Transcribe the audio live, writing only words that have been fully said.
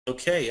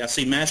Okay, I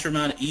see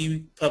Mastermind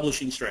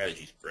e-publishing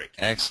strategies. Great.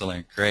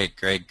 Excellent. Great,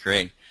 great,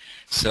 great.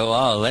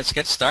 So let's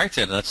get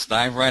started. Let's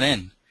dive right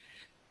in.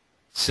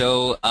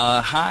 So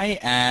hi,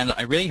 and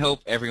I really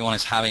hope everyone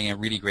is having a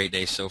really great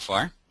day so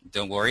far.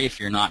 Don't worry if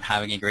you're not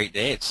having a great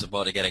day. It's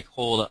about to get a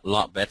whole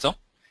lot better.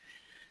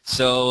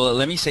 So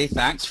let me say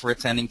thanks for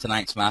attending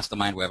tonight's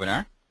Mastermind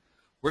webinar.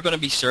 We're going to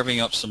be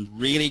serving up some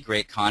really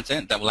great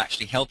content that will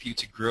actually help you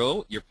to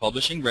grow your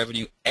publishing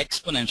revenue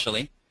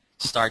exponentially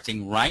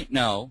starting right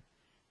now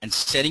and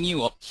setting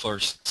you up for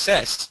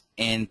success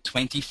in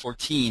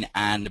 2014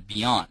 and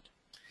beyond.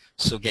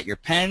 So get your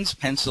pens,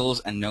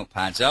 pencils, and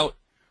notepads out,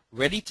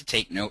 ready to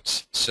take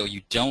notes so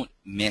you don't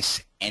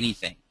miss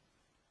anything.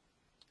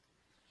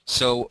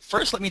 So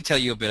first, let me tell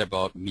you a bit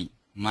about me.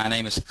 My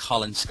name is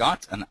Colin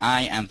Scott, and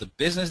I am the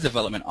Business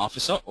Development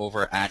Officer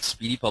over at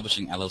Speedy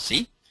Publishing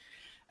LLC.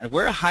 And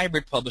we're a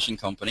hybrid publishing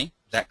company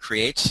that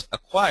creates,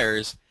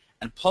 acquires,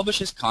 and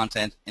publishes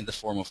content in the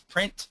form of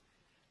print,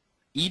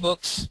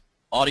 ebooks,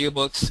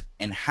 audiobooks,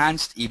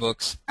 enhanced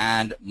ebooks,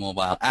 and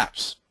mobile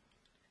apps.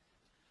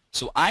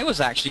 So I was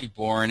actually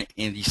born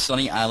in the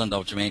sunny island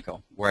of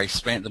Jamaica, where I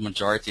spent the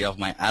majority of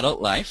my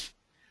adult life.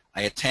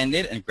 I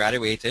attended and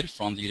graduated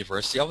from the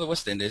University of the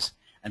West Indies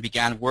and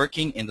began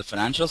working in the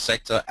financial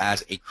sector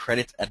as a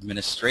credit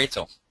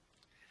administrator.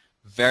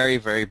 Very,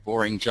 very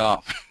boring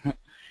job.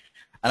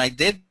 And I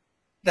did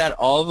that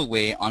all the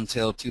way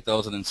until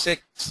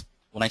 2006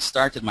 when I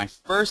started my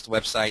first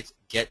website,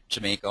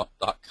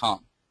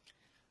 getjamaica.com.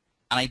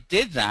 And I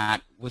did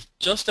that with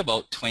just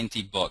about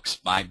 20 bucks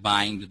by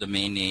buying the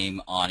domain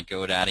name on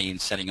GoDaddy and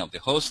setting up the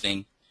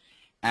hosting.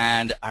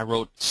 And I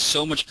wrote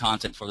so much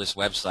content for this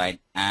website.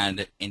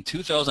 And in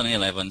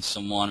 2011,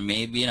 someone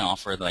made me an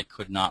offer that I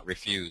could not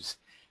refuse.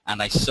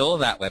 And I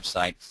sold that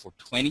website for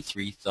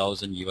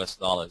 23,000 US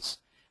dollars.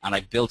 And I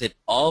built it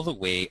all the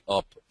way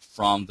up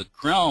from the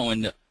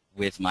ground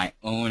with my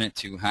own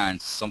two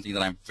hands, something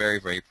that I'm very,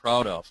 very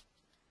proud of.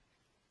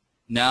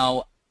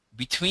 Now,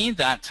 between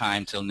that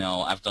time till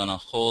now, I've done a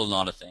whole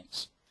lot of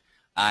things.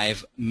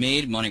 I've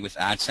made money with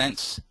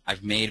AdSense.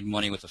 I've made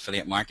money with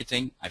affiliate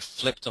marketing. I've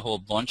flipped a whole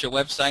bunch of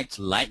websites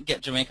like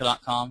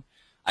GetJamaica.com.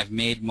 I've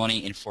made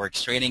money in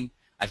Forex trading.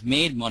 I've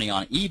made money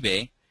on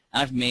eBay.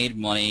 And I've made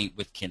money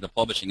with Kindle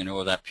publishing. And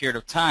over that period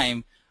of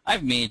time,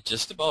 I've made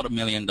just about $1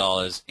 million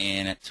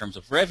in terms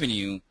of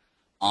revenue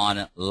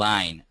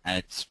online. And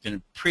it's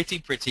been pretty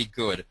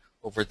good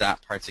over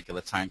that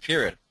particular time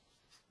period.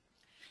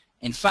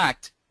 In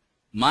fact,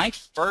 my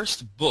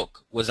first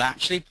book was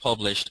actually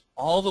published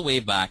all the way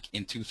back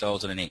in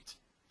 2008.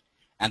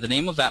 And the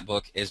name of that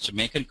book is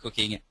Jamaican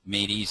Cooking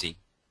Made Easy.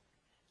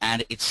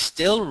 And it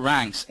still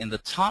ranks in the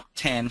top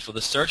 10 for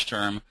the search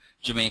term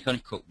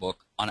Jamaican Cookbook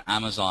on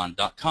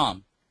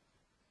Amazon.com.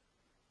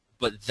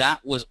 But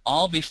that was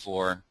all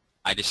before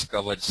I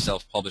discovered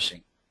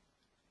self-publishing.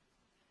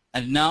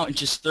 And now in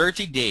just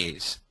 30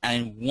 days,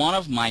 and in one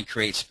of my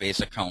CreateSpace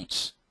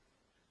accounts,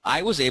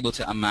 I was able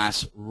to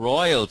amass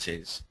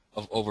royalties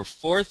of over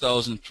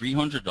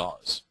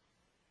 $4,300.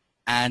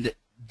 And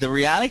the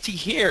reality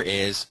here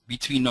is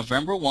between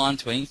November 1,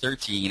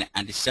 2013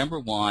 and December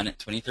 1,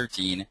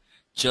 2013,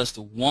 just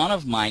one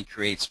of my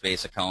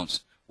CreateSpace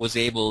accounts was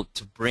able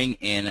to bring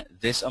in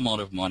this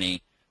amount of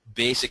money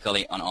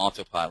basically on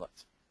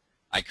autopilot.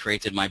 I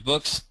created my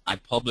books, I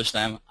published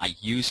them, I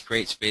used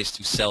CreateSpace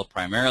to sell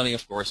primarily,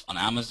 of course, on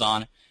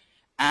Amazon,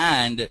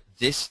 and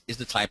this is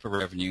the type of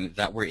revenue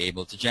that we're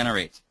able to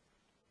generate.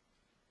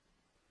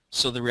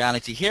 So the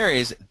reality here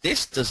is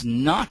this does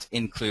not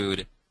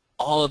include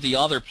all of the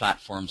other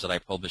platforms that I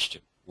publish to,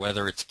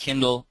 whether it's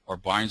Kindle or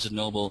Barnes &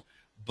 Noble,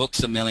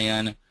 Books A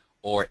Million,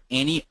 or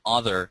any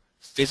other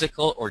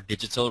physical or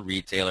digital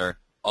retailer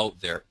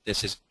out there.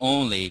 This is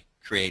only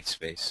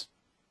CreateSpace.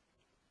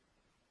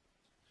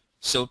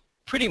 So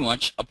pretty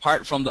much,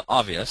 apart from the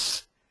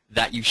obvious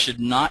that you should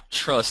not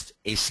trust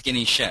a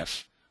skinny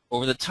chef,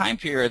 over the time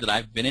period that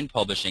I've been in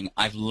publishing,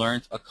 I've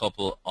learned a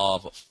couple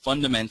of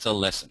fundamental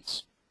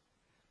lessons.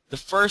 The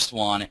first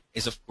one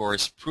is, of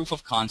course, proof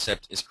of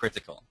concept is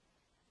critical.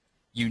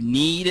 You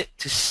need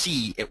to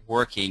see it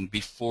working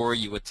before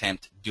you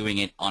attempt doing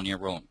it on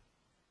your own.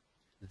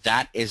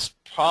 That is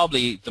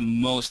probably the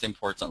most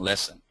important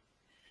lesson.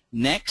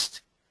 Next,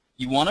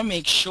 you want to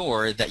make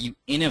sure that you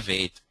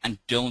innovate and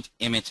don't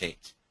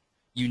imitate.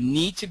 You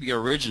need to be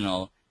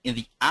original in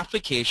the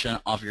application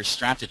of your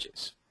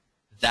strategies.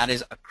 That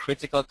is a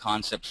critical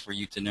concept for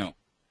you to know.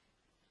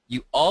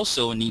 You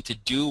also need to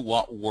do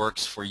what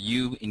works for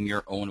you in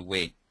your own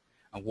way.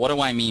 And what do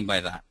I mean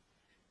by that?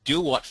 Do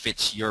what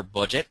fits your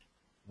budget,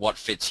 what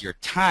fits your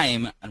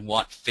time, and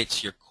what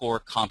fits your core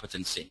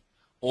competency,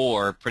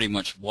 or pretty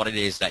much what it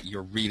is that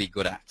you're really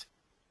good at.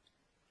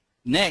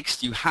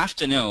 Next, you have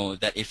to know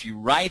that if you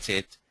write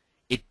it,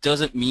 it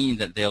doesn't mean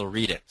that they'll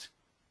read it.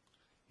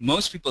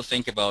 Most people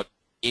think about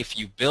if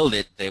you build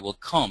it, they will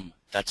come.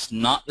 That's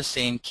not the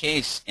same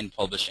case in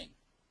publishing.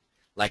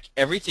 Like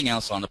everything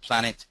else on the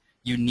planet,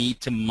 you need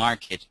to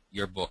market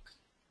your book.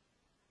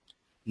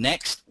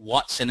 Next,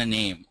 what's in a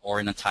name or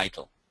in a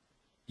title?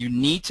 You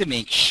need to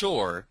make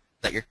sure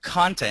that your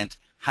content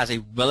has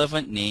a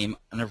relevant name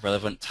and a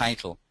relevant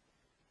title.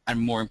 And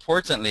more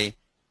importantly,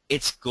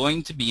 it's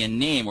going to be a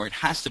name, or it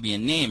has to be a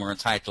name or a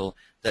title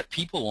that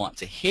people want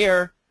to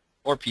hear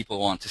or people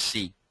want to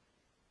see.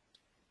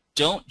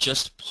 Don't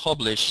just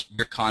publish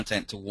your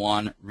content to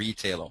one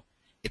retailer.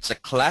 It's a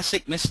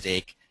classic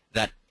mistake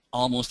that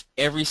almost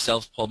every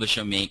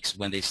self-publisher makes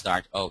when they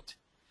start out.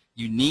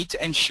 You need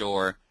to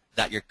ensure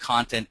that your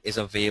content is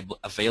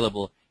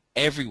available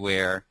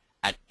everywhere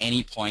at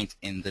any point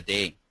in the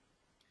day.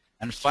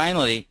 And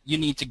finally, you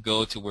need to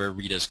go to where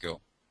readers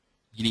go.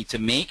 You need to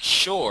make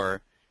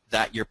sure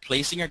that you're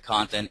placing your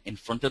content in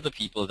front of the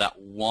people that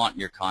want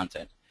your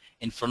content,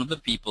 in front of the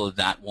people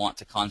that want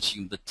to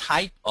consume the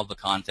type of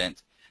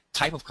content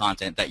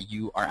that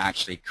you are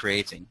actually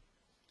creating.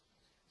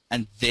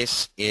 And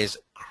this is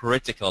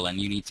critical, and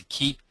you need to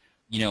keep,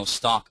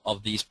 stock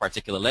of these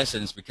particular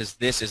lessons, because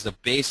this is the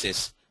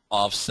basis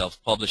of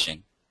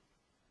self-publishing.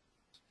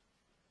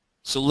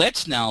 So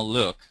let's now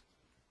look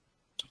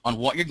on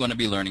what you're going to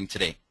be learning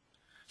today.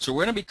 So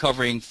we're going to be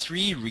covering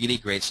 3 really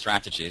great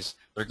strategies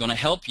that are going to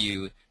help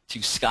you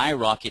to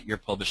skyrocket your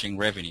publishing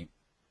revenue.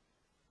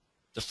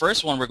 The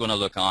first one we're going to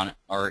look on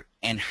are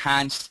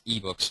enhanced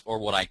ebooks, or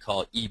what I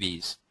call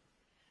EBs.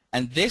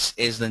 And this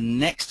is the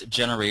next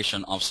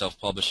generation of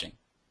self-publishing.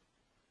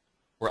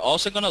 We're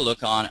also going to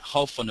look on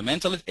how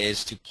fundamental it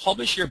is to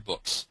publish your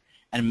books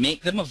and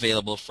make them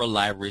available for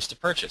libraries to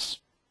purchase.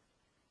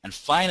 And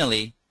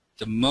finally,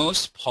 the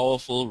most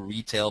powerful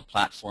retail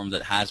platform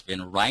that has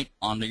been right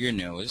under your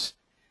nose,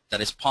 that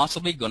is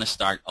possibly going to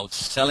start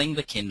outselling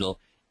the Kindle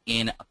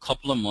in a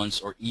couple of months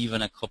or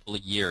even a couple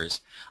of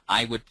years.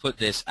 I would put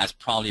this as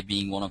probably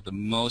being one of the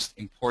most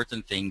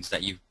important things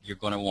that you're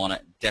going to want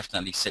to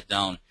definitely sit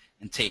down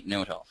and take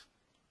note of.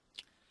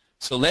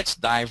 So let's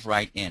dive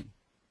right in.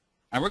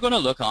 And we're going to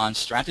look on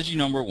strategy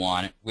number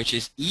 1, which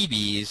is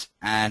EBs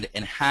and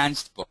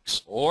enhanced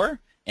books, or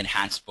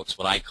enhanced books,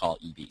 what I call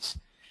EBs,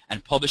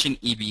 and publishing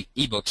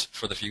ebooks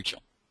for the future.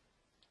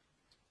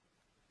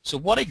 So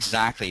what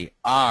exactly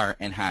are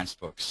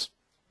enhanced books?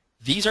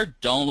 These are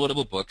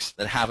downloadable books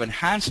that have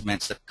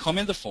enhancements that come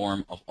in the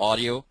form of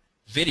audio,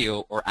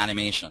 video, or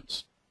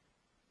animations.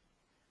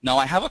 Now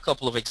I have a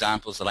couple of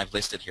examples that I've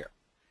listed here.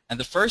 And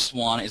the first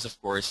one is, of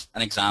course,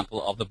 an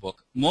example of the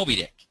book Moby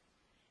Dick.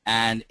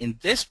 And in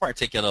this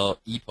particular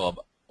EPUB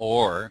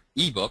or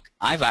ebook,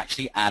 I've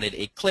actually added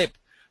a clip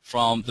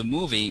from the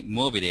movie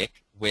Moby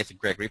Dick with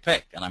Gregory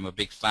Peck. And I'm a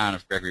big fan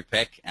of Gregory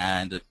Peck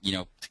and,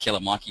 To Kill a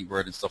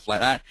Mockingbird and stuff like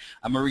that.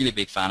 I'm a really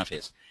big fan of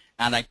his.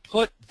 And I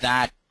put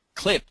that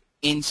clip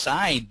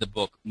inside the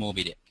book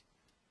Moby Dick.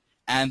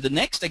 And the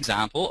next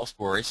example, of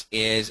course,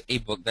 is a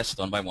book that's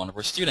done by one of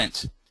our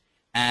students.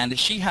 And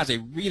she has a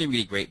really,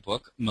 really great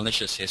book,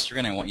 Malicious History,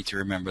 and I want you to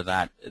remember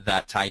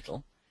that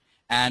title.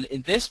 And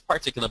in this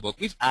particular book,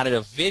 we've added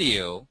a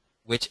video,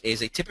 which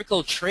is a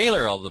typical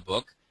trailer of the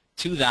book,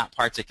 to that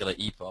particular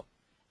EPUB.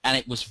 And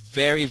it was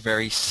very,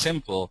 very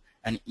simple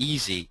and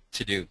easy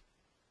to do.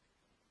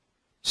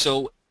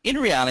 So in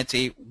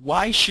reality,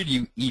 why should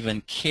you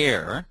even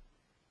care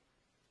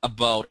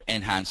about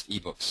enhanced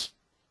ebooks?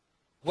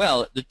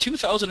 Well, the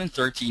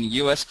 2013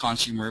 U.S.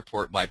 Consumer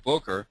Report by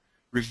Bowker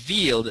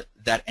revealed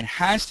that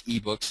enhanced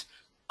ebooks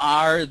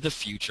are the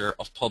future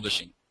of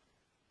publishing.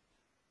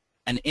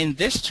 And in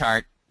this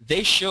chart,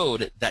 they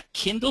showed that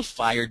Kindle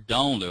Fire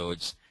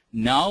downloads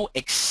now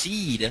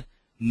exceed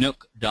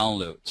Nook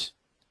downloads.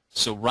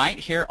 So right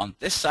here on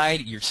this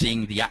side, you're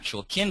seeing the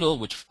actual Kindle,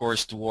 which of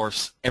course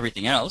dwarfs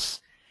everything else.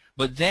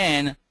 But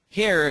then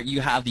here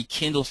you have the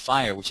Kindle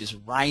Fire, which is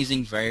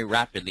rising very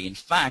rapidly. In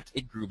fact,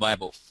 it grew by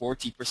about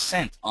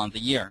 40% on the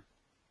year.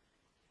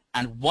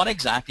 And what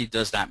exactly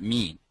does that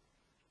mean?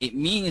 It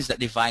means that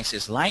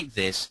devices like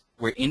this,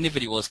 where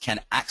individuals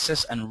can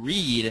access and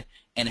read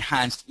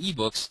enhanced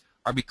ebooks,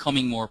 are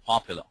becoming more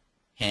popular.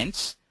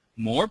 Hence,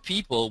 more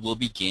people will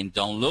begin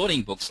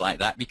downloading books like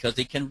that because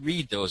they can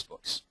read those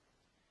books.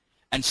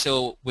 And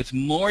so with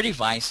more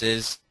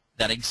devices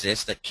that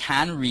exist that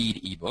can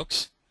read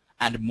ebooks,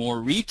 and more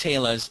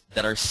retailers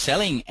that are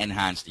selling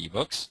enhanced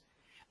ebooks,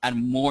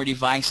 and more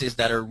devices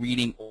that are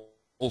reading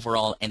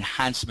overall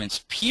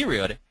enhancements,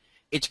 period,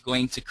 it's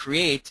going to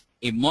create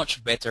a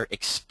much better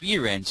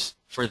experience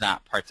for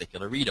that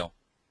particular reader.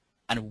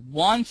 And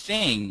one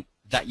thing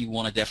that you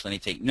want to definitely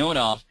take note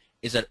of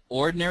is that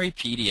ordinary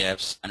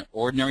PDFs and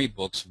ordinary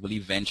books will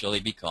eventually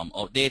become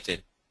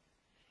outdated.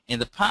 In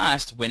the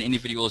past, when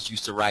individuals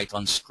used to write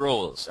on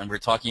scrolls, and we're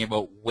talking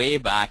about way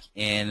back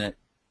in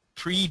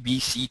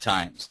pre-BC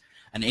times,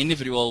 an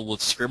individual would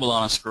scribble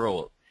on a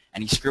scroll,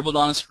 and he scribbled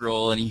on a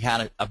scroll and he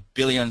had a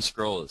billion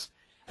scrolls.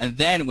 And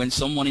then when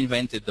someone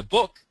invented the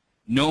book,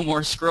 no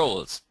more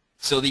scrolls.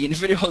 So the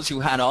individuals who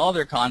had all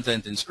their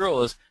content in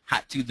scrolls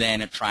had to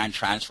then try and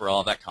transfer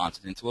all that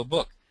content into a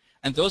book.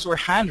 And those were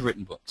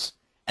handwritten books.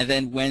 And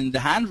then when the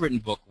handwritten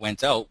book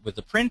went out with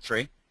the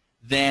printer,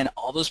 then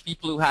all those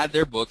people who had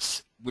their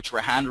books, which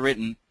were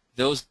handwritten,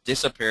 those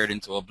disappeared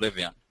into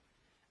oblivion.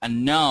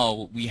 And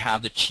now we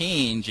have the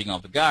changing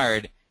of the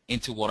guard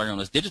into what are known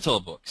as digital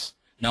books.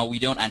 Now, we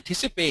don't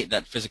anticipate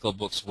that physical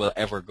books will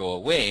ever go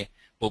away,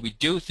 but we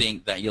do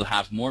think that you'll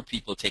have more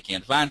people taking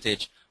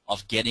advantage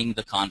of getting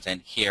the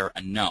content here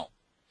and now.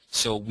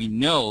 So we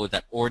know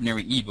that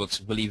ordinary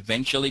ebooks will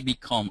eventually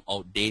become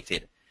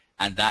outdated,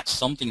 and that's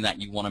something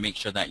that you want to make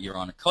sure that you're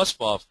on the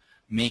cusp of,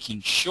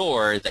 making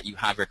sure that you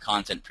have your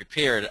content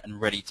prepared and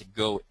ready to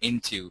go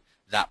into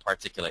that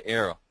particular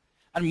era.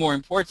 And more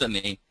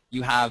importantly,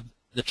 you have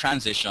the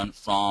transition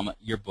from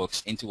your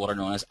books into what are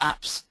known as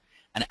apps.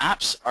 And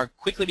apps are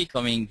quickly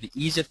becoming the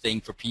easiest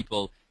thing for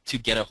people to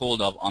get a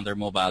hold of on their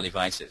mobile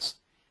devices.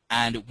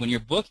 And when your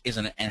book is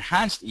an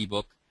enhanced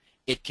ebook,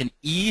 it can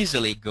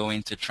easily go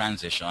into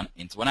transition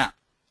into an app.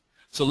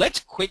 So let's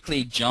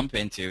quickly jump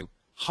into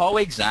how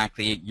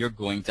exactly you're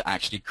going to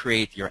actually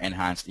create your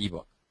enhanced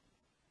ebook.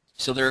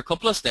 So there are a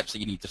couple of steps that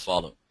you need to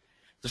follow.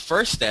 The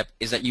first step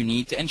is that you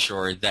need to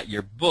ensure that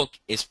your book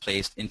is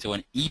placed into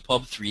an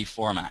EPUB 3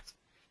 format.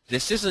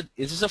 This is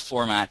a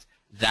format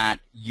that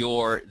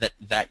your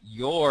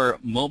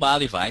mobile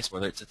device,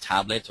 whether it's a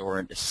tablet or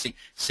a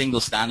single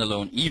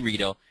standalone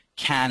e-reader,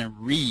 can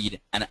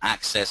read and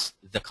access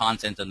the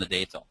content and the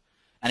data.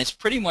 And it's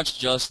pretty much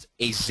just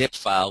a zip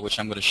file, which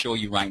I'm going to show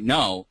you right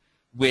now,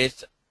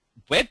 with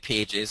web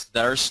pages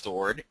that are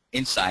stored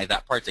inside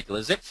that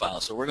particular zip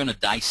file. So we're going to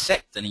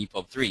dissect an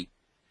EPUB 3.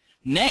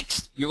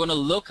 Next, you're going to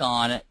look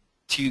on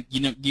to,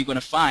 you're going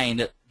to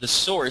find the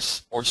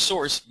source or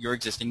source your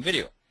existing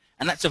video.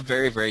 And that's a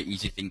very, very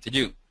easy thing to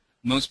do.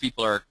 Most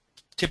people are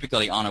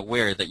typically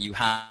unaware that you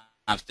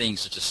have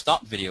things such as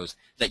stock videos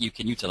that you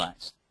can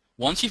utilize.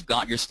 Once you've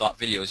got your stock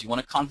videos, you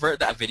want to convert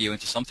that video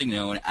into something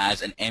known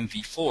as an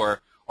MV4,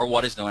 or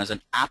what is known as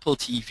an Apple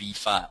TV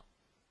file.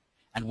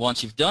 And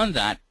once you've done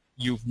that,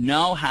 you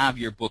now have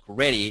your book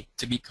ready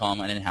to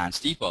become an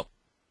enhanced EPUB.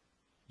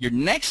 Your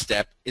next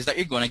step is that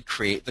you're going to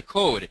create the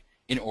code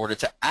in order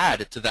to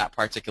add to that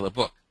particular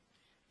book.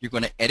 You're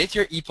going to edit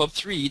your EPUB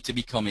 3 to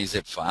become a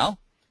zip file,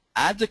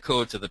 add the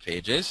code to the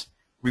pages,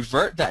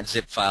 revert that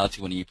zip file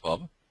to an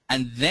EPUB,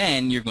 and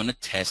then you're going to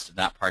test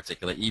that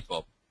particular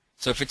EPUB.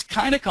 So if it's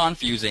kind of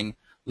confusing,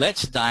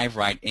 let's dive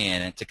right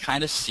in to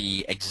kind of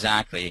see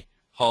exactly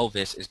how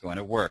this is going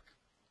to work.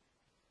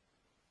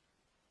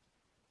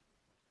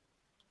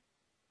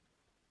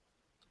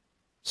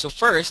 So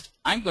first,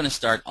 I'm going to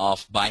start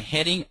off by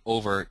heading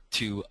over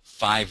to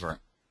Fiverr.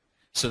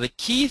 So the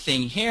key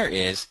thing here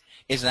is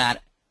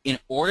that in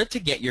order to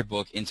get your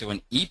book into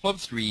an EPUB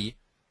 3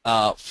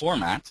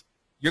 format,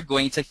 you're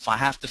going to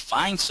have to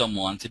find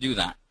someone to do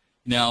that.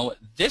 Now,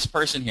 this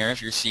person here,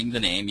 if you're seeing the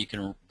name, you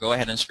can go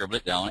ahead and scribble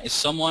it down, is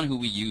someone who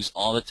we use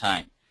all the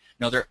time.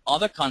 Now, there are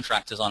other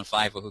contractors on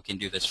Fiverr who can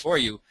do this for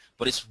you,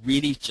 but it's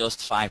really just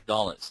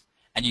 $5.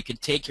 And you can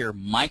take your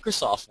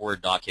Microsoft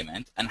Word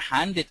document and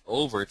hand it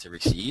over to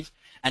Receive,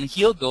 and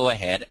he'll go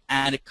ahead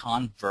and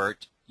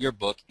convert your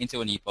book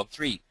into an EPUB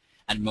 3.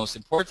 And most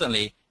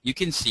importantly, you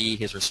can see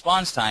his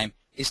response time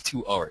is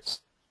 2 hours.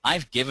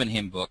 I've given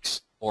him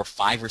books, or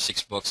 5 or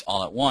 6 books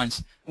all at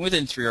once, and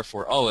within 3 or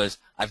 4 hours,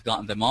 I've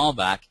gotten them all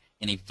back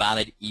in a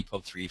valid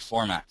EPUB 3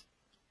 format.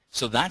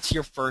 So that's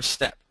your first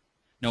step.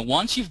 Now,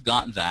 once you've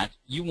got that,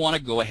 you want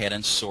to go ahead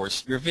and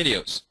source your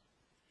videos.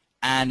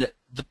 And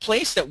the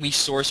place that we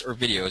source our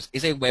videos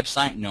is a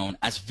website known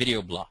as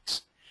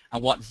VideoBlocks.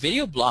 And what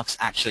VideoBlocks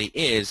actually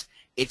is,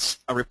 it's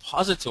a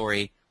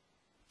repository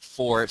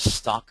for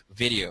stock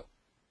video.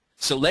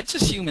 So let's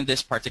assume in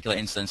this particular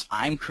instance,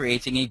 I'm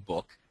creating a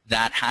book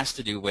that has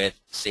to do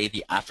with, say,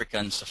 the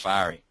African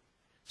safari.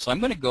 So I'm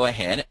going to go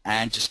ahead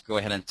and just go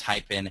ahead and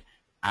type in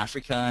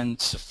African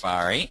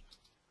safari.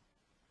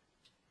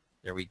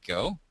 There we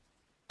go.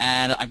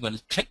 And I'm going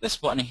to click this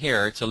button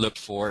here to look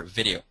for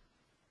video.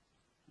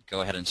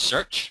 Go ahead and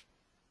search.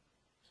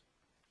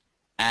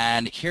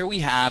 And here we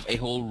have a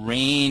whole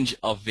range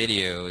of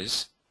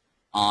videos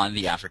on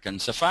the African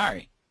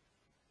safari.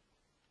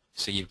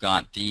 So you've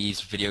got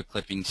these video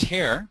clippings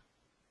here.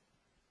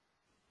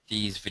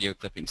 These video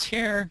clippings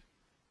here.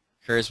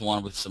 Here's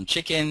one with some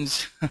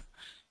chickens.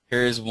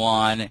 Here's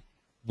one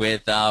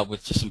with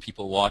just some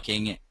people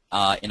walking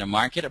in a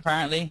market,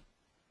 apparently.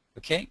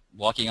 Okay,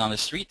 walking on the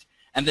street.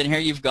 And then here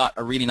you've got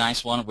a really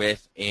nice one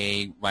with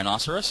a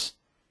rhinoceros.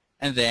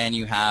 And then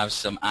you have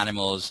some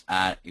animals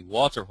at a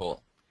water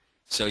hole.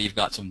 So you've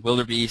got some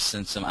wildebeests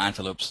and some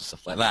antelopes and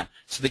stuff like that.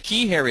 So the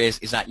key here is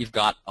that you've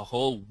got a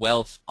whole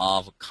wealth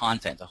of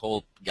content,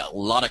 you got a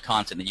lot of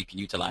content that you can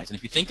utilize. And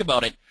if you think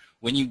about it,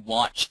 when you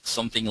watch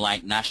something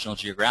like National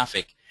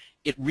Geographic,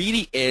 it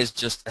really is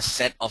just a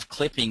set of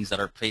clippings that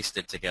are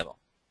pasted together.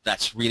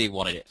 That's really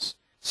what it is.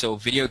 So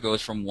video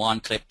goes from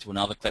one clip to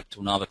another clip to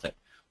another clip.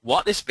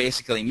 What this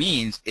basically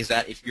means is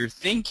that if you're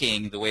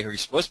thinking the way you're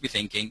supposed to be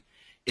thinking,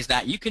 is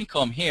that you can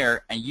come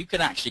here and you can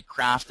actually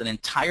craft an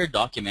entire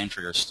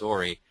documentary or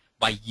story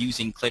by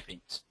using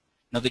clippings.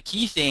 Now the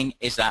key thing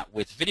is that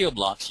with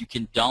VideoBlocks you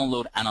can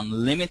download an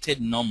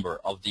unlimited number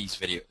of these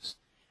videos,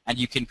 and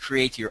you can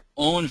create your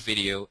own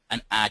video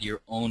and add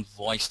your own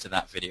voice to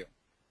that video.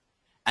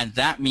 And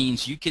that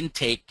means you can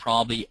take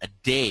probably a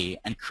day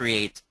and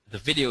create the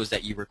videos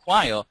that you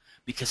require,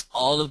 because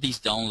all of these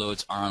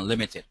downloads are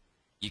unlimited.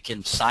 You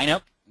can sign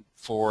up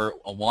for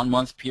a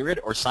 1-month period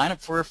or sign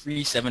up for a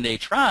free 7-day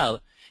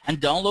trial and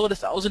download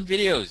 1,000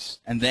 videos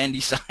and then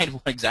decide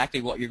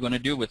exactly what you're going to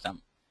do with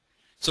them.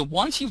 So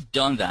once you've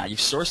done that, you've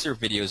sourced your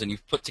videos and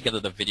you've put together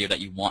the video that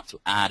you want to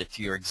add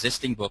to your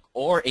existing book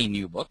or a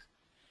new book,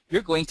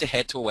 you're going to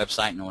head to a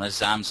website known as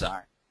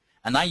Zamzar.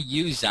 And I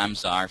use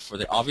Zamzar for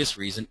the obvious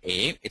reason,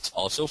 A, it's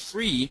also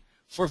free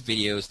for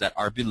videos that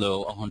are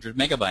below 100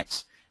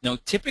 megabytes. Now,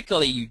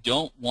 typically, you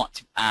don't want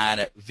to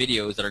add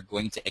videos that are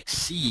going to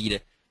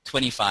exceed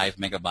 25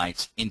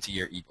 megabytes into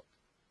your ebook.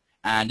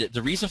 And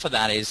the reason for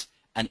that is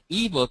an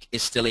ebook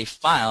is still a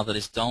file that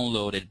is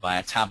downloaded by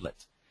a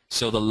tablet.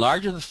 So the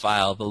larger the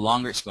file, the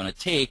longer it's going to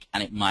take,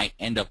 and it might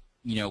end up,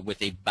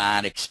 with a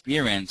bad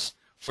experience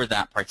for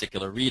that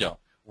particular reader,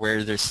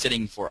 where they're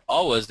sitting for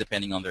hours,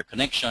 depending on their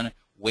connection,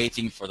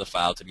 waiting for the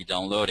file to be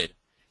downloaded.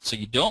 So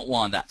you don't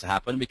want that to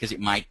happen because it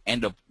might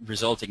end up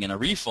resulting in a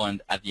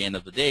refund at the end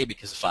of the day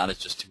because the file is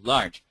just too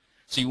large.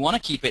 So you want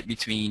to keep it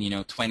between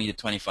 20 to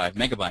 25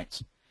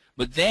 megabytes.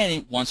 But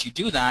then once you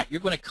do that, you're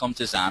going to come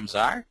to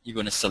Zamzar, you're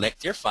going to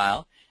select your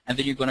file, and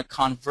then you're going to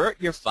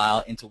convert your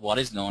file into what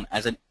is known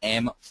as an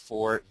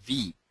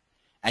M4V.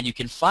 And you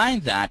can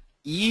find that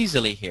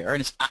easily here,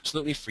 and it's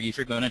absolutely free if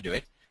you're going to do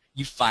it.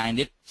 You find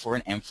it for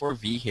an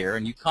M4V here,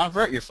 and you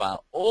convert your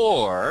file.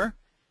 Or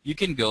you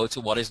can go to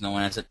what is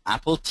known as an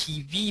Apple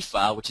TV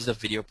file, which is a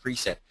video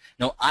preset.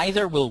 Now,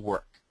 either will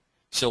work.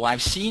 So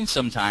I've seen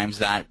sometimes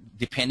that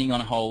depending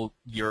on how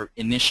your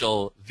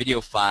initial video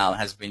file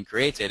has been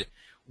created,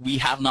 we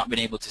have not been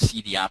able to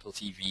see the Apple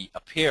TV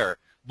appear,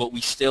 but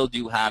we still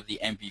do have the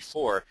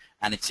MP4,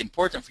 and it's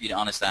important for you to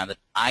understand that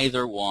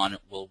either one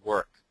will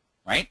work,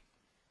 right?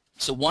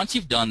 So once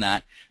you've done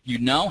that, you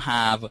now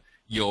have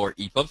your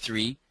EPUB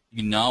 3,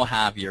 you now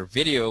have your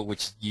video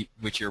which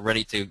you're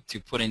ready to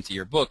put into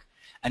your book,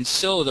 and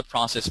so the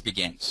process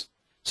begins.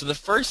 So the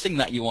first thing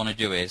that you want to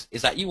do is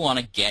that you want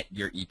to get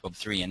your EPUB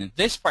 3, and in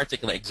this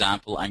particular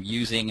example, I'm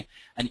using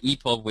an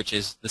EPUB which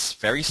is this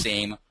very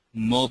same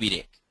Moby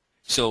Dick.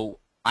 So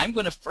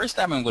first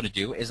thing I'm going to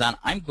do is that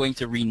I'm going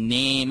to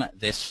rename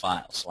this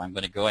file. So I'm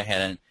going to go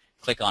ahead and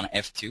click on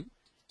F2,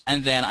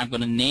 and then I'm going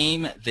to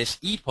name this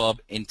EPUB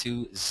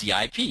into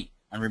ZIP.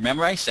 And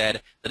remember I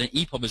said that an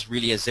EPUB is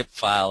really a zip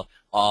file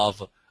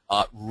of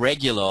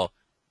regular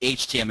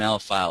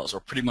HTML files, or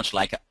pretty much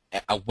like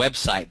a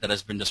website that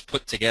has been just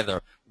put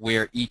together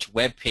where each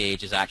web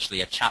page is actually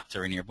a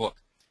chapter in your book.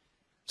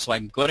 So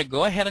I'm going to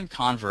go ahead and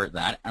convert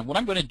that, and what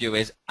I'm going to do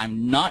is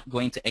I'm not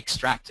going to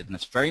extract it, and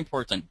it's very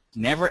important.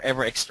 Never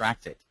ever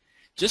extract it.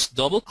 Just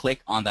double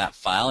click on that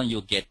file and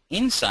you'll get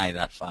inside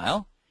that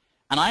file,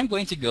 and I'm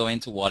going to go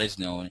into what is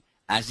known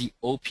as the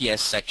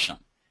OPS section.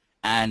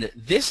 And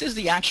this is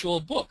the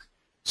actual book.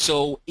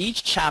 So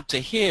each chapter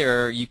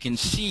here you can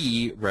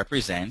see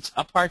represents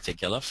a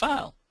particular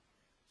file.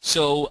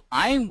 So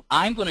I'm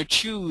going to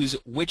choose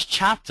which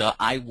chapter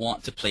I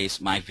want to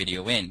place my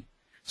video in.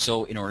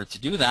 So in order to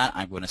do that,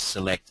 I'm going to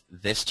select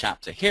this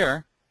chapter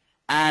here,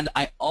 and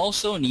I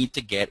also need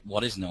to get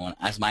what is known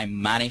as my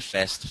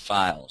manifest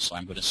file. So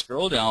I'm going to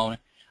scroll down,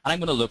 and I'm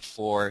going to look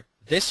for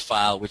this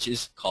file, which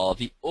is called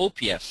the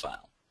OPF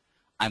file.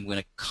 I'm going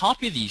to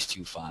copy these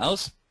two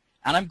files,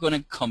 and I'm going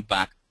to come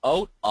back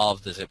out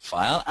of the zip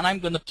file, and I'm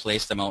going to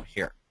place them out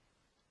here.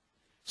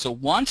 So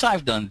once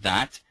I've done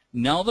that,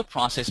 now the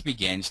process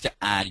begins to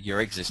add your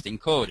existing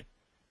code.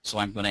 So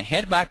I'm going to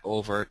head back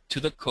over to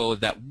the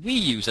code that we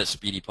use at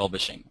Speedy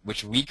Publishing,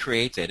 which we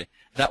created,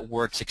 that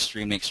works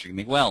extremely,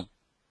 extremely well.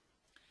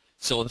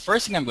 So the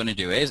first thing I'm going to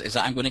do is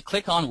I'm going to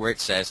click on where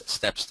it says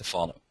steps to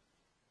follow.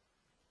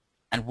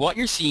 And what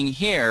you're seeing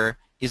here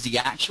is the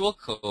actual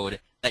code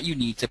that you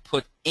need to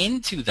put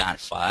into that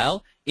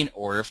file in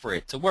order for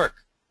it to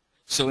work.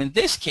 So in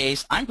this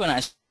case, I'm going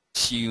to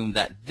assume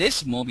that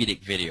this Moby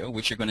Dick video,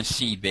 which you're going to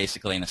see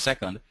basically in a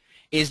second,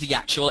 is the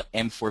actual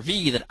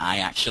M4V that I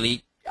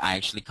actually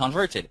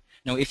converted.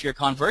 Now, if you're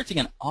converting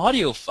an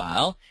audio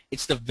file,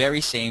 it's the very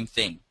same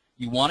thing.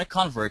 You want to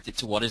convert it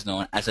to what is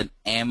known as an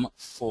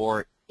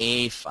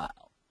M4A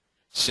file.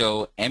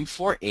 So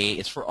M4A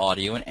is for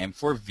audio and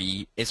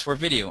M4V is for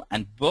video,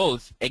 and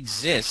both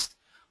exist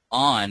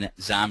on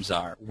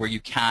Zamzar, where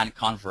you can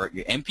convert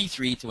your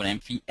MP3 to an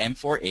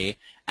M4A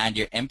and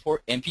your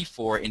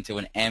MP4 into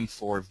an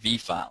M4V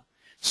file.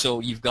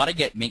 So you've got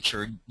to make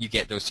sure you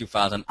get those two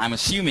files, and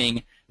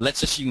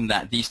let's assume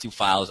that these two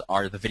files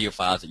are the video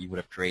files that you would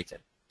have created.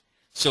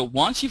 So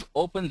once you've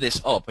opened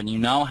this up and you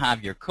now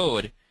have your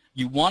code,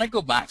 you want to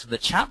go back to the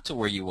chapter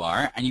where you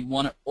are, and you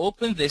want to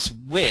open this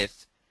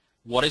with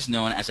what is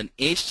known as an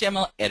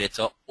HTML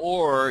editor,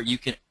 or you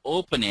can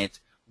open it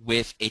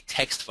with a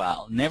text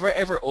file. Never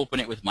ever open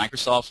it with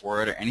Microsoft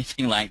Word or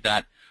anything like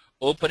that.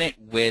 Open it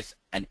with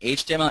an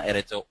HTML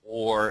editor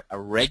or a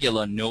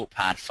regular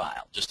Notepad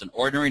file, just an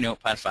ordinary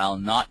Notepad file,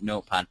 not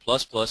Notepad++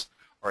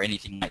 or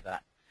anything like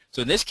that.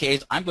 So in this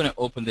case, I'm going to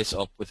open this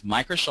up with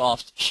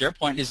Microsoft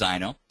SharePoint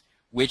Designer,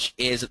 which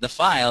is the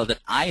file that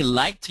I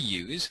like to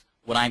use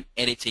when I'm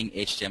editing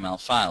HTML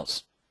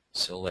files.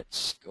 So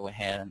let's go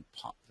ahead and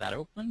pop that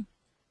open.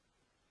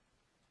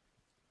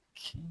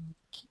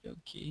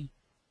 Okay.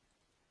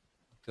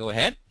 Go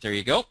ahead. There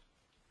you go.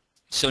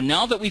 So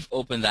now that we've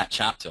opened that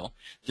chapter,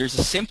 there's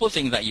a simple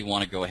thing that you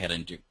want to go ahead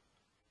and do.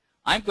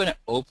 I'm going to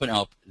open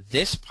up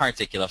this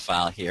particular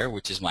file here,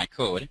 which is my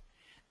code,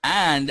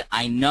 and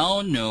I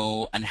now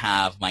know and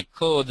have my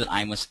code that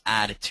I must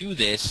add to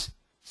this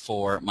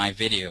for my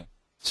video.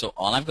 So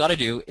all I've got to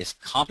do is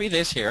copy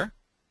this here,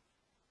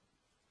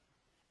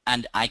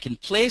 and I can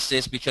place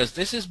this because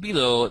this is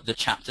below the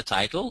chapter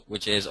title,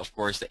 which is, of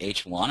course, the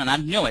H1, and I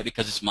know it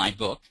because it's my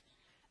book.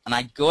 And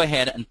I go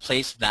ahead and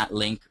place that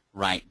link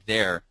right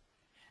there.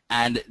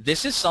 And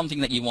this is something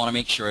that you want to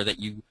make sure that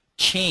you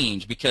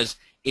change, because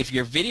if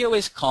your video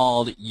is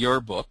called Your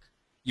Book,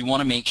 you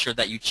want to make sure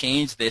that you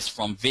change this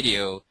from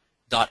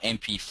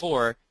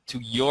video.mp4 to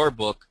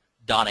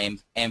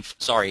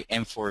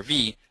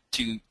yourbook.m4v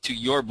to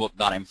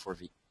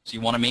yourbook.m4v. So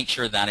you want to make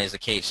sure that is the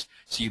case.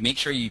 So you make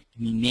sure you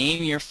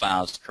name your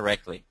files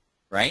correctly,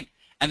 right?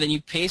 And then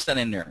you paste that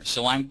in there.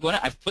 So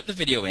I've put the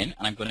video in,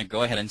 and I'm going to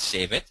go ahead and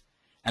save it.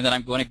 And then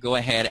I'm going to go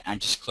ahead and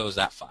just close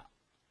that file.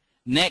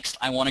 Next,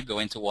 I want to go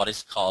into what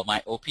is called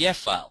my OPF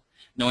file.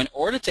 Now, in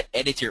order to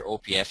edit your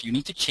OPF, you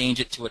need to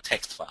change it to a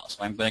text file.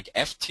 So I'm going to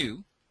F2,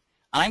 and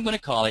I'm going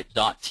to call it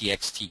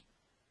 .txt. I'm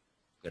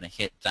going to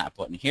hit that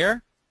button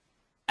here,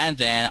 and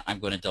then I'm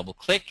going to double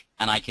click,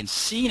 and I can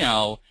see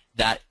now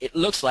that it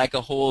looks like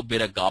a whole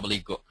bit of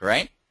gobbledygook,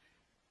 right?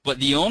 But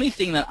the only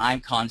thing that I'm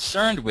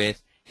concerned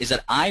with is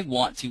that I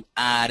want to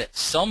add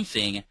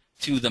something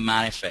to the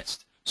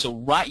manifest.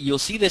 So you'll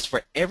see this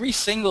for every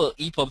single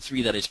EPUB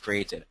 3 that is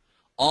created.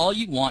 All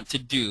you want to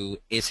do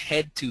is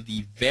head to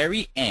the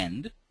very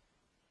end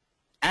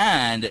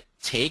and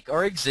take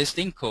our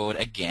existing code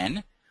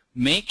again.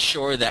 Make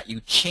sure that you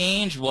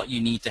change what you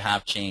need to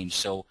have changed.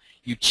 So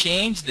you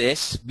change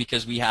this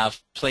because we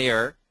have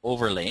player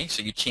overlay.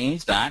 So you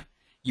change that.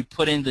 You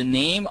put in the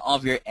name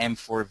of your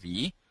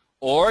M4V,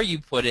 or you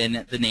put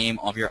in the name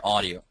of your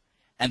audio.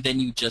 And then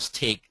you just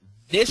take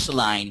this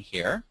line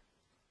here,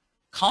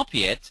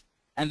 copy it,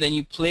 and then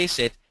you place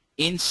it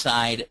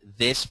inside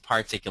this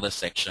particular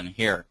section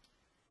here.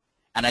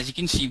 And as you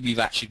can see, we've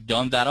actually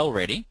done that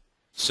already.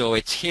 So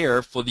it's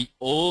here for the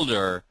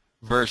older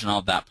version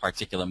of that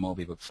particular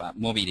Moby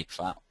Dick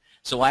file.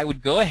 So I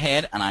would go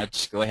ahead and I would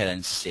just go ahead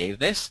and save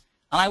this,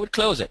 and I would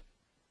close it.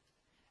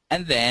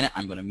 And then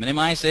I'm going to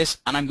minimize this,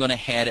 and I'm going to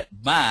head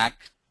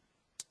back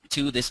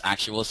to this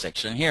actual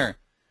section here.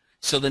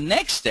 So the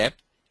next step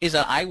is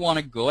that I want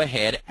to go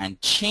ahead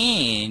and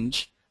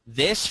change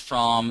this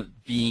from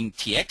being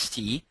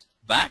TXT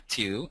back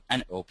to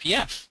an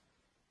OPF.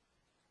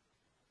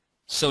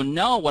 So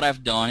now what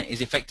I've done is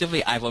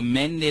effectively I've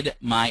amended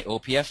my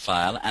OPF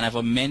file, and I've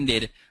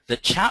amended the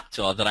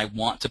chapter that I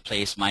want to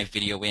place my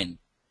video in.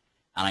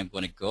 And I'm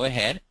going to go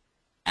ahead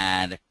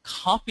and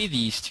copy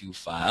these two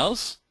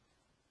files.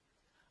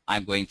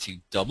 I'm going to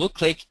double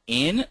click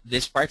in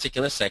this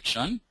particular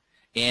section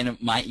in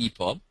my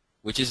EPUB,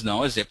 which is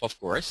now a zip, of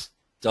course.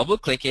 Double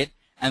click it,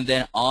 and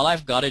then all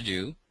I've got to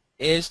do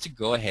is to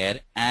go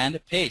ahead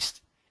and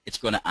paste. It's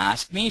going to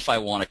ask me if I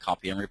want to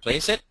copy and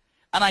replace it,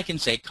 and I can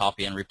say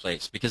copy and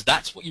replace, because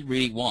that's what you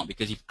really want,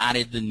 because you've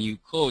added the new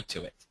code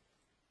to it.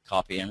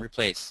 Copy and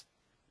replace.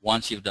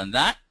 Once you've done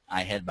that,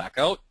 I head back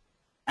out,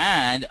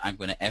 and I'm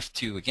going to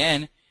F2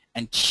 again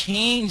and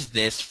change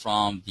this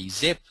from the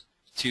zip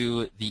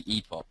to the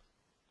EPUB.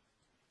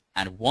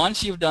 And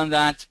once you've done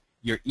that,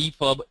 your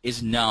EPUB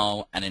is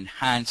now an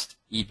enhanced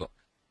ebook.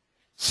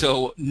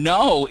 So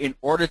now, in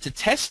order to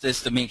test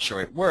this to make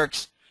sure it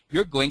works,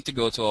 you're going to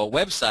go to a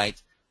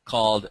website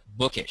called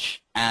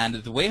Bookish. And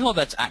the way how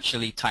that's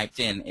actually typed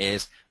in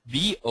is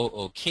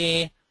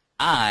booki.sh.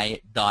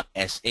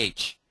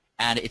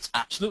 And it's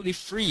absolutely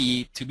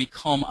free to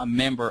become a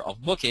member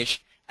of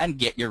Bookish and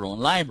get your own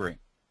library.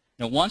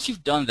 Now, once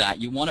you've done that,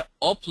 you want to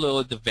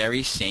upload the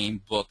very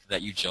same book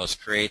that you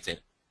just created.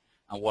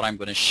 And what I'm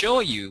going to show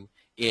you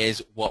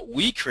is what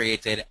we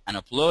created and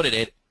uploaded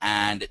it,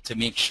 and to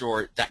make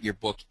sure that your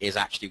book is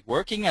actually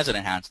working as an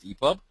enhanced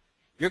EPUB,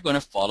 you're going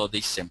to follow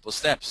these simple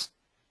steps.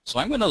 So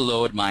I'm going to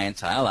load my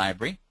entire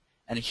library,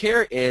 and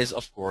here is,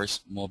 of course,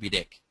 Moby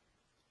Dick.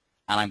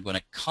 And I'm going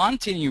to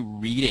continue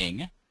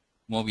reading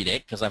Moby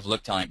Dick because I've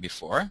looked on it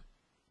before.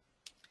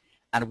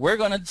 And we're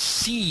going to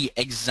see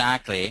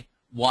exactly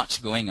what's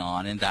going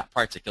on in that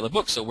particular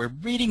book. So we're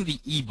reading the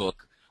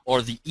ebook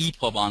or the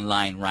EPUB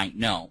online right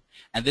now.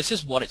 And this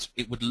is what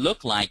it would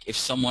look like if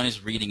someone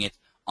is reading it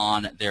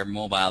on their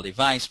mobile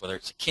device, whether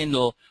it's a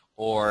Kindle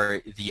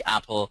or the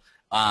Apple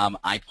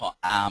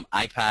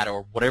iPad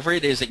or whatever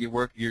it is that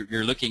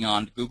you're looking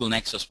on, Google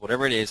Nexus,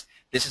 whatever it is.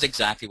 This is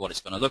exactly what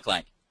it's going to look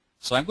like.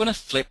 So I'm going to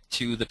flip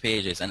to the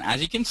pages, and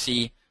as you can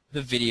see,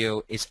 the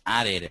video is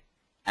added,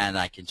 and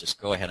I can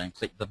just go ahead and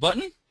click the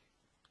button,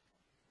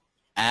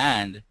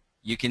 and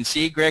you can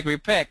see Gregory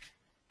Peck,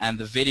 and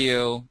the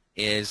video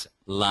is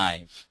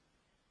live.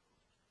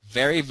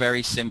 Very,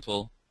 very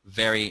simple,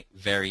 very,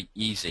 very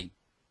easy.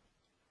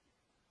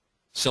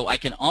 So I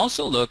can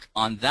also look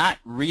on that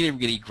really,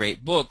 really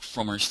great book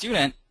from our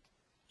student,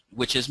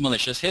 which is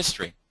Malicious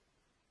History.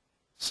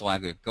 So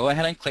I'm going to go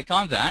ahead and click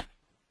on that,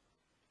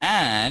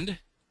 and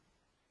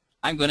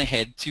I'm going to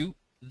head to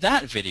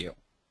that video.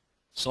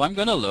 So I'm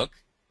going to look,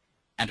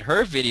 and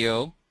her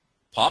video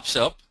pops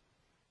up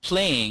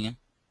playing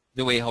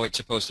the way how it's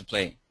supposed to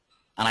play.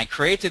 And I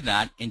created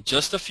that in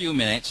just a few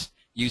minutes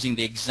using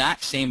the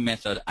exact same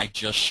method I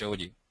just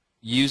showed you,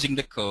 using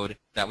the code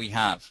that we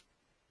have.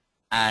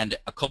 And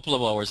a couple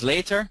of hours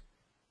later,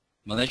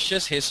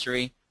 Malicious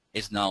History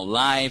is now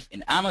live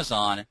in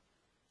Amazon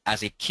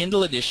as a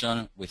Kindle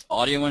edition with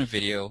audio and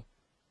video,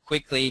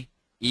 quickly,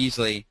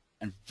 easily,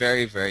 and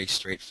very, very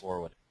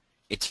straightforward.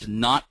 It's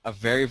not a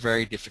very,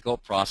 very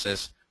difficult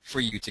process for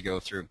you to go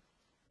through.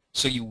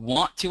 So you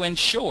want to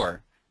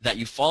ensure that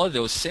you follow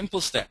those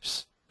simple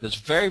steps, those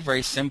very,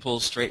 very simple,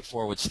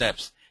 straightforward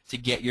steps to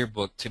get your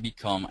book to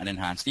become an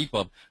enhanced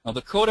EPUB. Now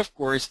the code, of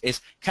course,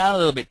 is kind of a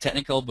little bit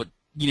technical, but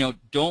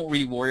don't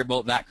really worry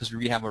about that because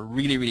we have a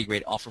really, really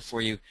great offer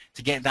for you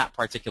to get that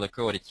particular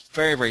code. It's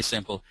very, very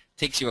simple. It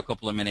takes you a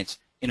couple of minutes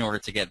in order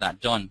to get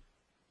that done.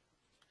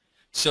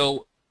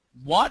 So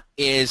what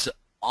is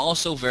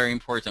also very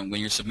important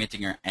when you're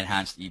submitting your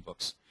enhanced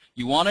ebooks?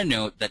 You want to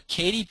note that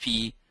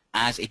KDP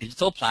as a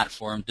digital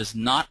platform does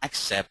not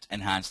accept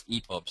enhanced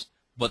EPUBs,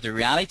 but the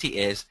reality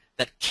is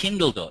that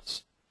Kindle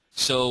does.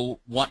 So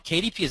what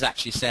KDP has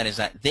actually said is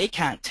that they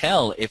can't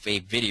tell if a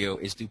video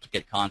is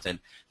duplicate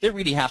content. They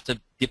really have to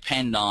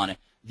depend on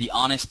the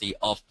honesty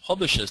of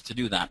publishers to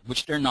do that,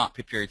 which they're not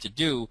prepared to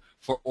do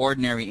for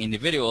ordinary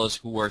individuals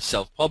who are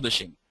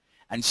self-publishing.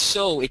 And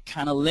so it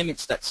kind of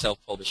limits that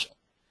self-publishing.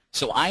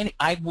 So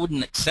I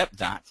wouldn't accept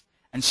that.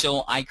 And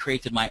so I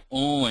created my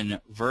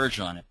own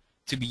version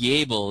to be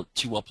able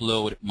to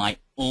upload my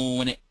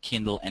own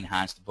Kindle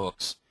enhanced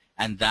books.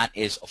 And that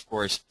is, of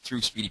course,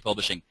 through Speedy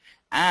Publishing.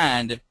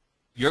 And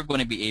you're going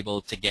to be able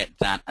to get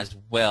that as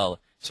well.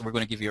 So we're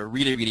going to give you a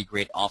really, really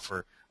great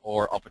offer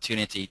or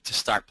opportunity to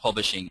start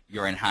publishing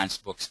your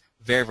enhanced books.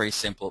 Very, very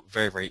simple,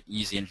 very, very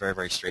easy, and very,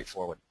 very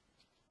straightforward.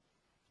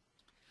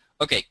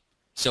 Okay,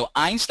 so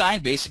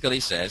Einstein basically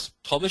says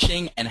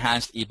publishing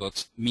enhanced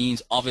ebooks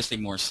means obviously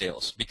more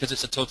sales because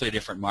it's a totally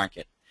different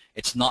market.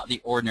 It's not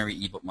the ordinary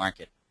ebook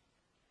market.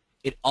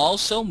 It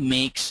also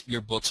makes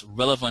your books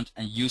relevant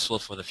and useful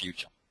for the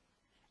future.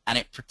 And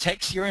it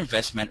protects your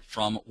investment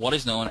from what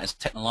is known as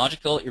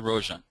technological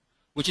erosion,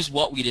 which is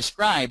what we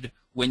described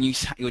when you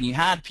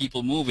had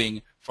people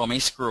moving from a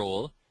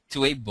scroll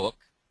to a book,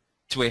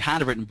 to a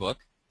handwritten book,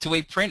 to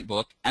a print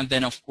book, and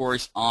then of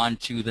course on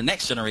to the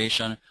next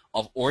generation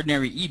of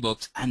ordinary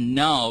ebooks, and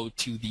now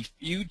to the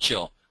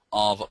future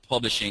of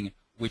publishing,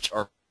 which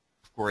are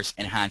of course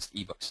enhanced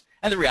ebooks.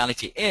 And the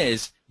reality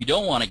is you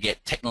don't want to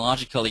get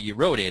technologically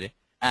eroded,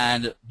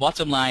 and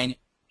bottom line,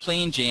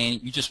 plain Jane,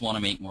 you just want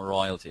to make more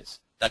royalties.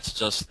 That's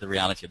just the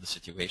reality of the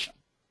situation.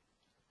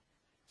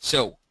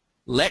 So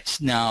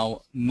let's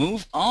now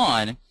move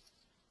on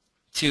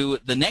to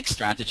the next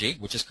strategy,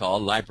 which is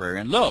called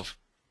librarian love.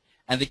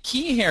 And the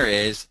key here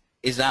is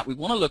that we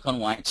want to look on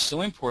why it's so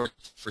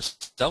important for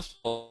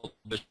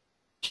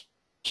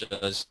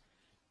self-publishers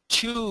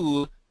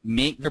to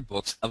make their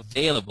books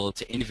available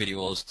to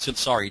individuals,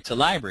 to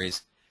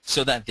libraries,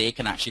 so that they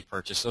can actually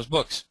purchase those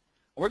books.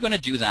 We're going to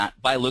do that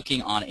by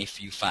looking on a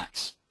few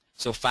facts.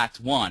 So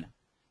fact one,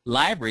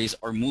 libraries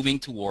are moving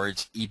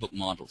towards ebook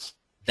models.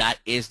 That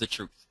is the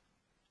truth.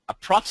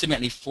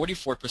 Approximately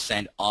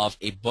 44% of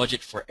a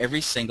budget for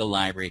every single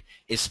library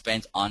is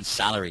spent on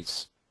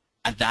salaries,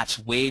 and that's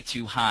way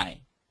too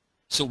high.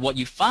 So what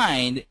you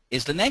find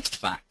is the next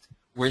fact,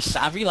 where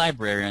savvy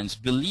librarians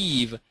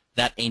believe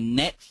that a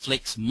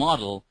Netflix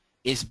model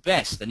is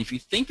best. And if you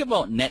think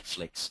about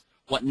Netflix,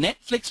 what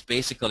Netflix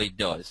basically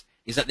does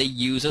is that they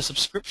use a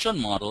subscription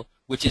model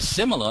which is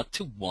similar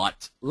to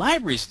what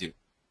libraries do.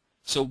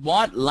 So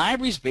what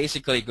libraries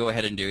basically go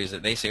ahead and do is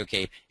that they say,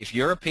 okay, if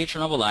you're a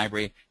patron of a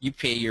library, you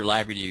pay your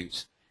library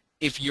dues.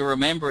 If you're a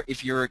member,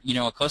 if you're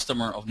a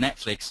customer of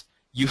Netflix,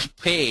 you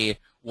pay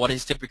what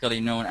is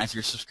typically known as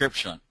your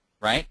subscription,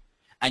 right?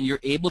 And you're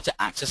able to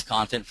access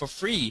content for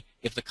free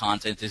if the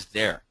content is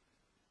there.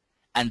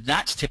 And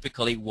that's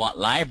typically what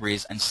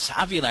libraries and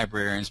savvy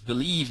librarians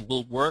believe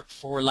will work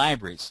for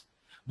libraries.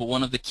 But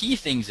one of the key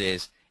things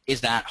is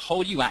that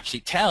how do you actually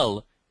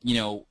tell,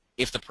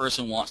 if the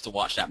person wants to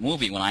watch that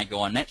movie? When I go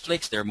on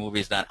Netflix, there are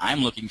movies that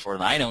I'm looking for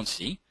that I don't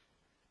see.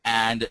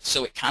 And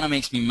so it kind of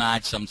makes me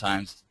mad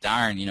sometimes.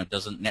 Darn,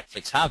 doesn't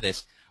Netflix have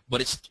this?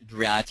 But the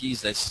reality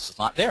is that it's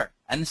not there.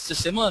 And it's a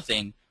similar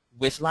thing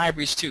with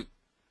libraries too.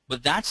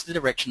 But that's the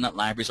direction that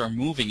libraries are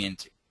moving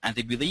into. And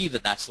they believe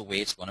that that's the way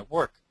it's going to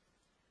work.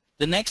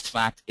 The next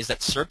fact is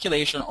that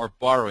circulation or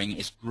borrowing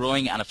is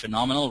growing at a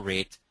phenomenal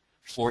rate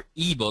for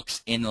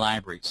ebooks in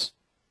libraries.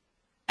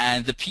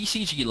 And the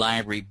PCG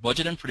Library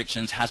Budget and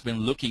Predictions has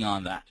been looking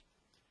on that.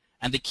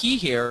 And the key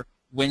here,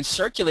 when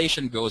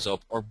circulation goes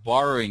up or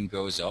borrowing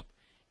goes up,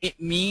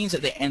 it means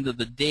at the end of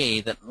the day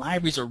that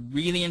libraries are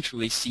really and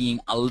truly seeing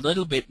a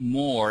little bit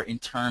more in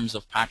terms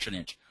of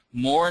patronage.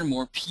 More and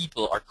more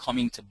people are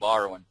coming to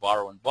borrow and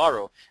borrow and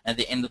borrow. And at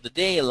the end of the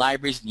day,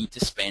 libraries need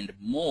to spend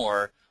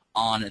more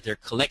on their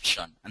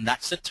collection. And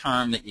that's the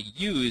term that you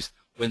use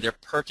when they're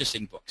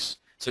purchasing books.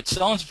 So it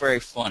sounds very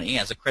funny.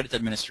 As a credit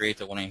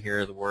administrator, when I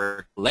hear the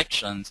word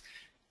collections,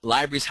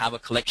 libraries have a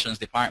collections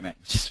department,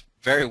 which is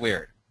very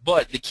weird.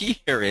 But the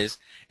key here is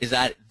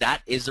that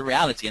that is the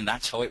reality, and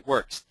that's how it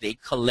works. They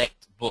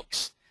collect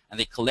books, and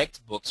they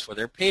collect books for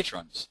their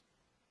patrons.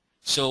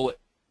 So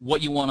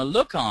what you want to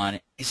look on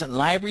is that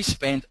libraries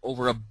spent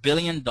over $1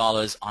 billion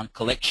on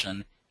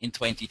collection in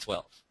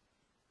 2012.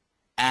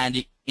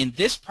 And in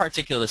this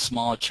particular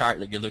small chart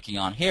that you're looking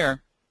on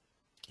here,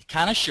 it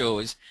kind of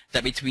shows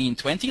that between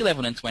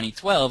 2011 and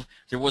 2012,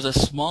 there was a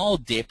small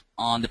dip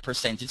on the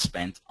percentage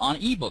spent on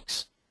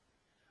ebooks.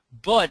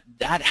 But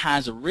that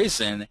has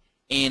risen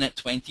in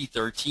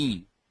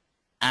 2013.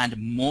 And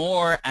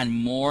more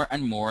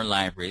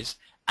libraries,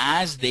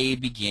 as they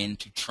begin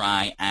to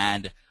try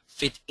and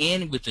fit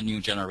in with the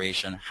new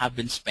generation, have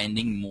been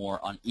spending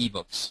more on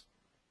ebooks.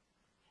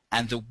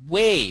 And the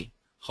way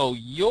how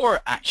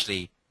you're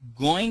actually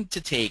going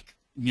to take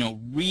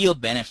real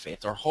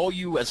benefit, or how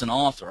you as an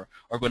author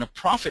are going to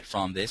profit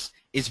from this,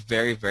 is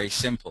very, very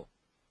simple.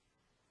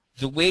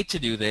 The way to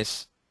do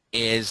this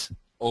is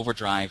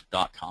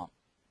Overdrive.com.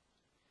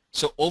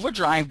 So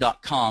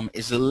Overdrive.com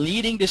is the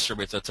leading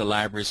distributor to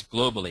libraries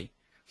globally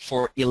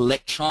for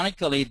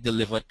electronically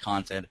delivered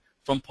content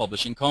from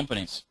publishing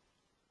companies.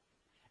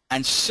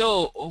 And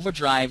so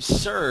Overdrive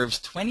serves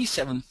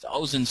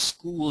 27,000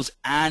 schools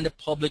and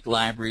public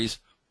libraries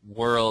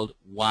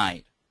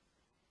worldwide.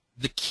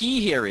 The key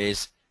here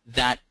is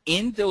that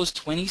in those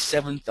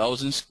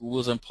 27,000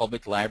 schools and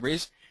public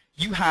libraries,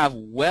 you have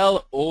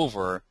well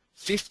over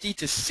 50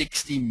 to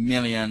 60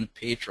 million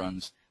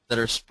patrons that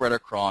are spread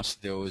across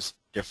those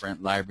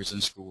different libraries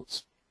and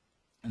schools.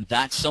 And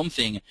that's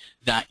something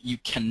that you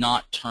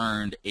cannot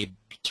turn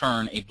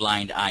a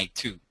blind eye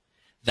to,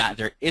 that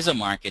there is a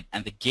market,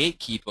 and the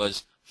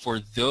gatekeepers for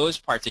those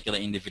particular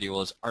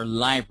individuals are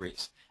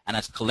libraries. And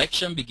as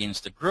collection begins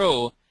to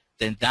grow,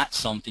 then that's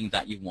something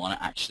that you want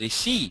to actually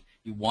see.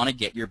 You want to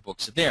get your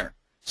books there.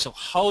 So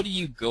how do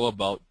you go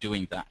about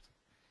doing that?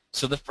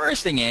 So the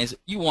first thing is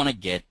you want to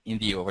get in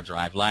the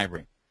Overdrive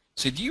library.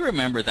 So do you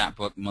remember that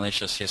book,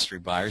 Malicious History,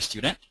 Buyer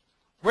Student?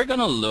 We're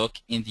going to look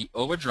in the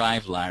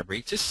Overdrive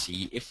library to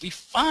see if we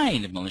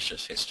find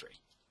Malicious History.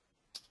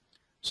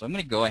 So I'm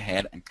going to go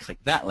ahead and click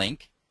that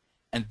link,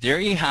 and there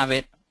you have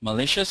it.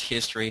 Malicious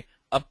History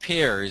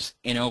appears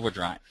in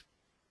Overdrive.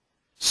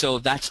 So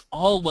that's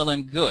all well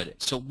and good.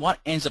 So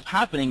what ends up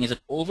happening is that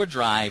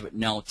Overdrive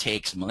now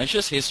takes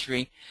Malicious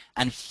History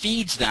and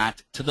feeds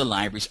that to the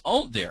libraries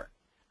out there.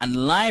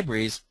 And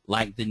libraries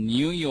like the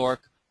New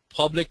York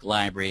Public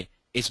Library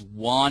is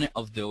one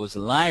of those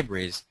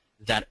libraries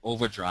that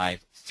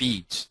Overdrive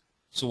feeds.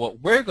 So what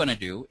we're going to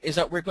do is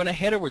that we're going to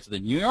head over to the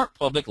New York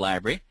Public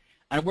Library,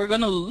 and we're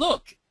going to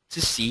look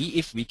to see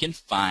if we can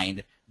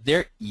find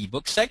their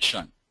ebook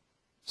section.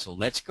 So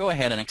let's go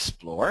ahead and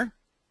explore.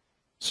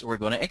 So we're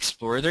going to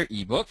explore their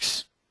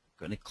ebooks.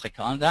 I'm going to click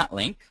on that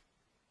link.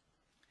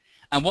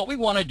 And what we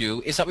want to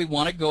do is that we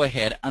want to go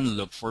ahead and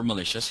look for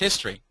Malicious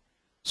History.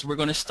 So we're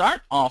going to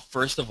start off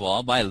first of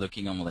all by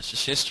looking on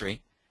Malicious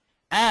History.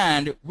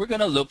 And we're going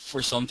to look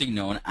for something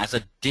known as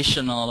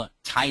additional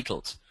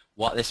titles.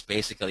 What this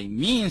basically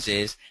means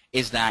is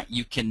that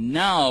you can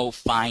now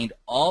find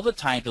all the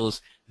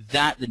titles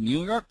that the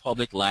New York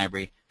Public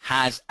Library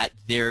has at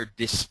their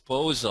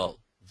disposal.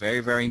 Very,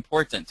 very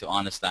important to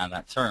understand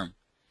that term.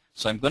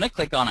 So I'm going to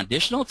click on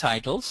additional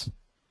titles,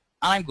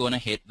 and I'm going to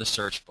hit the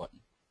search button.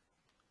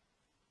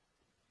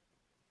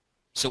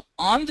 So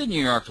on the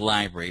New York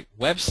Library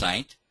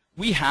website,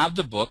 we have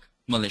the book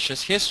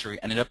Malicious History,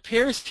 and it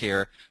appears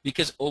here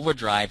because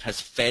Overdrive has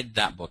fed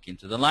that book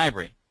into the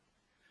library.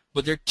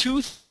 But there are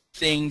two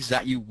things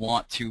that you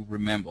want to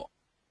remember.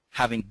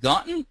 Having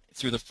gotten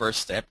through the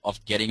first step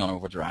of getting on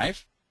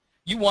Overdrive,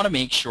 you want to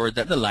make sure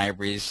that the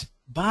libraries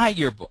buy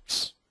your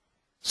books.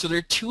 So there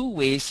are two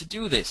ways to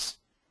do this.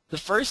 The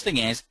first thing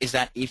is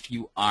that if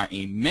you are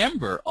a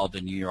member of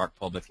the New York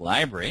Public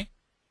Library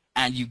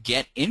and you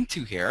get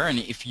into here, and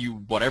if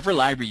whatever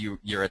library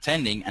you're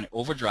attending and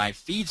Overdrive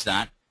feeds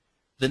that,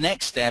 the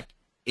next step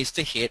is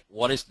to hit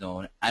what is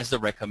known as the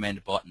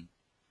recommend button.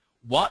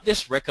 What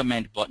this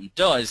recommend button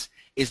does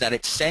is that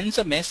it sends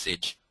a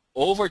message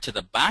over to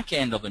the back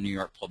end of the New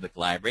York Public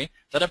Library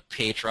that a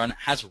patron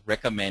has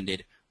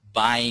recommended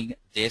buying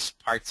this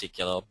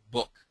particular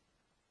book.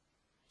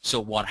 So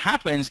what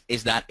happens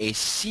is that a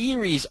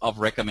series of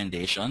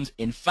recommendations,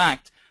 in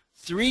fact,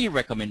 3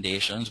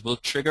 recommendations, will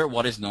trigger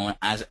what is known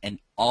as an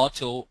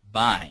auto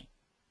buy.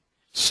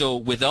 So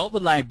without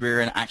the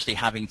librarian actually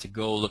having to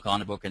go look on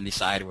the book and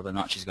decide whether or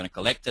not she's going to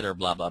collect it or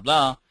blah, blah,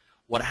 blah,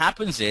 what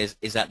happens is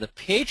that the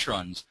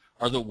patrons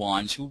are the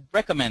ones who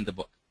recommend the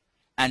book.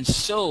 And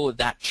so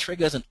that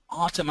triggers an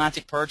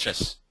automatic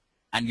purchase,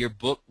 and your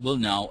book will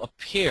now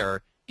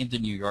appear in the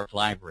New York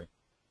Library.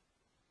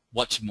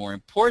 What's more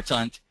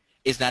important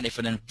is that if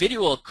an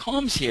individual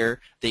comes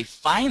here, they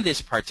find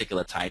this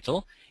particular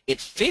title, it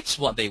fits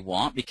what they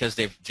want because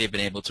they've been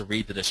able to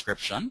read the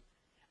description,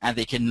 and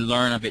they can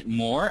learn a bit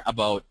more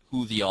about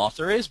who the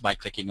author is by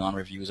clicking on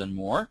reviews and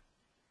more.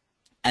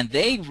 and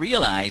they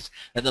realize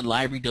that the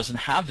library doesn't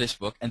have this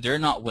book and they're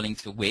not willing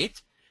to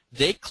wait,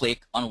 they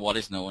click on what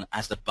is known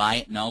as the Buy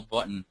It Now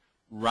button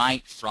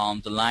right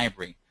from the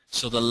library.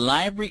 So the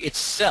library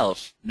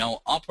itself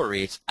now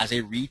operates as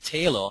a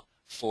retailer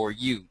for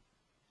you.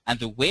 And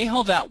the way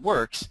how that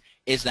works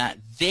is that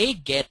they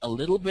get a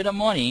little bit of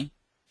money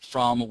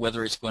from,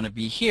 whether it's going to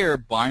be here,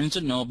 Barnes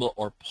 & Noble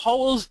or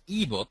Powell's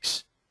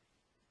eBooks,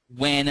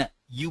 when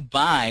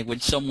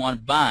someone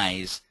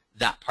buys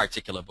that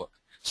particular book.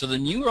 So the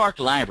New York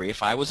Library,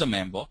 if I was a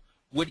member,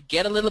 would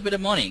get a little bit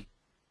of money.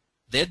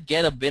 They'd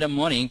get a bit of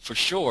money for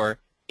sure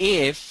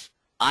if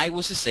I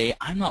was to say,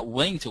 I'm not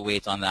willing to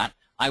wait on that.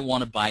 I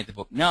want to buy the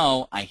book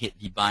now. I hit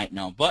the Buy It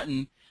Now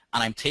button,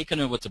 and I'm taken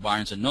over to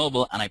Barnes &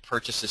 Noble, and I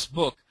purchase this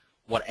book.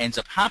 What ends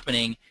up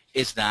happening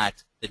is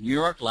that the New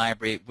York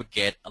Library would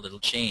get a little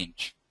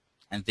change,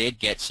 and they'd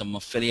get some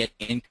affiliate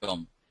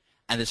income.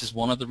 And this is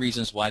one of the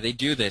reasons why they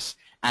do this.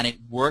 And it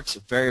works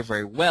very,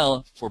 very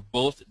well for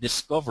both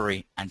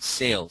discovery and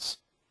sales.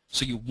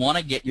 So you want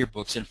to get your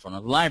books in front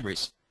of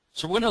libraries.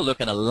 So we're going to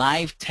look at a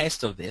live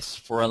test of this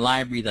for a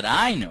library that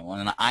I know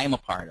and I'm a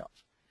part of.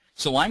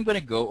 So I'm going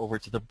to go over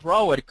to the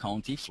Broward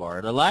County,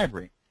 Florida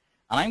Library,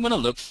 and I'm going to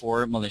look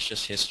for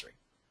malicious history.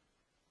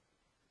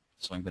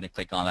 So I'm going to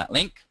click on that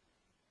link,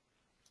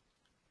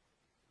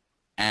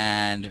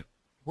 and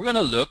we're going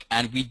to look,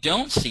 and we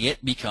don't see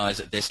it because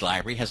this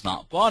library has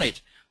not bought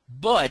it,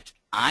 but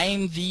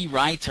I'm the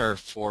writer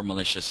for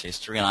malicious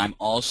history, and I'm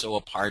also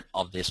a part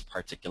of this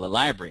particular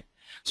library.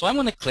 So I'm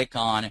going to click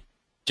on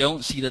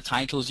don't see the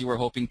titles you were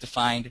hoping to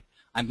find.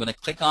 I'm going to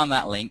click on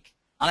that link,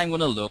 and I'm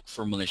going to look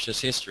for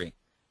malicious history.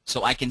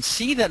 So I can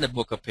see that the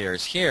book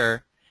appears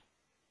here,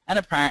 and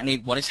apparently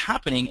what is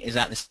happening is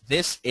that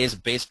this is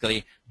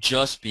basically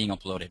just being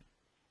uploaded.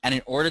 And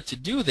in order to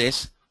do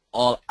this,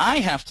 all I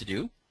have to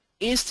do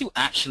is to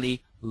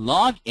actually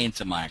log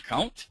into my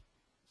account.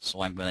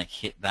 So I'm going to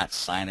hit that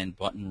sign in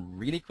button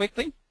really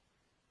quickly.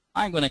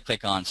 I'm going to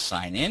click on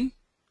sign in.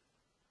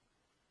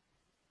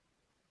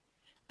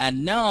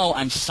 And now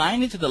I'm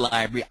signed into the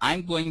library.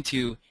 I'm going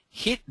to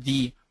hit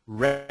the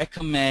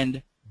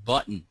recommend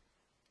button.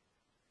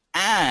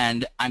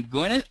 And I'm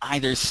going to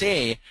either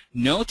say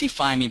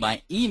notify me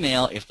by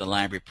email if the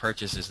library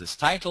purchases this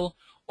title,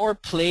 or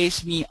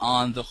place me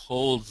on the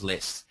hold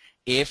list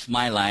if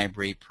my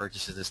library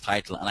purchases this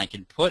title. And I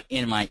can put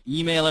in my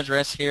email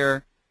address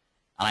here,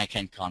 and I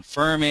can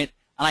confirm it,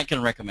 and I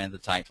can recommend the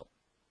title,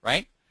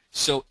 right?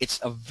 So it's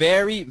a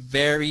very,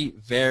 very,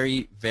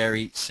 very,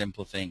 very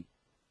simple thing.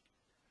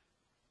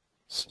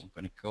 So I'm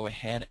going to go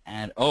ahead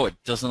and, oh, it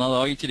doesn't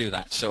allow you to do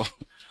that. So I'm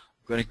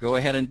going to go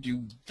ahead and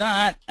do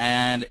that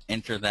and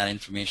enter that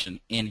information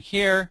in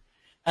here,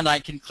 and I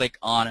can click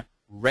on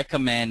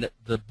recommend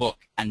the book.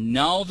 And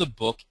now the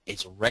book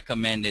is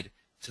recommended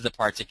to the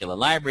particular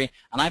library,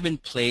 and I've been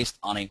placed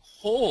on a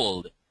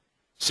hold.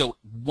 So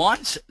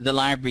once the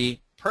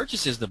library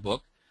purchases the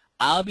book,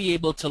 I'll be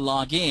able to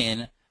log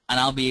in and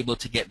I'll be able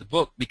to get the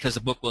book because the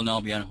book will now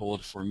be on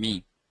hold for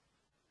me.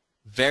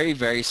 Very,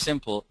 very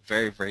simple,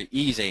 very, very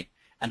easy.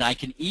 And I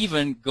can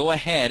even go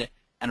ahead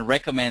and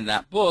recommend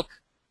that book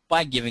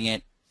by giving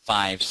it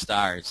 5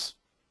 stars.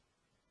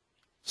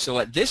 So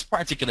at this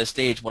particular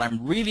stage, what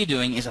I'm really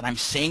doing is that I'm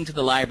saying to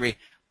the library,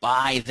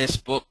 buy this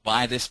book,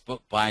 buy this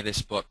book, buy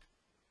this book.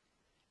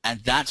 And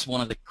that's one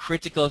of the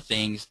critical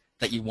things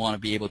that you want to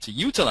be able to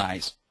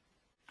utilize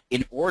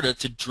in order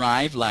to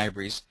drive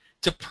libraries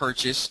to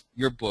purchase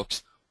your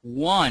books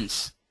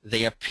once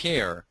they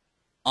appear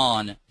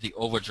on the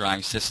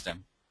Overdrive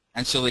system.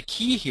 And so the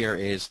key here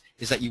is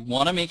that you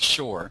want to make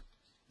sure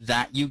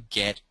that you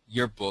get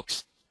your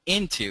books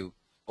into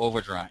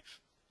Overdrive.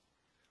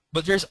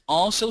 But there's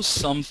also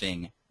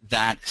something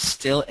that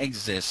still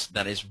exists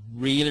that is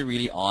really,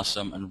 really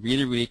awesome and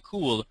really, really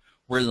cool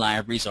where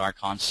libraries are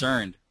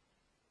concerned.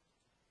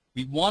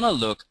 We want to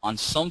look on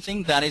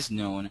something that is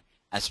known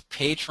as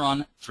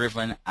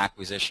patron-driven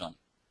acquisition,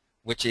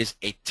 which is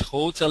a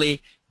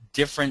totally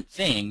different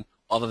thing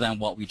other than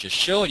what we just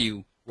showed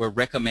you, where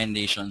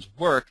recommendations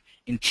work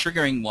in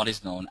triggering what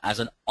is known as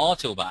an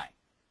auto-buy.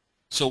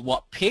 So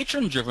what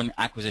patron-driven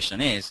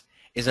acquisition is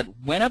that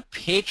when a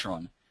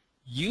patron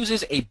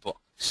uses a book,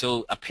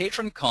 so a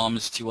patron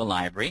comes to a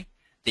library,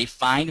 they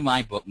find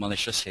my book,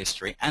 Malicious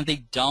History, and they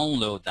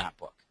download that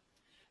book.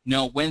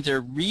 Now, when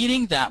they're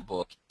reading that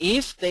book,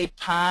 if they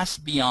pass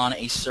beyond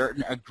a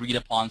certain agreed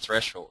upon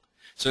threshold,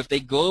 so if they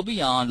go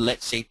beyond,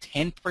 let's say,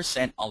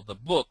 10% of the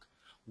book,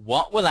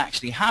 what will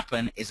actually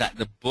happen is that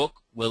the book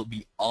will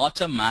be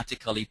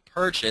automatically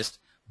purchased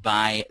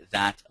by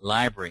that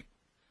library.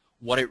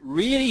 What it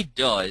really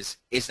does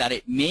is that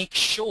it makes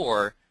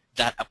sure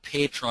that a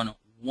patron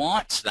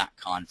wants that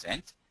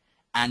content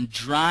and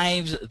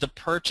drives the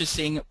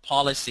purchasing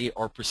policy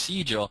or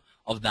procedure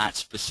of that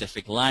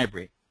specific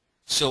library.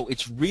 So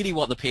it's really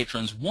what the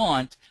patrons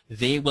want,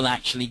 they will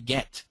actually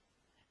get.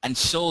 And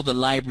so the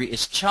library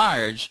is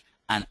charged,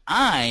 and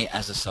I,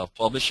 as a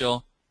self-publisher,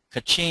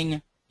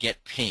 ka-ching,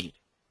 get paid.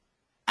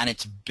 And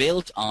it's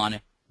built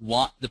on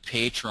what the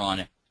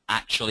patron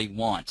actually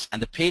wants.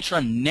 And the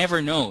patron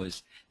never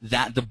knows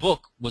that the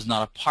book was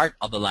not a part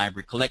of the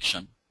library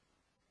collection.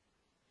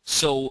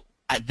 So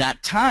at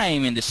that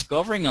time, in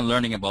discovering and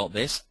learning about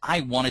this, I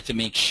wanted to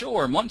make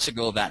sure months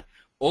ago that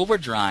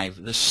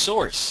Overdrive, the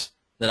source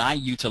that I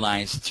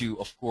utilized to,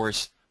 of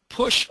course,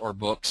 push our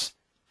books,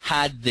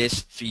 had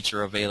this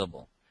feature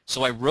available.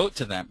 So I wrote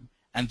to them,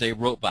 and they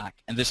wrote back,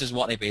 and this is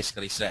what they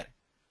basically said.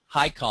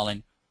 Hi,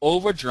 Colin.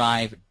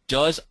 Overdrive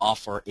does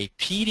offer a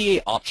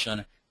PDA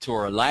option to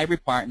our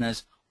library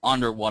partners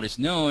under what is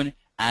known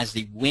as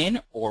the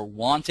Win or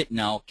Want It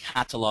Now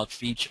catalog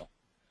feature,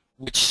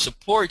 which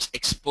supports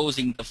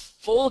exposing the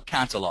full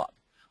catalog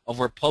of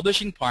our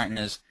publishing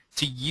partners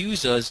to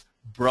users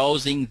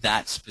browsing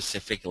that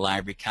specific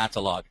library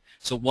catalog.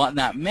 So what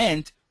that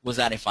meant was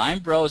that if I'm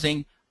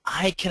browsing,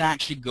 I can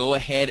actually go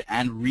ahead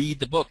and read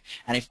the book.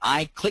 And if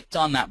I clicked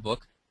on that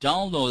book,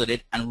 downloaded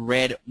it, and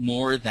read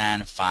more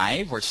than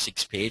 5 or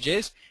 6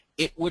 pages,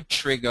 it would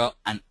trigger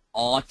an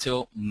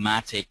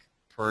automatic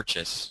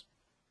purchase.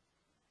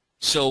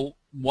 So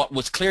what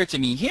was clear to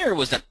me here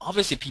was that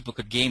obviously people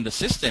could game the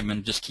system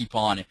and just keep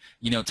on,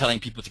 telling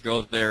people to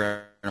go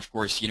there and, of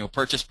course,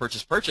 purchase,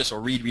 purchase, purchase,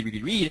 or read, read,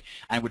 read, read,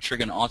 and it would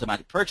trigger an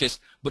automatic purchase.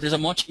 But there's a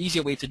much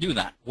easier way to do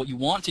that. What you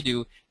want to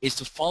do is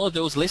to follow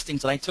those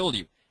listings that I told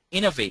you.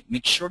 Innovate.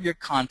 Make sure your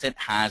content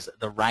has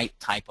the right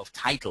type of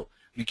title.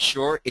 Make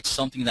sure it's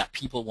something that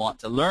people want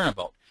to learn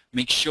about.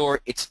 Make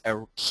sure it's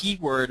a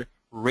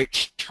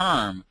keyword-rich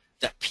term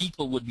that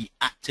people would be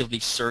actively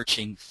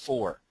searching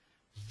for.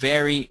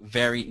 Very,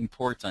 very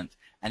important.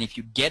 And if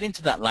you get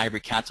into that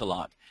library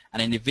catalog,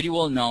 an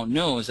individual now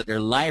knows that their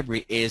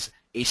library is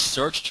a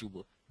search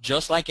tool,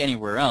 just like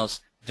anywhere else,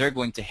 they're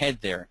going to head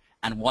there.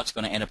 And what's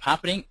going to end up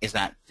happening is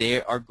that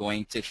they are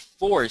going to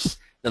force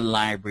the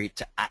library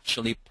to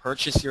actually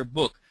purchase your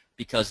book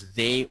because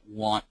they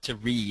want to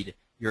read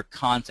your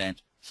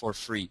content for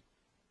free.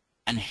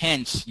 And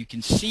hence, you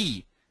can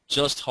see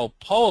just how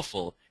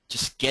powerful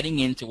just getting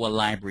into a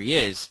library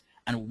is,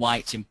 and why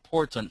it's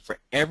important for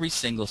every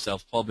single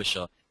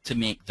self-publisher to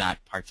make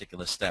that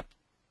particular step.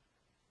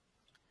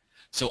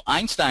 So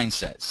Einstein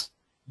says,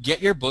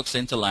 get your books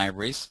into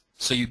libraries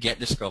so you get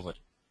discovered.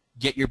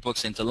 Get your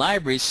books into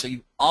libraries so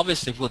you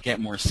obviously will get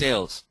more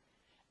sales.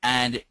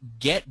 And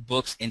get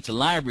books into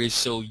libraries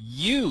so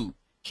you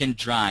can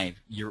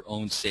drive your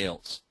own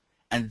sales.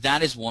 And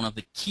that is one of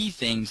the key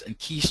things and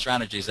key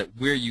strategies that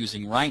we're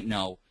using right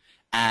now,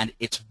 and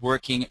it's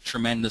working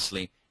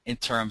tremendously in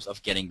terms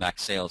of getting back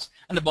sales.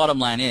 And the bottom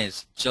line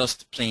is,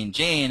 just plain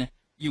Jane,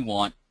 you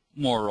want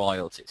more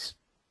royalties.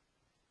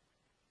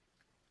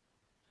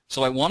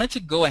 So I wanted to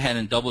go ahead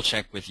and double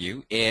check with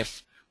you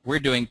if we're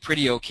doing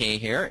pretty okay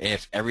here,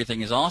 if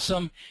everything is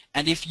awesome,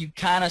 and if you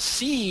kind of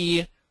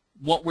see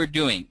what we're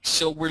doing.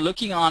 So we're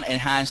looking on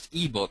enhanced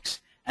ebooks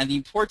and the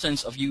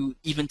importance of you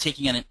even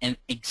taking an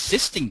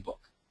existing book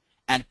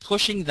and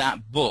pushing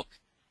that book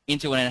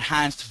into an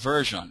enhanced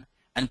version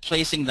and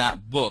placing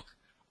that book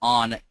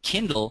on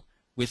Kindle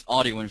with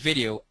audio and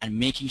video and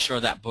making sure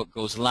that book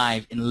goes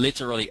live in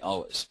literally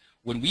hours.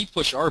 When we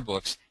push our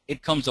books,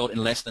 it comes out in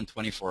less than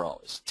 24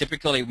 hours.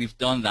 Typically, we've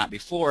done that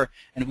before,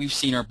 and we've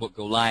seen our book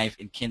go live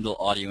in Kindle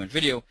audio and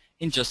video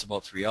in just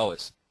about 3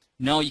 hours.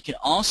 Now, you can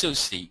also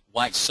see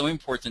why it's so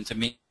important to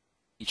make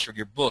sure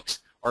your books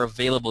are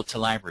available to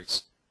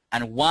libraries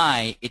and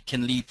why it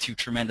can lead to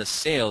tremendous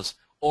sales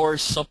or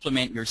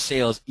supplement your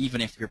sales even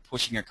if you're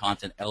pushing your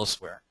content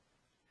elsewhere.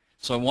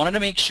 So I wanted to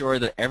make sure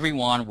that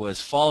everyone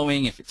was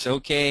following, if it's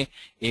okay,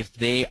 if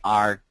they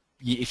are,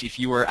 if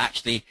you are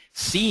actually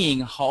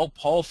seeing how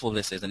powerful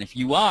this is. And if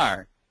you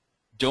are,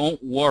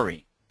 don't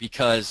worry,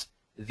 because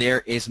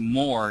there is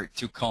more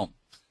to come.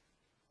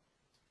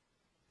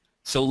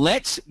 So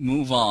let's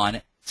move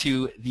on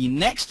to the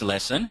next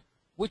lesson,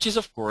 which is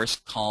of course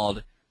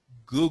called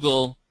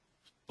Google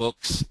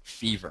Books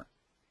Fever,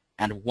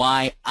 and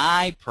why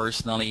I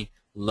personally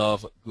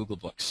love Google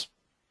Books.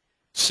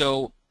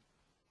 So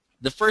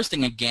the first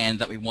thing, again,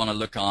 that we want to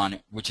look on,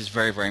 which is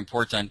very, very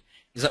important,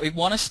 is that we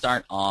want to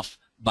start off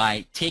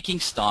by taking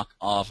stock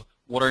of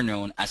what are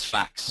known as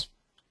facts.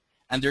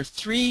 And there are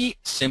 3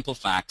 simple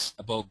facts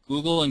about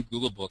Google and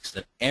Google Books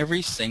that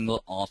every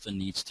single author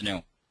needs to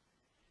know.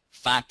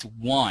 Fact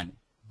 1,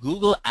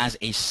 Google as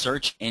a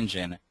search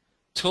engine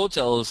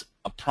totals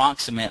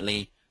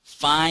approximately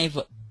 5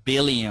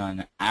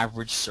 billion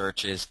average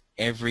searches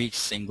every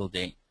single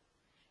day.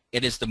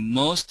 It is the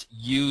most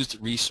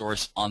used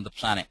resource on the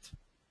planet.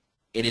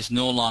 It is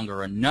no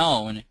longer a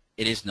noun,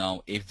 it is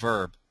now a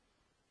verb.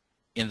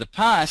 In the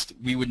past,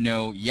 we would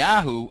know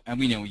Yahoo, and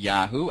we know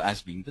Yahoo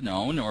as being the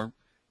noun or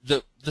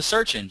the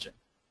search engine.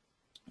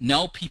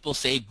 Now people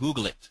say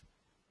Google it.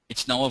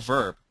 It's now a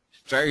verb.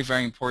 Very,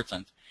 very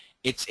important.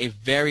 It's a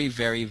very,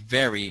 very,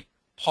 very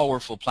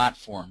powerful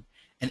platform.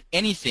 And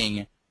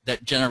anything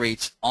that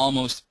generates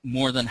almost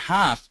more than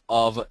half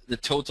of the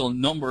total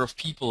number of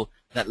people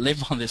that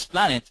live on this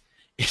planet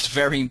is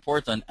very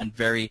important and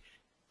very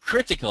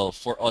critical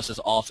for us as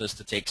authors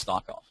to take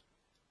stock of.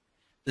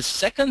 The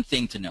second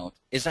thing to note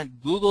is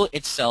that Google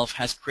itself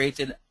has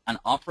created an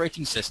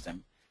operating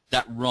system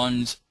that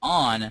runs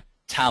on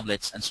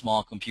tablets and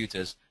small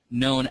computers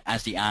known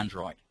as the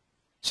Android.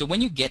 So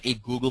when you get a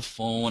Google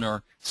phone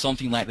or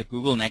something like the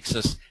Google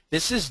Nexus,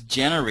 this is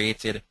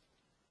generated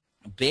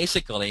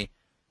basically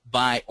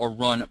by or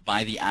run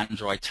by the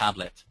Android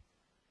tablet.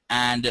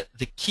 And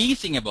the key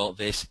thing about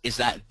this is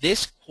that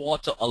this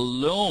quarter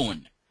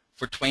alone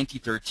for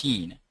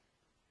 2013,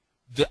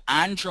 the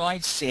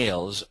Android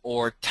sales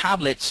or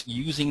tablets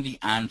using the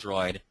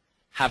Android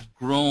have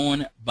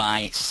grown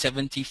by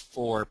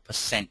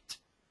 74%.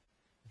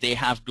 They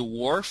have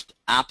dwarfed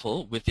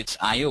Apple with its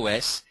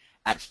iOS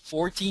at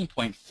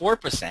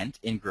 14.4%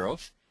 in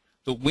growth,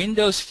 the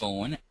Windows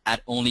Phone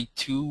at only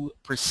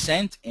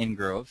 2% in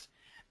growth,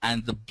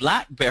 and the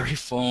BlackBerry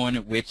phone,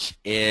 which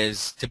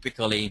is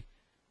typically,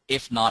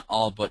 if not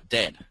all but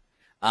dead,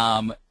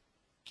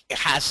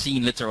 has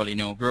seen literally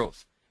no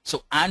growth.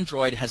 So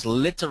Android has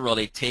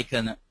literally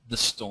taken the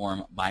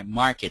storm by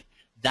market.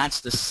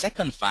 That's the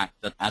second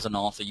fact that as an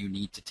author you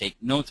need to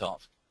take note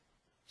of.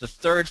 The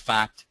third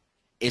fact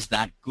is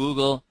that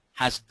Google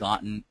has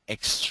gotten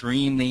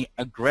extremely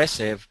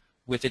aggressive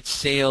with its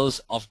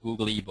sales of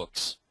Google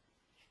eBooks.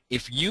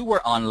 If you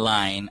were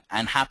online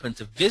and happened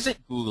to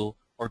visit Google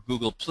or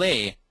Google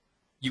Play,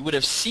 you would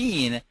have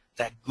seen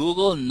that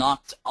Google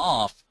knocked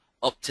off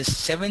up to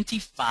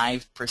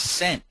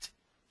 75%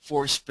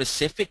 for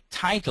specific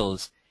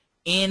titles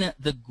in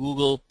the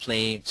Google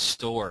Play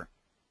Store.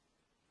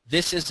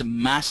 This is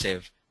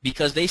massive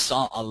because they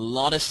saw a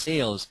lot of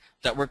sales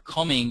that were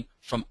coming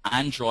from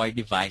Android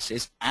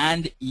devices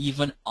and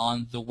even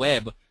on the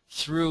web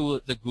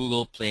through the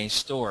Google Play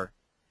Store.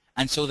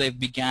 And so they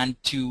began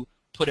to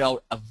put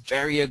out a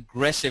very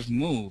aggressive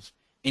move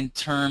in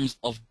terms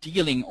of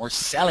dealing or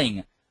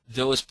selling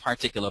those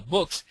particular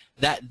books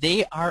that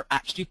they are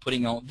actually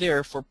putting out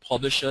there for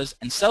publishers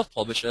and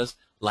self-publishers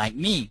like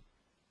me.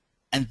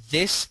 And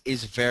this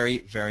is very,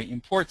 very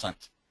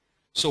important.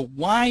 So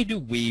why do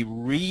we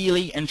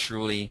really and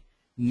truly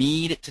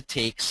need to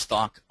take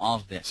stock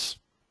of this?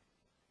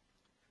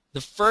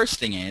 The first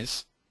thing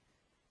is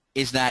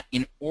that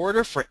in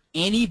order for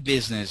any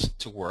business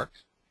to work,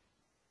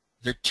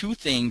 there are two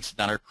things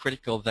that are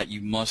critical that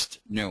you must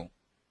know.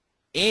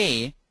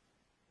 A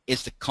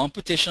is the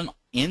competition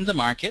in the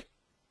market,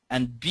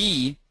 and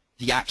B,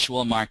 the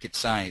actual market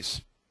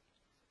size.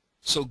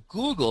 So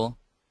Google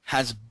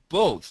has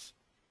both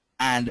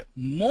and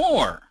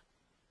more.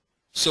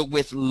 So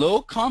with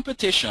low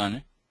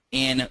competition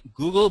in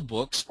Google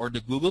Books or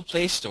the Google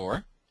Play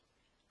Store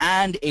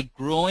and a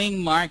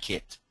growing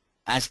market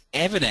as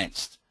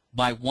evidenced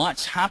by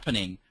what's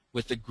happening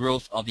with the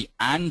growth of the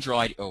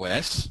Android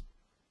OS,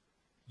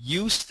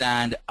 you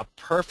stand a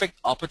perfect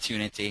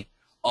opportunity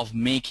of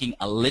making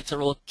a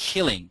literal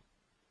killing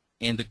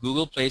in the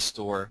Google Play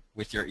Store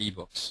with your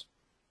ebooks.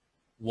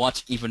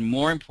 What's even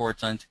more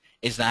important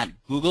is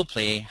that Google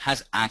Play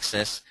has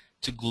access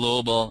to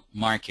global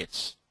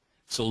markets.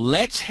 So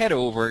let's head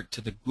over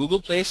to the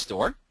Google Play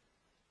Store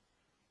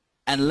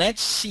and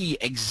let's see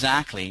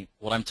exactly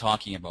what I'm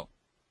talking about.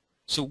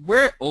 So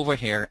we're over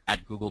here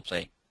at Google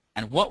Play,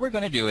 and what we're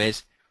going to do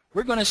is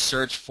we're going to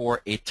search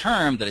for a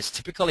term that is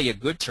typically a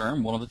good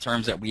term, one of the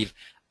terms that we've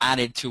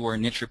added to our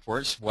niche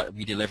reports, what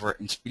we deliver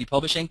in Speedy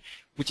Publishing,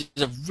 which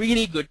is a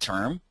really good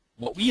term,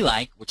 what we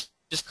like, which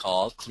is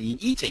called clean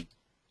eating.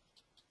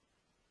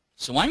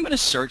 So I'm going to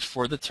search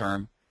for the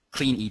term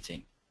clean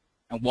eating.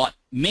 And what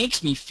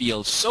makes me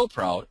feel so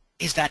proud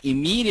is that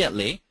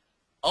immediately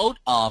out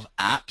of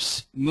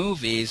apps,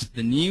 movies,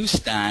 the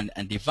newsstand,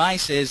 and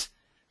devices,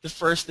 the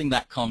first thing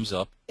that comes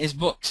up is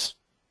books.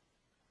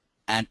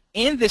 And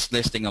in this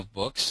listing of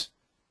books,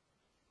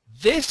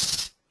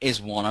 this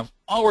is one of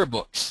our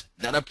books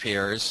that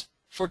appears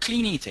for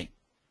clean eating.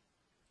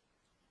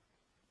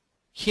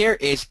 Here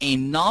is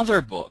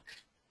another book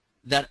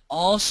that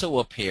also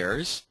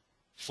appears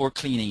for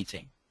clean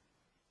eating.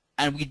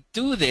 And we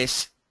do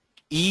this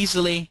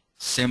easily,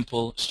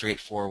 simple,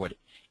 straightforward.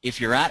 If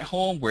you're at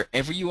home,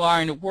 wherever you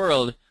are in the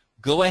world,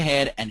 go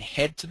ahead and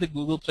head to the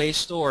Google Play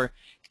Store,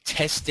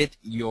 test it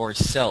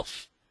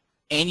yourself.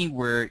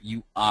 Anywhere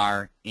you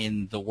are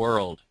in the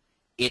world,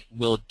 it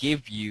will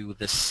give you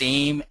the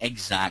same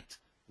exact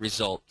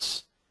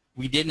results.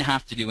 We didn't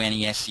have to do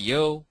any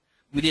SEO.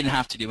 We didn't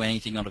have to do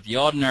anything out of the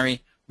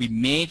ordinary. We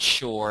made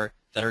sure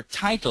that our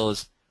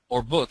titles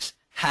or books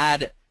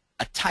had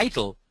a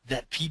title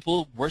that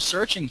people were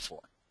searching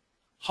for.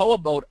 How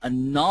about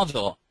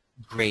another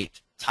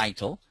great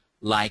title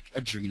like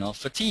Adrenal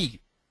Fatigue?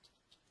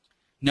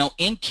 Now,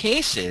 in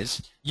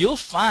cases, you'll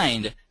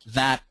find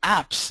that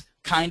apps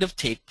kind of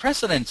take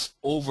precedence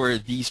over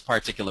these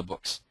particular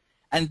books.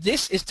 And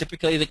this is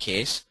typically the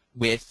case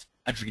with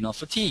Adrenal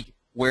Fatigue,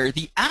 where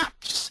the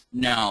apps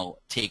now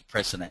take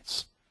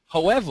precedence.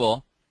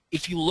 However,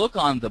 if you look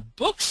on the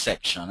book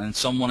section and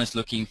someone is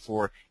looking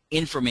for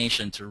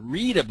information to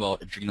read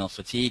about Adrenal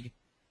Fatigue,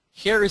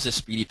 here is a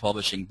Speedy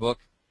Publishing book,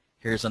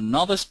 here's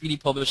another Speedy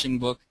Publishing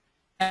book,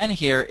 and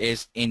here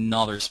is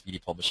another Speedy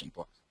Publishing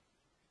book.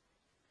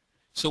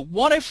 So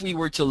what if we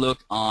were to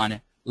look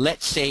on,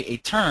 let's say, a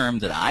term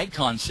that I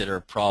consider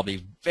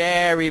probably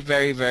very,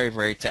 very, very,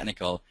 very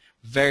technical,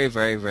 very,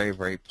 very, very,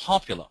 very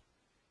popular.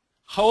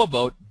 how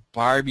about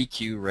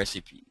barbecue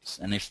recipes?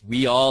 And if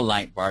we all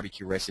like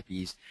barbecue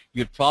recipes,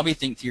 you'd probably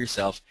think to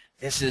yourself,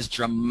 this is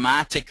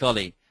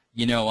dramatically,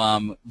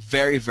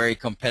 very, very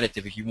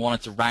competitive. If you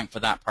wanted to rank for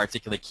that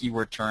particular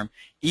keyword term,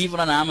 even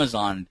on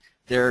Amazon,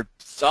 there are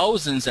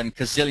thousands and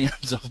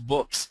gazillions of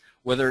books,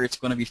 whether it's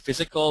going to be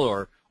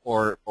physical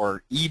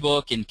or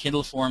ebook in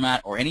Kindle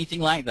format or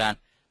anything like that.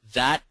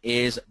 That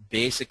is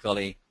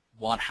basically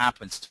what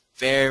happens. It's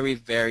very,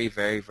 very,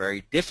 very,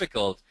 very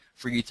difficult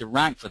for you to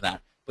rank for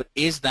that. But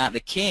is that the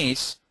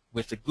case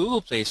with the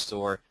Google Play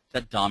Store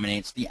that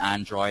dominates the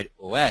Android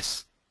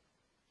OS?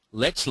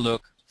 Let's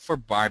look for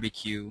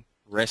barbecue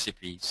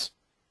recipes.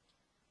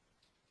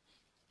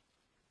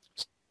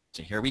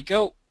 So here we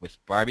go with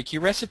barbecue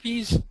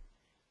recipes.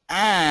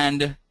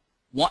 And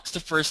what's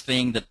the first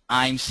thing that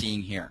I'm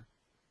seeing here?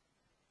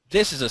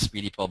 This is a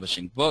Speedy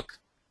Publishing book.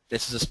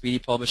 This is a Speedy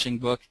Publishing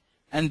book.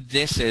 And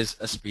this is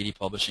a Speedy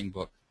Publishing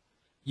book.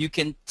 You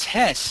can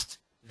test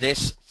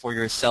this for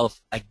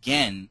yourself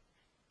again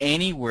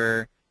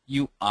anywhere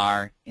you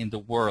are in the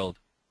world.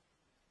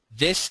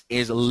 This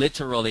is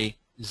literally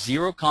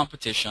zero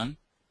competition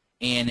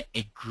in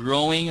a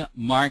growing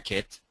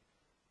market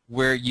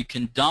where you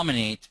can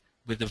dominate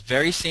with the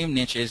very same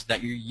niches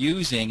that you're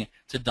using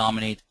to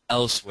dominate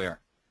elsewhere.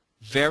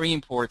 Very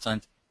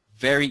important,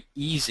 very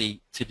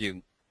easy to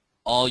do.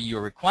 All you're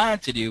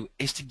required to do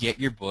is to get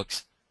your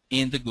books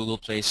in the Google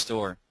Play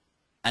Store.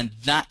 And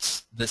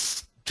that's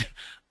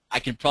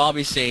I can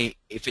probably say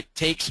if it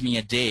takes me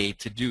a day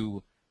to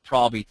do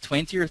probably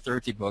 20 or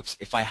 30 books,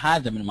 if I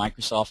had them in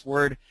Microsoft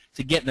Word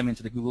to get them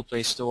into the Google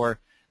Play Store,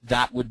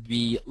 that would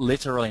be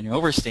literally an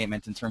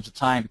overstatement in terms of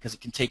time, because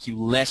it can take you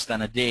less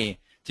than a day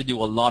to do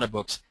a lot of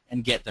books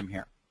and get them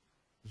here.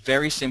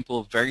 Very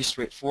simple, very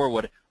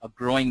straightforward, a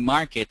growing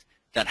market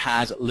that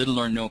has little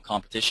or no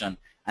competition.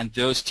 And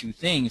those two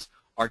things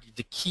are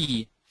the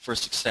key for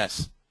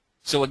success.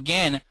 So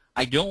again,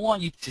 I don't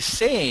want you to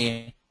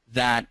say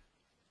that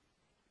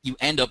you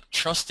end up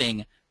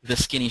trusting the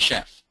skinny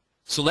chef.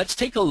 So let's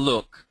take a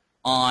look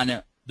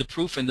on the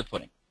proof in the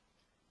pudding.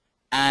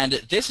 And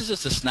this is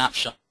just a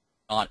snapshot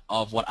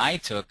of what I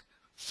took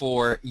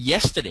for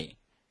yesterday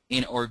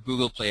in our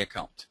Google Play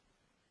account.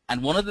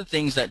 And one of the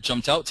things that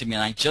jumped out to me,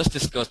 and I just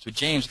discussed with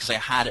James because I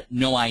had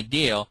no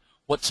idea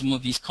what some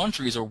of these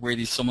countries or where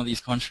some of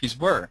these countries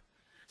were.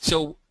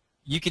 So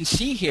you can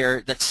see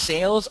here that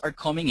sales are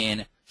coming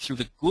in through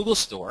the Google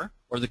Store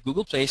or the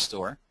Google Play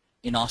Store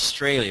in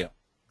Australia,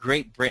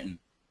 Great Britain,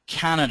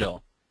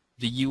 Canada,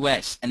 the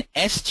US, and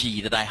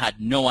SG that I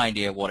had no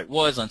idea what it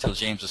was until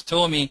James just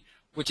told me,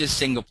 which is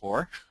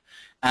Singapore.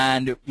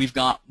 And we've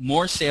got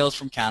more sales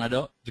from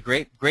Canada, the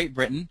Great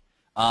Britain,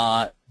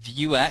 the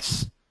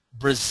US,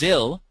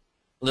 Brazil,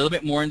 a little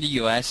bit more in the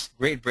US,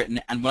 Great Britain.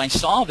 And when I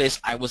saw this,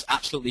 I was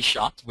absolutely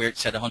shocked where it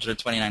said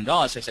 $129.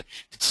 So I said,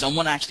 did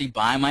someone actually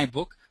buy my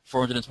book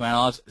for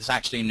 $129? It's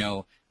actually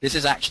no. This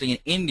is actually in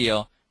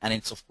India, and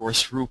it's, of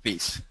course,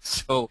 rupees.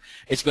 So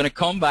it's going to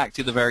come back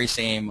to the very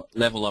same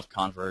level of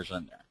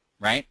conversion there,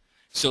 right?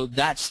 So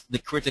that's the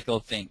critical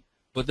thing.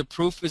 But the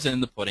proof is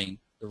in the pudding.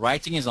 The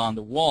writing is on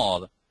the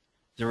wall.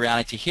 The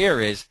reality here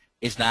is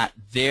that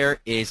there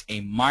is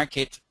a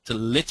market to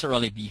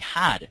literally be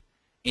had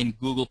in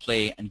Google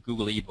Play and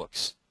Google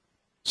eBooks.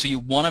 So you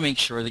want to make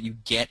sure that you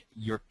get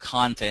your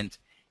content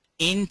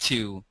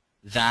into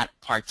that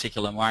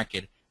particular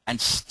market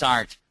and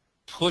start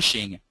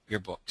pushing your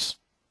books.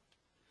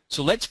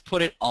 So let's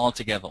put it all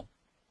together.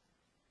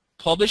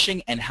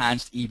 Publishing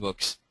enhanced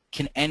ebooks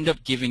can end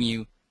up giving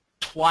you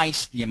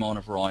twice the amount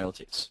of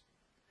royalties.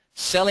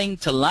 Selling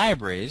to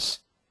libraries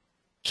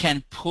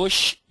can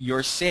push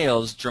your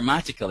sales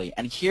dramatically.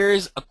 And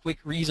here's a quick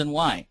reason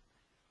why.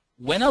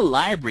 When a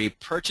library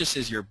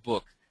purchases your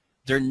book,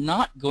 they're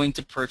not going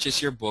to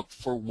purchase your book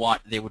for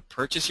what they would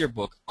purchase your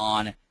book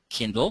on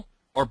Kindle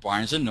or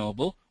Barnes &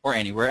 Noble or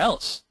anywhere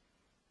else.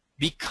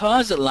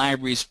 Because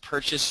libraries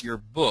purchase your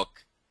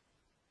book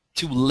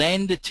to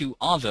lend to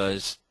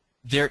others,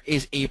 there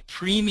is a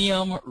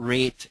premium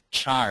rate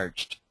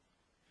charged.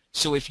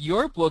 So if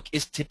your book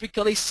is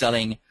typically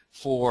selling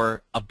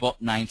for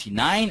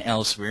 $1.99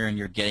 elsewhere and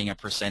you're getting a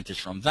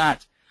percentage from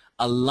that,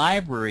 a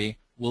library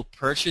will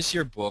purchase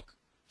your book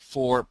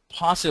for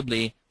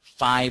possibly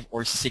 5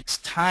 or 6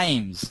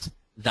 times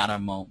that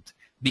amount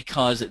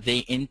because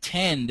they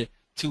intend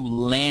to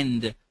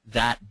lend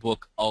that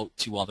book out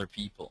to other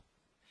people.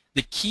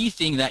 The key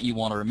thing that you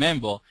want to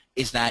remember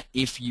is that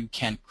if you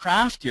can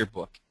craft your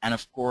book and,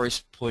 of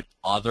course, put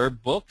other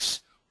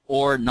books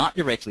or not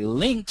directly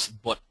links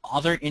but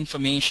other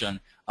information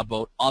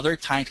about other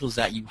titles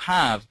that you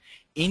have,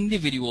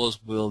 individuals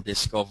will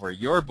discover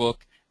your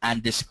book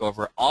and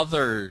discover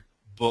other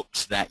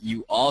books that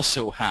you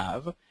also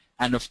have.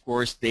 And, of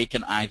course, they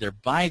can either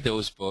buy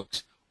those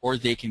books or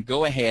they can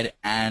go ahead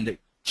and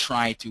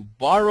try to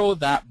borrow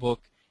that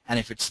book. And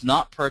if it's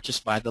not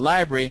purchased by the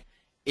library,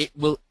 the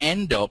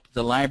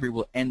library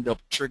will end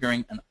up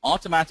triggering an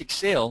automatic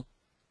sale,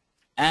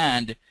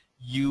 and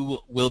you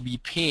will be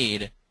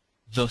paid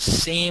the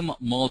same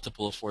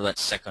multiple for that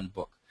second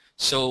book.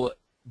 So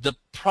The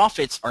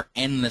profits are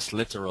endless,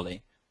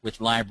 literally,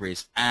 with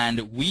libraries,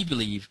 and we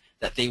believe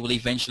that they will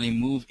eventually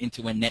move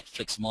into a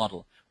Netflix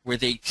model where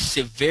they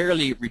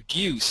severely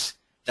reduce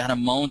that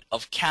amount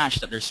of cash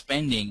that they're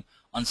spending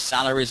on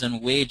salaries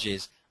and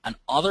wages and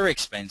other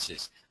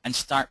expenses and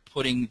start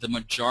putting the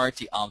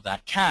majority of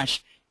that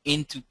cash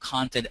into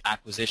content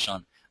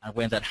acquisition. And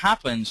when that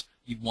happens,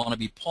 you want to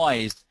be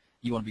poised,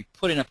 you want to be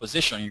put in a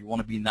position, you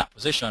want to be in that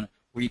position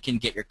where you can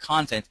get your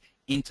content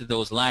into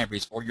those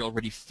libraries, or you're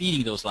already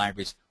feeding those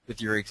libraries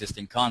with your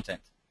existing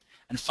content.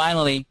 And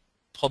finally,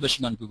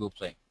 publishing on Google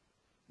Play.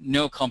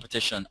 No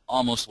competition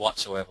almost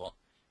whatsoever.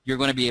 You're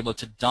going to be able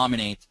to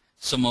dominate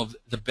some of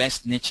the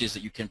best niches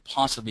that you can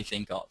possibly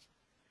think of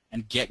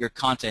and get your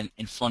content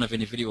in front of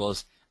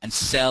individuals and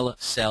sell,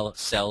 sell,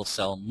 sell,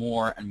 sell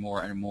more and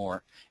more and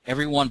more.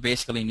 Everyone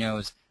basically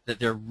knows that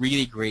there are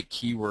really great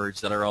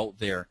keywords that are out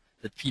there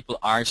that people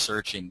are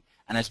searching,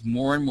 and as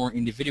more and more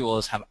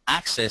individuals have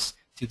access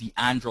to the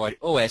Android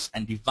OS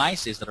and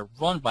devices that are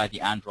run by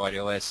the Android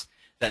OS,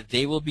 that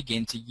they will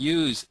begin to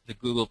use the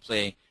Google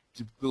Play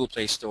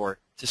Store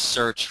to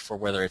search for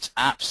whether it's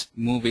apps,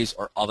 movies,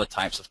 or other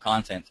types of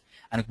content,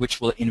 and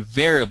which will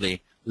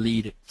invariably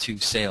lead to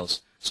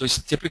sales. So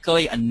it's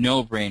typically a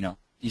no-brainer.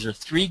 These are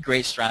 3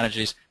 great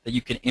strategies that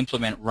you can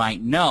implement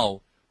right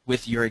now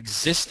with your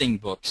existing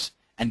books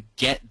and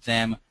get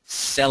them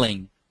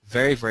selling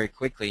very, very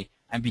quickly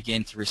and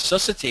begin to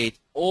resuscitate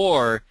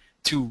or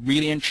to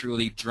really and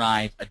truly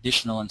drive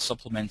additional and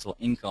supplemental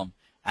income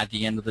at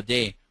the end of the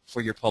day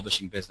for your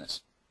publishing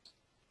business.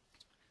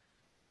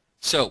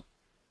 So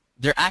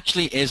there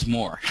actually is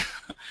more.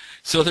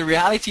 So the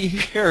reality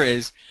here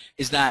is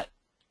that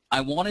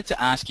I wanted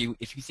to ask you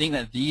if you think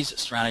that these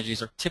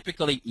strategies are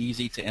typically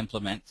easy to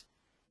implement,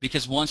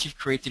 because once you've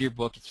created your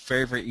book, it's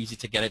very, very easy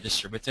to get it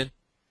distributed.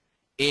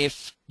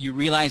 If you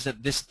realize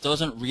that this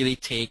doesn't really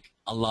take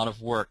a lot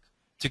of work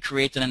to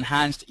create an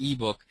enhanced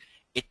ebook,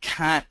 it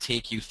can't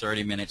take you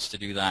 30 minutes to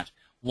do that.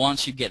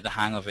 Once you get the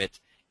hang of it,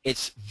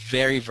 it's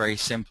very, very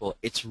simple.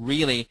 It's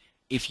really,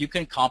 if you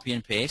can copy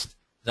and paste,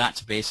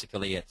 that's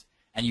basically it.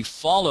 And you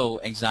follow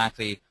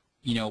exactly,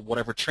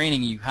 whatever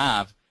training you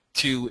have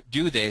to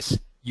do this,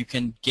 you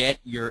can get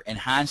your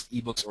enhanced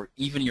ebooks or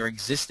even your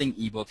existing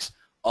ebooks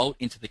out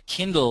into the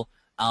Kindle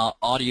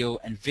audio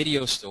and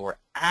video store,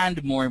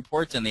 and more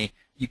importantly,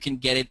 you can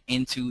get it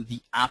into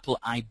the Apple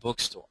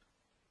iBookstore.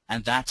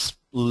 And that's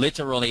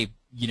literally,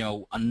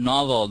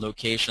 another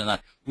location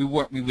that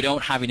we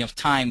don't have enough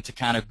time to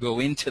kind of go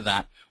into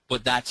that,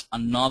 but that's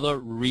another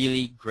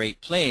really great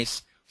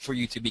place for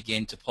you to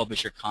begin to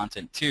publish your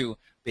content to,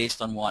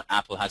 based on what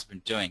Apple has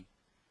been doing.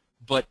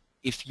 But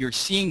if you're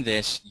seeing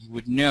this, you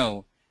would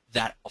know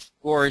that, of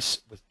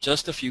course, with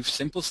just a few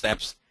simple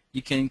steps,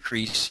 you can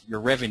increase your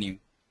revenue.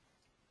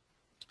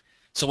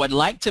 So I'd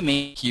like to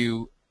make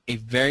you a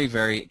very,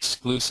 very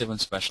exclusive and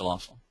special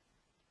offer.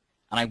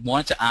 And I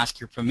wanted to ask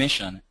your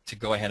permission to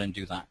go ahead and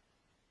do that.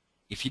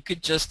 If you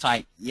could just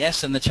type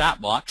yes in the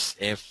chat box,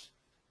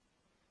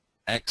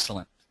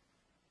 excellent,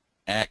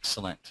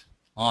 excellent,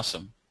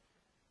 awesome.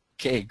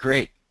 Okay,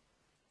 great.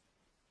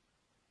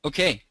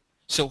 Okay,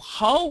 so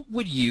how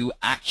would you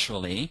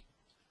actually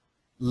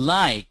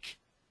like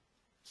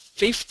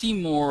 50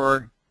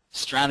 more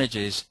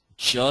strategies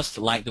just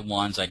like the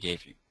ones I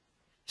gave you?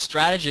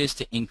 Strategies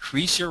to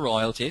increase your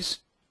royalties,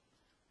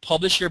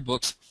 publish your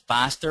books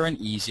faster and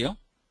easier,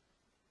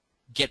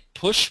 get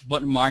push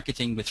button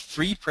marketing with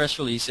free press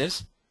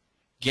releases,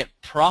 get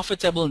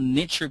profitable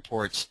niche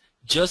reports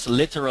just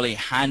literally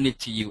handed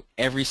to you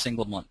every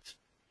single month,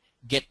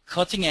 get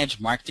cutting edge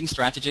marketing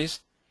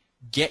strategies,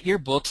 get your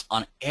books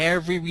on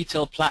every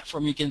retail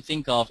platform you can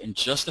think of in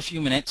just a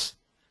few minutes,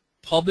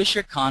 publish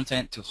your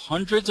content to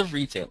hundreds of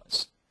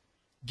retailers,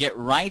 get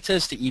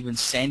writers to even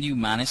send you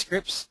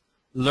manuscripts,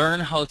 learn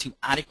how to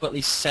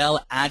adequately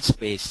sell ad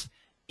space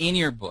in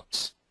your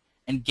books,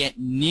 and get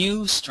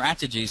new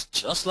strategies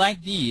just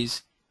like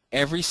these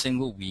every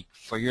single week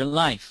for your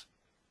life.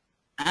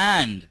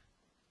 And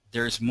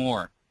there's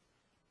more.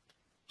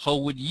 How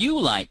would you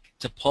like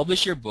to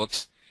publish your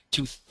books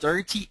to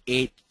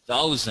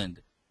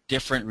 38,000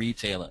 different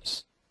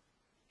retailers?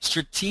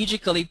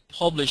 Strategically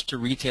publish to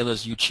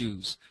retailers you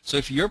choose. So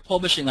if you're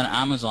publishing on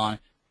Amazon,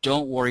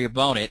 don't worry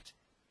about it.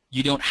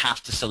 You don't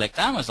have to select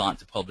Amazon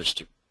to publish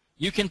to.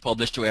 You can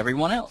publish to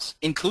everyone else,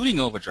 including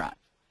Overdrive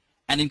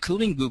and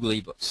including Google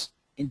eBooks,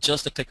 in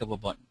just a click of a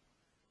button.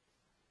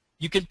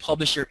 You can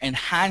publish your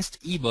enhanced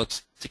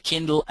ebooks to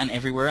Kindle and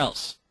everywhere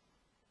else.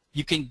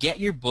 You can get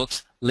your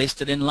books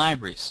listed in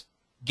libraries.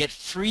 Get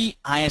free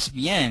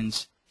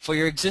ISBNs for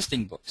your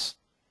existing books.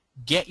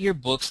 Get your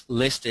books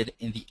listed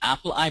in the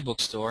Apple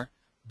iBookstore,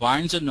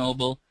 Barnes &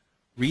 Noble,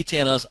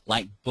 retailers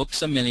like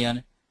Books A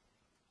Million,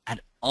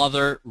 and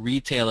other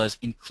retailers,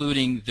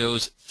 including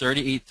those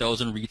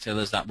 38,000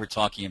 retailers that we're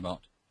talking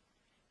about.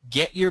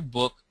 Get your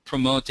book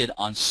promoted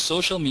on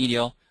social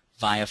media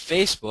via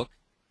Facebook.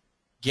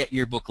 Get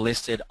your book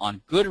listed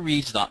on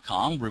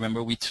Goodreads.com.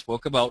 Remember, we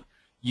spoke about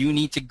you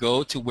need to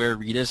go to where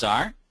readers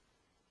are.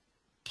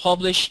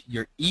 Publish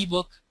your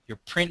ebook, your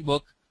print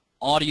book,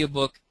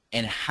 audiobook,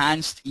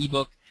 enhanced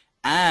ebook,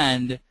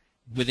 and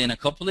within a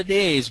couple of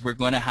days, we're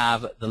going to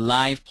have the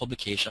live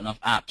publication of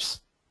apps.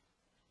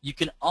 You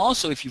can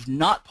also, if you've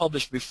not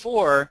published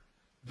before,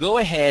 go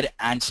ahead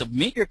and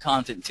submit your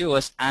content to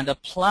us and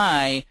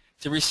apply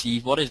to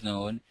receive what is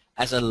known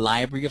as a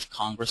Library of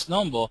Congress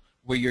number,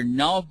 where you're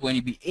now going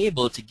to be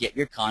able to get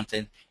your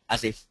content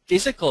as a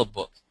physical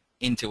book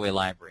into a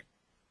library.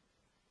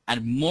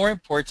 And more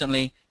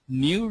importantly,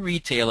 new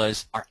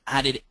retailers are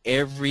added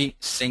every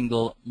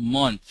single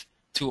month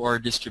to our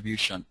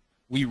distribution.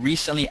 We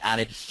recently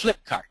added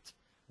Flipkart,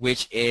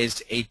 which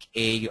is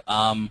a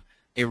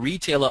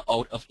retailer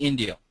out of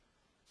India.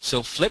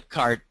 So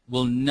Flipkart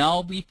will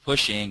now be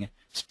pushing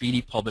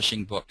Speedy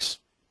Publishing books.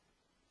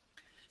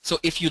 So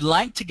if you'd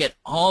like to get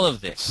all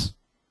of this,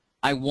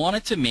 I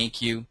wanted to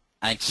make you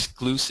an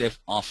exclusive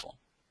offer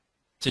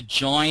to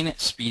join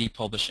Speedy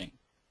Publishing.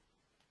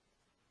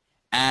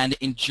 And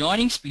in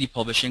joining Speedy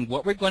Publishing,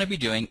 what we're going to be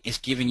doing is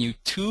giving you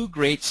 2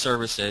 great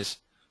services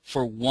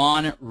for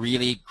 1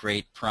 really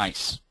great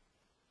price.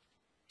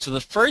 So the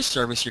first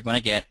service you're going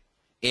to get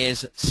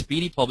is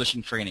Speedy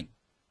Publishing Training,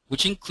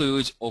 which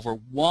includes over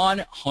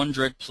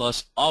 100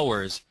 plus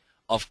hours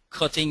of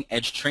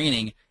cutting-edge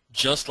training,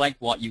 just like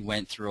what you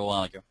went through a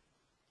while ago.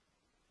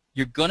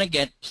 You're going to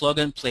get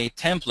plug-and-play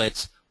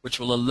templates, which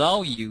will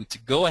allow you to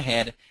go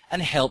ahead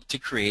and help to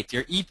create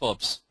your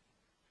EPUBs.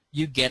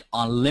 You get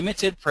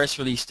unlimited press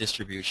release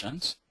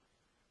distributions,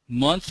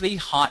 monthly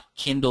hot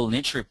Kindle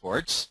niche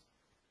reports.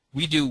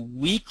 We do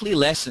weekly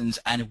lessons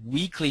and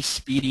weekly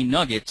Speedy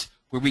nuggets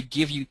where we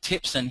give you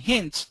tips and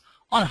hints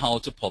on how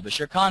to publish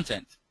your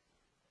content.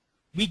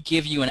 We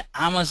give you an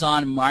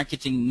Amazon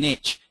marketing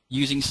niche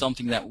using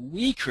something that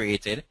we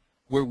created,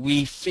 where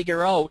we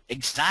figure out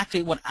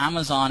exactly what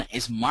Amazon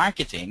is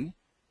marketing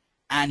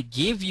and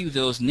give you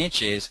those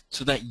niches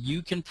so that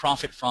you can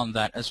profit from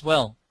that as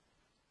well.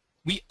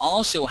 We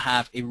also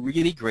have a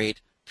really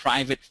great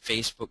private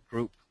Facebook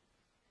group,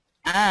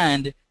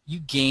 and you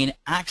gain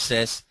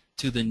access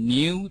to the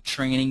new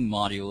training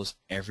modules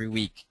every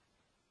week.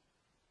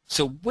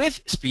 So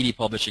with Speedy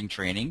Publishing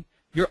Training,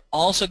 you're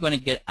also going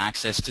to get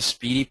access to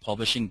Speedy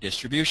Publishing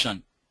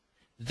Distribution.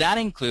 That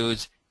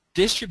includes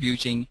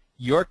distributing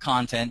your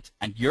content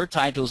and your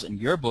titles and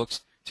your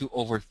books to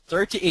over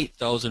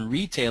 38,000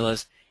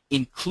 retailers,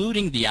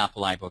 including the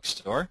Apple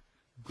iBookstore,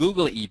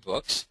 Google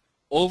eBooks,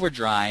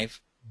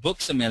 Overdrive,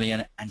 Books A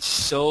Million, and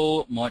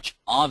so much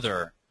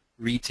other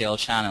retail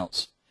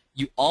channels.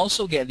 You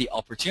also get the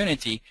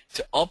opportunity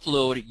to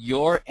upload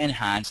your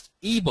enhanced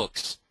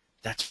ebooks.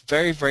 That's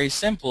very, very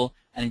simple,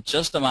 and in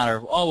just a matter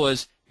of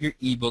hours, your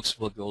ebooks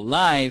will go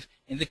live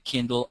in the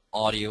Kindle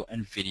audio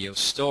and video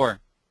store.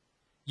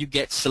 You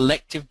get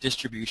selective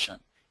distribution.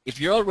 If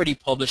you're already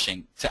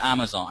publishing to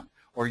Amazon,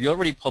 or you're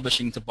already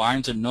publishing to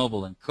Barnes &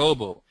 Noble and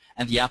Kobo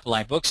and the Apple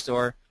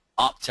iBookstore,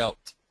 opt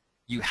out.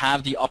 You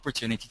have the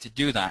opportunity to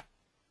do that.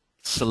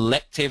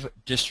 Selective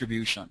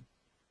distribution.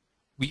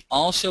 We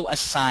also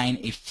assign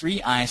a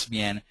free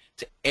ISBN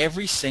to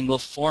every single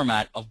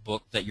format of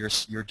book that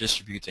you're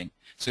distributing.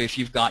 So if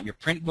you've got your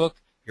print book,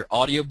 your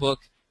audio book,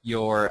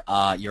 your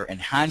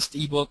enhanced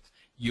ebook,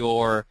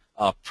 your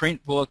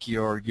print book,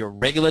 your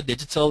regular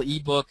digital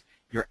ebook,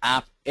 your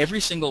app, every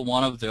single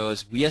one of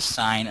those, we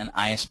assign an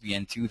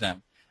ISBN to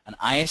them. An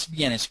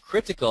ISBN is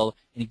critical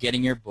in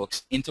getting your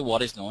books into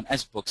what is known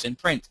as Books in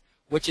Print,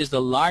 which is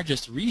the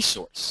largest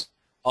resource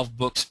of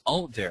books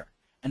out there.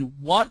 And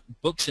what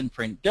Books in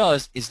Print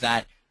does is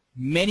that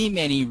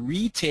many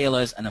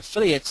retailers and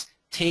affiliates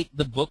take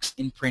the Books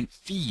in Print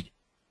feed.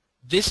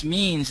 This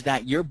means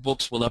that your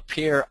books will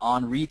appear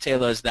on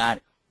retailers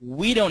that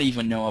we don't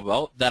even know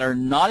about, that are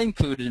not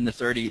included in the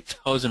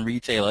 30,000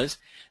 retailers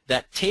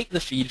that take the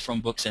feed from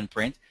Books in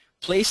Print,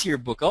 place your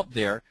book up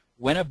there.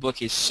 When a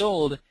book is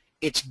sold,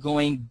 it's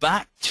going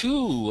back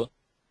to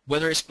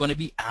whether it's going to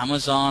be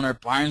Amazon or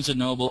Barnes &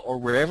 Noble or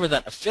wherever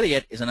that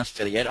affiliate is an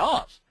affiliate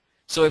of.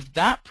 So if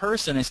that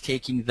person is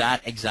taking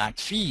that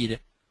exact feed,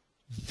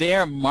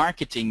 they're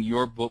marketing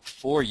your book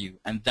for you,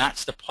 and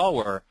that's the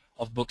power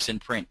of Books in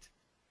Print.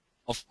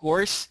 Of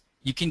course,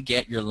 you can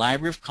get your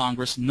Library of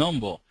Congress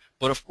number,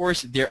 but of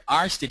course there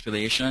are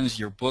stipulations.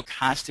 Your book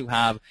has to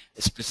have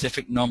a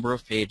specific number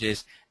of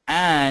pages,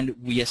 and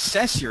we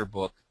assess your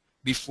book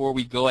before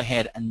we go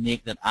ahead and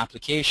make that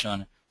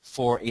application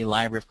for a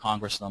Library of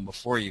Congress number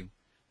for you.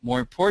 More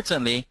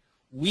importantly,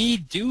 we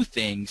do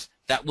things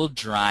that will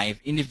drive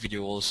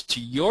individuals to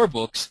your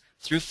books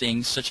through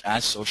things such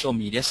as social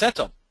media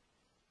setup.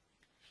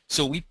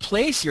 So we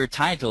place your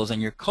titles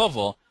and your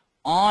cover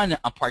on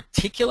a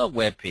particular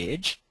web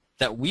page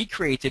that we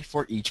created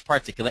for each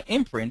particular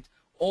imprint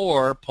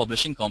or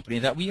publishing company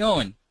that we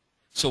own.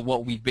 So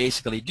what we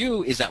basically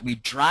do is that we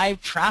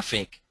drive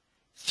traffic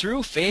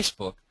through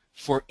Facebook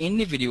for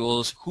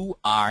individuals who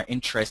are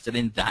interested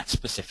in that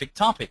specific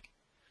topic.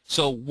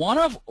 So one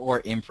of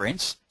our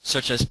imprints,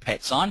 such as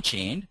Pets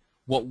Unchained,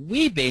 what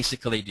we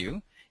basically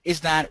do is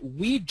that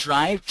we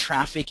drive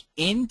traffic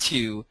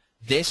into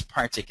this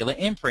particular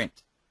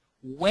imprint.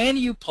 When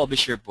you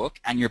publish your book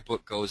and your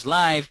book goes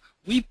live,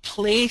 we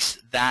place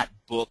that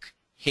book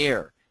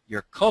here,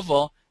 your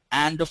cover,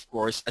 and of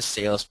course a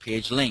sales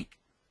page link.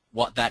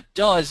 What that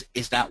does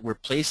is that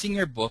we're placing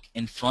your book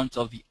in front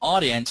of the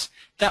audience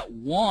that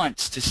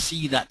wants to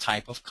see that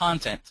type of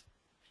content.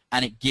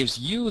 And it gives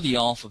you the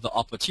author the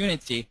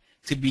opportunity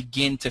to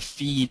begin to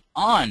feed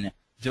on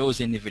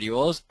those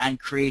individuals and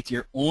create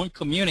your own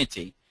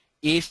community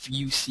if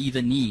you see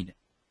the need.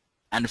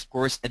 And of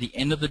course, at the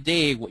end of the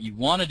day, what you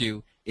want to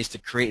do is to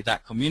create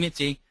that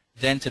community,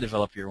 then to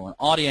develop your own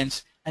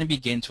audience and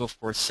begin to, of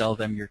course, sell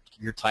them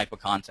your type of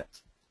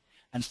content.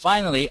 And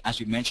finally, as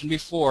we mentioned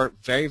before,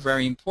 very,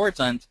 very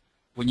important,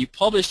 when you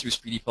publish through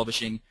Speedy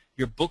Publishing,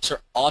 your books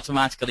are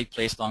automatically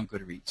placed on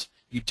Goodreads.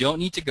 You don't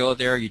need to go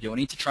there. You don't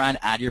need to try and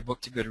add your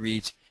book to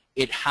Goodreads.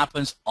 It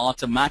happens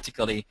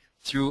automatically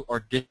through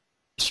our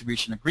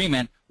distribution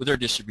agreement with our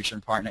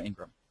distribution partner,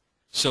 Ingram.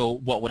 So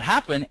what would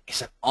happen is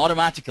that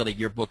automatically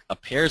your book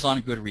appears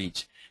on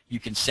Goodreads. You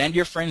can send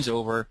your friends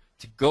over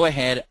to go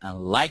ahead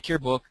and like your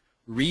book,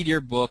 read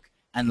your book,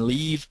 and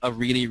leave a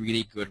really,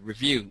 really good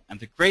review. And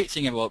the great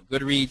thing about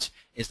Goodreads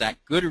is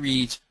that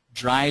Goodreads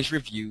drives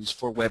reviews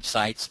for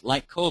websites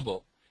like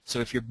Kobo. So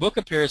if your book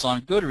appears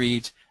on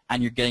Goodreads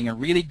and you're getting a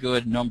really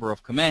good number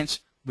of comments,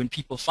 when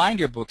people find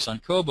your books on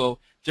Kobo,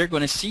 they're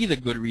going to see the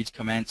Goodreads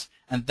comments,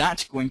 and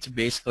that's going to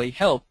basically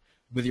help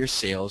with your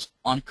sales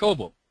on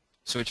Kobo.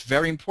 So it's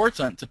very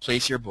important to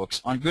place your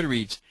books on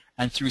Goodreads,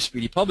 and through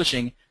Speedy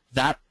Publishing,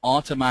 that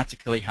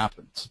automatically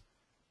happens.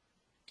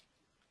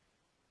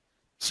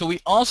 So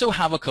we also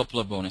have a couple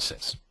of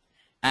bonuses.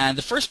 And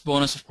the first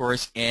bonus, of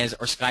course, is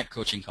our Skype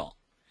coaching call.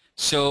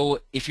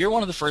 So if you're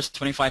one of the first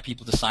 25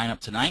 people to sign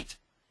up tonight,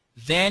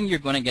 then you're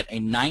going to get a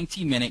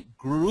 90-minute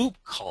group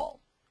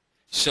call.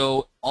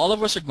 So all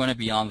of us are going to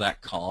be on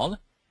that call,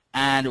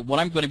 and what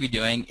I'm going to be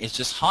doing is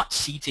just hot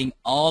seating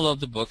all of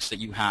the books that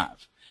you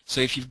have.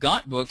 So if you've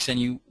got books and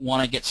you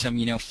want to get some,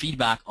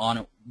 feedback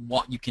on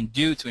what you can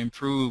do to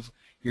improve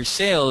your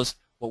sales,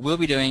 what we'll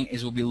be doing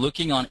is we'll be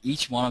looking on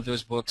each one of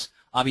those books.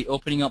 I'll be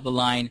opening up the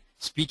line,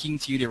 speaking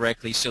to you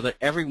directly so that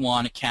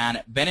everyone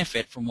can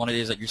benefit from what it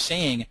is that you're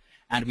saying,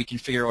 and we can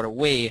figure out a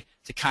way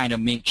to kind of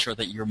make sure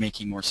that you're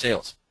making more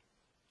sales.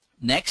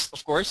 Next,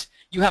 of course,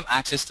 you have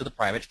access to the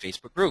private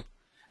Facebook group.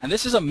 And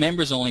this is a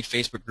members-only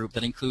Facebook group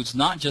that includes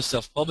not just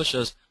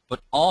self-publishers,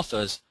 but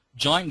authors,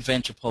 joint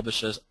venture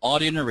publishers,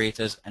 audio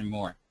narrators, and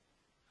more.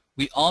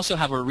 We also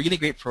have a really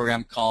great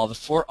program called the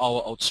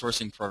 4-Hour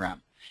Outsourcing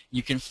Program.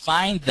 You can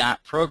find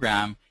that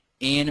program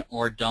in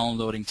our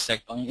downloading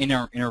in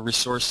our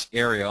resource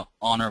area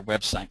on our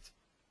website.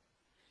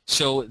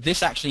 So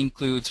this actually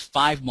includes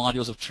 5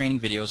 modules of training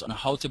videos on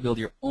how to build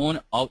your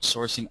own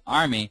outsourcing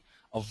army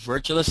of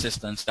virtual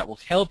assistants that will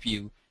help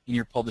you in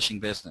your publishing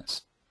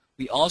business.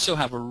 We also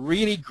have a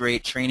really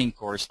great training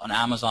course on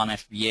Amazon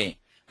FBA.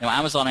 Now,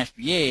 Amazon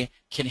FBA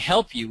can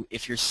help you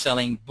if you're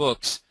selling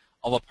books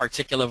of a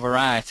particular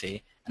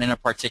variety and in a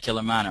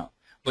particular manner.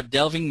 But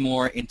delving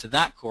more into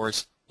that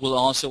course will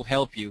also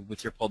help you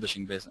with your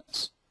publishing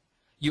business.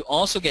 You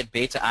also get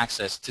beta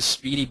access to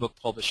Speedy Book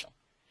Publisher.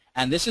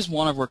 And this is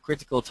one of our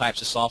critical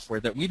types of software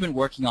that we've been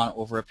working on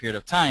over a period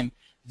of time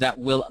that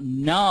will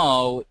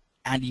now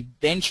and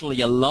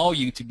eventually allow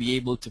you to be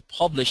able to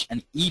publish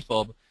an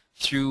EPUB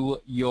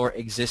through your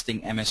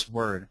existing MS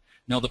Word.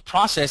 Now, the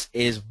process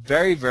is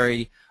very,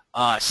 very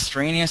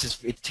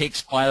strenuous. It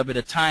takes quite a bit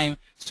of time,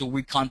 so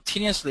we're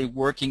continuously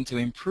working to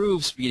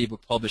improve Speedy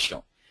Book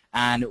Publisher.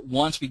 And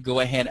once we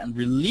go ahead and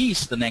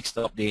release the next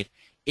update,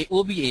 it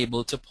will be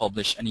able to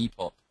publish an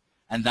EPUB.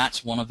 And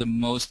that's one of the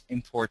most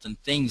important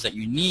things that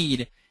you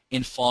need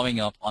in following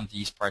up on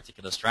these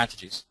particular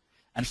strategies.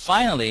 And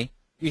finally,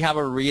 we have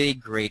a really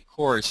great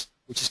course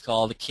which is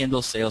called the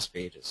Kindle Sales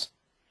Pages.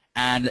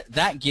 And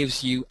that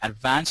gives you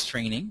advanced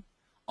training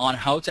on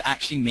how to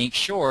actually make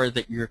sure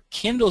that your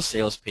Kindle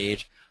sales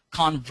page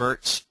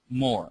converts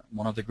more.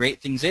 One of the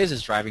great things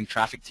is driving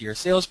traffic to your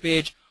sales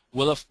page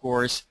will, of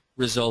course,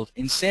 result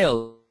in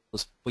sales,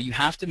 but you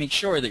have to make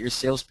sure that your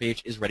sales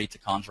page is ready to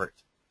convert.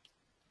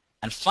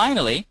 And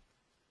finally,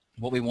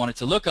 what we wanted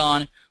to look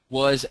on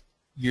was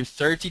your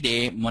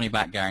 30-day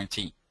money-back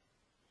guarantee.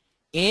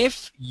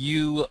 If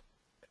you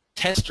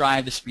test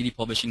drive the Speedy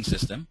Publishing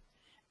system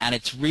and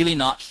it's really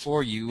not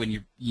for you, and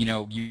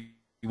you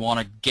want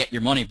to get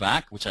your money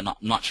back, which I'm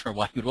not sure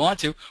why you'd want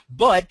to,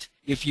 but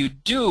if you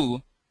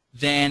do,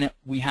 then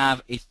we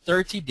have a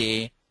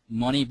 30-day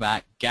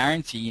money-back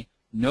guarantee,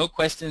 no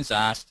questions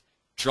asked.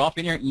 Drop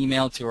in your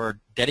email to our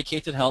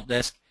dedicated help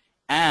desk,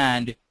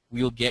 and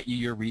we'll get you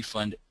your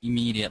refund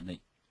immediately.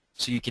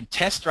 So you can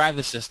test drive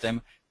the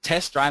system,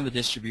 test drive the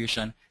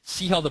distribution,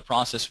 see how the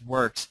process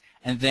works,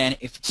 and then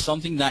if it's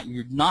something that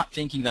you're not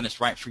thinking that is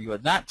right for you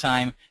at that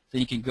time,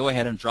 then you can go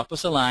ahead and drop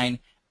us a line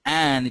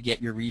and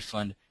get your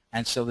refund.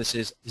 And so this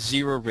is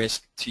zero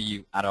risk to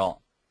you at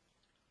all.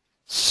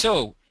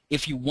 So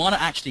if you want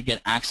to actually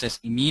get access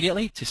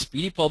immediately to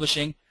Speedy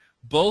Publishing,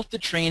 both the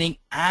training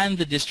and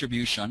the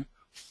distribution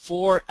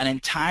for an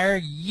entire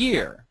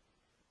year,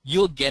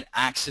 you'll get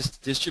access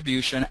to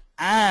distribution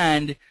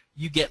and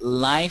you get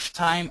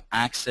lifetime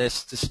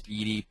access to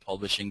Speedy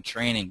Publishing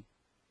training.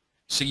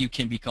 so you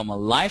can become a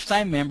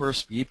lifetime member of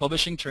Speedy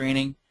Publishing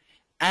Training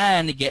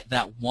and get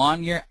that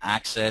 1-year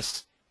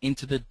access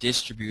into the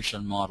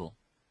distribution model,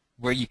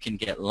 where you can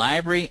get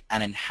library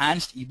and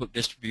enhanced ebook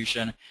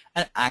distribution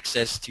and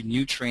access to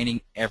new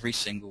training every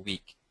single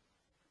week.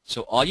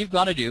 So all you've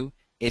got to do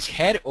is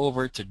head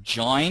over to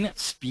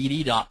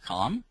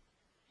joinspeedy.com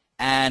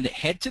and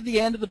head to the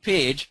end of the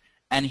page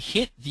and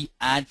hit the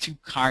Add to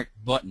Cart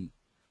button.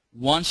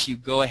 Once you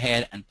go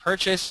ahead and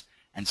purchase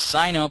and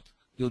sign up,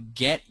 you'll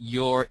get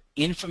your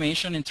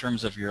information in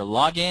terms of your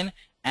login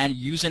and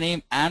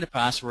username and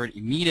password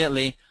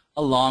immediately,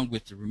 along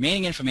with the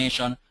remaining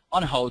information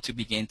on how to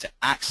begin to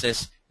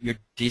access your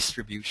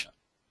distribution.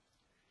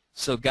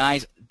 So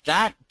guys,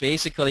 that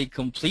basically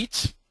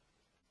completes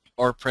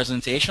our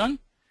presentation.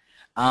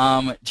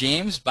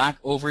 James, back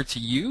over to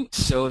you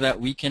so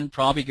that we can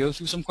probably go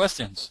through some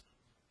questions.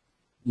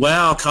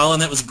 Wow, Colin,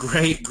 that was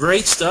great.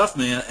 Great stuff,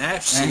 man.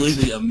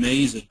 Absolutely Thanks.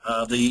 amazing.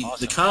 The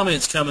Awesome.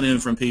 comments coming in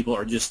from people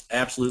are just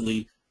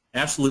absolutely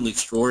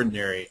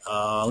extraordinary.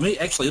 Let me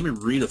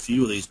read a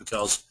few of these,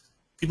 because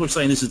people are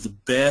saying this is the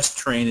best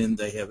training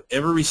they have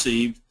ever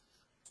received,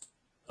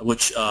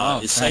 which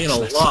is saying a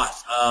lot.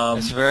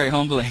 It's very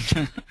humbling.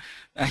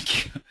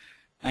 Thank you.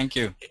 Thank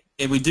you.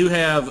 And we do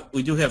have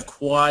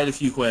quite a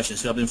few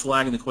questions. So I've been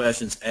flagging the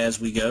questions as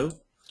we go.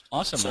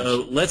 Awesome.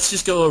 So let's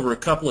just go over a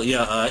couple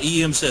of,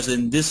 EM says,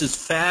 and this is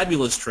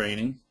fabulous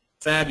training.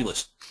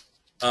 Fabulous.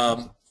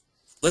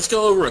 Let's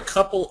go over a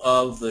couple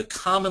of the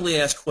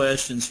commonly asked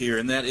questions here,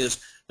 and that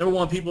is, number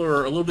one, people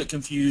are a little bit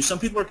confused. Some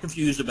people are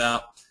confused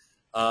about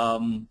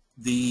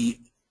the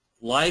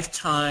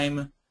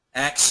lifetime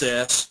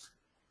access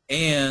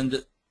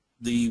and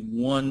the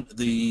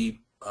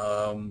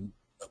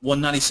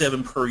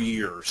 $197 per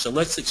year. So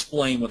let's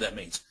explain what that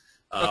means.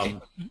 Okay.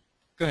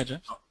 Go ahead,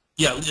 James.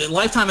 Yeah,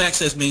 lifetime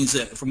access means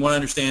that, from what I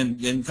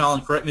understand, and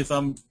Colin, correct me if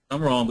I'm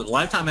wrong, but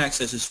lifetime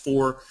access is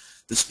for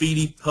the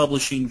Speedy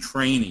Publishing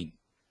Training.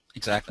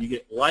 Exactly. You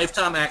get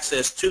lifetime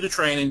access to the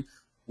training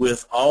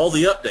with all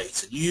the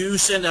updates. You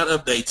send out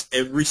updates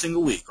every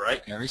single week,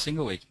 right? Every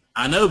single week.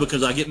 I know,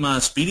 because I get my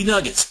Speedy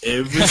Nuggets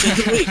every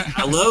single week.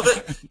 I love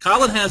it.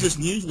 Colin has this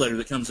newsletter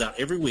that comes out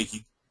every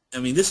week.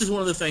 This is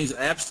one of the things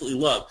I absolutely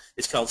love.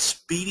 It's called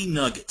Speedy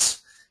Nuggets.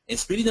 And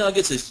Speedy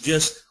Nuggets is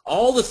just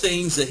all the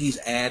things that he's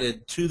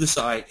added to the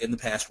site in the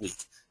past week.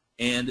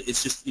 And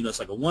it's just, it's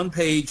like a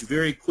one-page,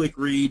 very quick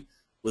read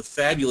with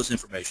fabulous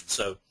information.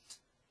 So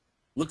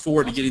look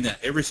forward to getting that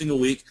every single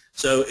week.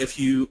 So if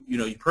you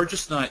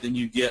purchase tonight, then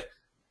you get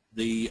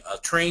the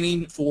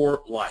training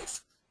for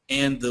life.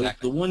 And the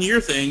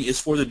 1-year thing is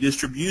for the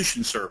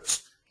distribution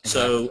service.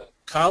 Exactly. So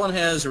Colin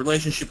has a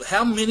relationship.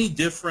 How many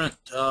different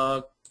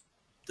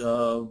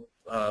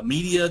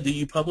media do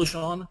you publish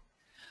on?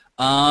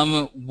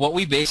 What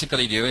we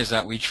basically do is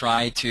that we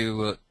try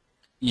to,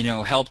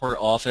 help our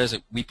authors.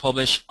 We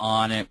publish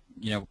on,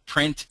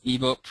 print,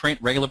 ebook,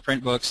 regular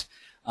print books,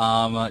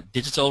 regular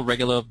digital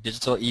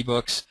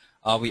ebooks.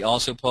 We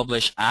also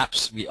publish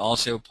apps. We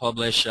also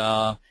publish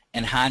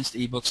enhanced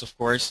ebooks, of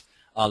course,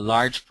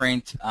 large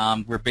print.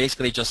 We're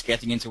basically just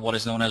getting into what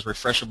is known as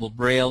refreshable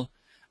braille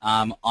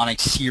on a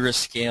serious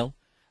scale.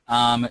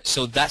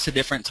 So that's a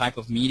different type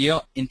of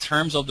media. In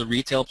terms of the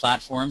retail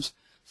platforms,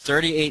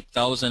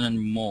 38,000 and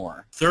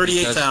more.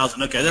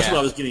 38,000. Okay, that's what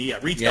I was getting. Yeah,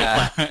 retail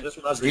platforms. That's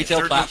what I was getting.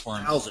 Retail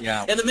platforms.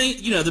 Yeah. And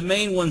the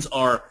main ones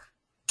are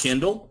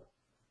Kindle,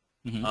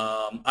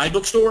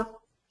 iBookstore.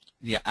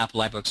 Yeah,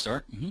 Apple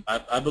iBookstore.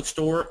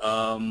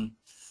 iBookstore.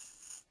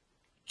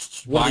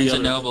 Barnes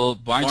and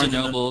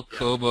Noble,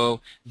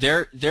 Kobo.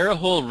 They're a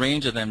whole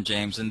range of them,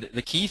 James. And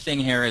the key thing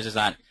here is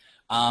that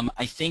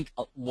I think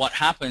what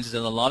happens is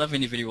that a lot of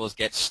individuals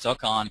get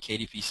stuck on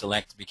KDP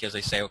Select because they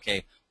say,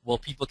 okay, well,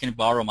 people can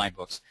borrow my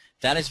books.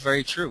 That is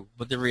very true.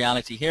 But the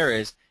reality here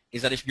is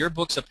that if your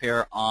books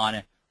appear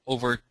on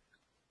over,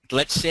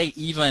 let's say,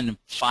 even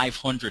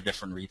 500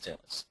 different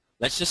retailers,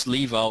 let's just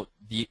leave out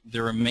the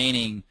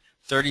remaining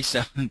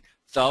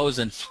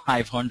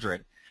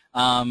 37,500.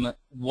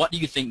 What do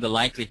you think the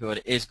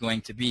likelihood is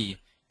going to be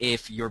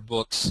if your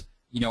books,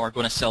 are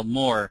going to sell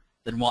more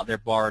than what they're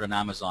borrowed on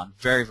Amazon?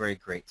 Very, very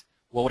great.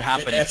 What would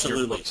happen if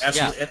your books...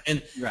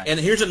 Absolutely. Yeah.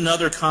 And here's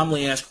another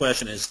commonly asked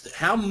question is,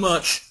 how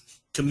much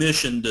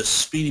commission does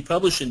Speedy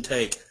Publishing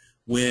take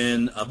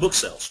when a book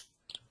sells?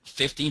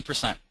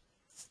 15%.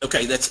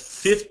 Okay, that's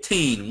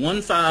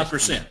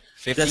 15%.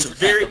 That's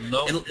very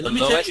the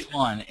lowest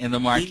one in the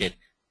market.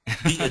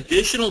 The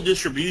additional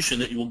distribution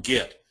that you will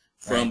get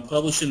from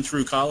publishing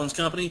through Colin's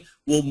company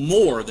will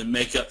more than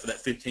make up for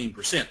that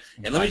 15%.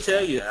 And let me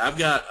tell you, I've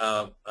got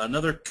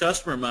another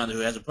customer of mine who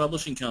has a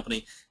publishing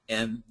company,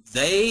 and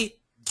they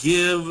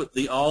give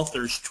the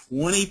authors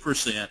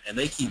 20%, and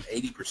they keep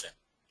 80%.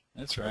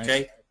 That's right.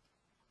 Okay.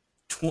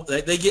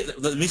 They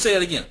get. Let me say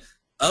it again.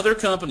 Other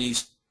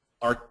companies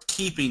are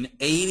keeping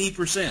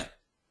 80%.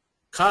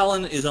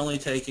 Colin is only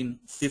taking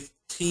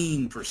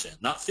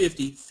 15%, not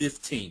 50,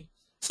 15.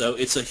 So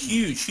it's a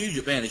huge, huge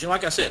advantage. And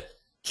like I said,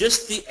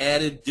 just the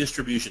added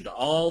distribution to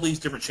all these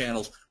different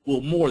channels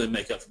will more than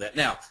make up for that.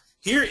 Now,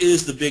 here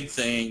is the big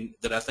thing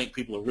that I think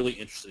people are really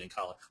interested in,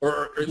 Colin,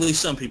 or at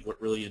least some people are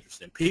really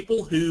interested in.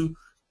 People who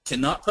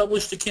cannot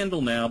publish to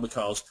Kindle now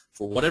because,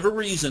 for whatever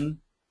reason,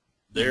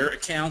 their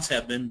accounts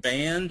have been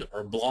banned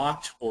or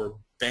blocked or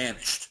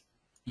banished.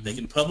 They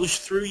can publish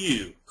through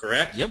you,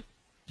 correct? Yep.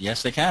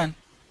 Yes, they can.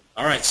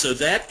 All right, so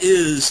that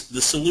is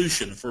the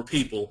solution for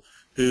people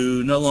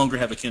who no longer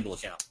have a Kindle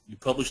account. You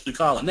publish through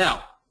Colin.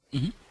 Now,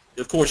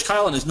 of course,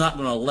 Colin is not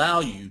going to allow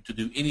you to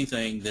do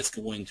anything that's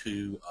going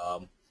to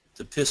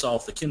piss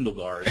off the Kindle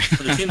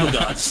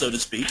gods, so to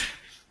speak.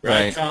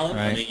 Right, Colin?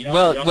 Right. I mean,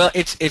 well,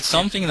 it's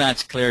something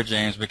that's clear,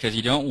 James, because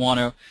you don't want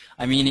to.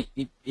 I mean,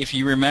 if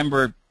you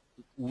remember,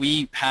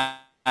 we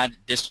had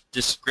this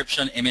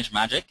description image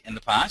magic in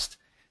the past,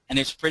 and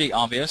it's pretty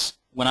obvious.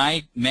 When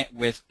I met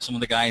with some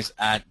of the guys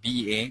at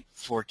BEA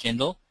for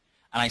Kindle,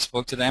 and I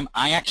spoke to them,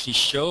 I actually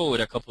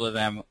showed a couple of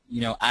them,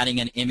 adding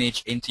an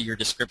image into your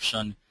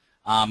description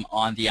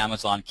on the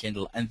Amazon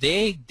Kindle, and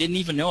they didn't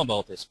even know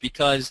about this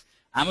because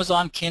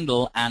Amazon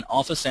Kindle and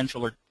Author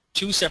Central are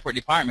two separate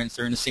departments.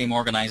 They're in the same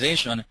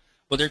organization,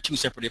 but they're two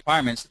separate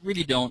departments that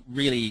really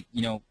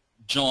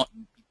don't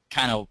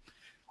kind of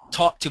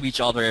talk to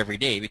each other every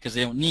day because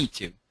they don't need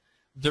to.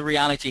 The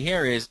reality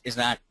here is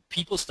that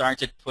people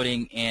started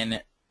putting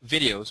in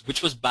videos,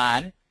 which was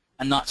bad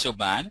and not so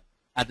bad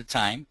at the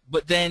time,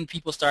 but then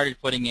people started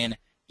putting in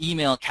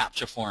email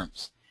capture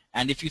forms.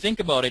 And if you think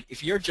about it,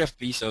 if you're Jeff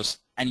Bezos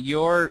and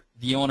you're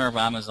the owner of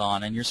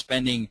Amazon and you're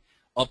spending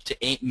up to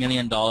 $8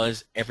 million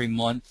every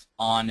month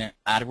on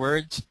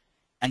AdWords,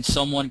 and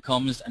someone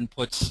comes and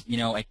puts,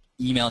 an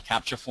email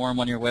capture form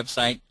on your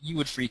website, you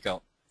would freak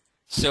out.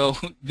 So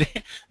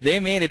they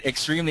made it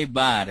extremely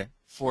bad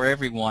for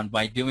everyone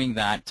by doing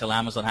that till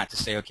Amazon had to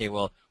say, okay,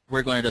 well,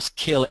 we're going to just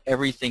kill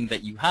everything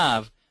that you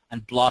have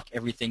and block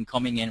everything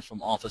coming in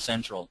from Author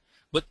Central.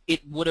 But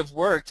it would have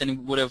worked and it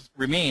would have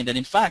remained. And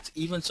in fact,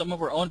 even some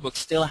of our own books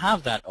still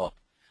have that up.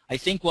 I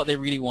think what they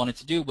really wanted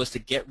to do was to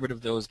get rid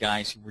of those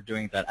guys who were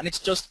doing that. And it's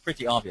just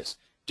pretty obvious.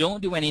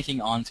 Don't do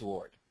anything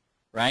untoward,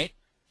 right?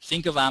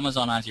 Think of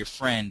Amazon as your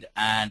friend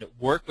and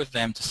work with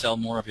them to sell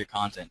more of your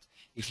content.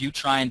 If you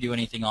try and do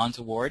anything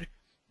untoward,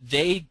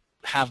 they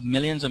have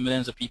millions and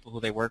millions of people who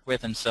they work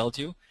with and sell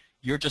to.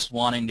 You're just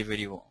one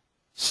individual.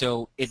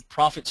 So it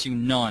profits you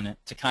none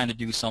to kind of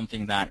do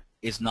something that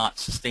is not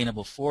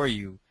sustainable for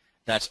you,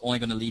 that's only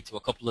going to lead to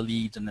a couple of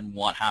leads, and then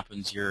what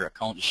happens? Your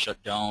account is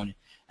shut down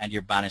and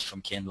you're banished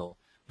from Kindle.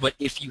 But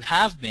if you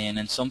have been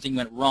and something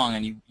went wrong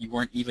and you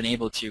weren't even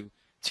able to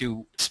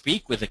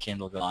speak with the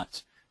Kindle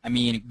gods, I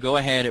mean, go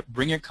ahead,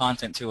 bring your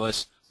content to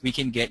us. We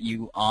can get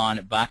you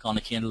back on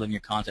the Kindle and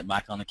your content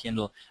back on the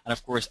Kindle, and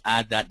of course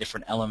add that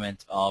different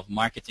element of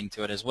marketing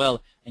to it as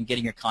well and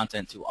getting your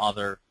content to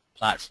other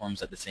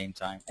platforms at the same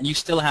time. And you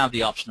still have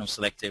the option of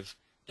selective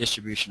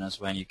distribution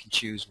as well. You can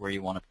choose where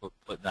you want to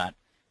put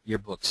your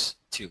books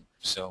to.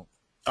 So,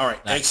 all right,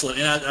 excellent.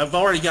 And I've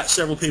already got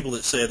several people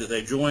that said that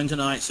they joined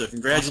tonight, so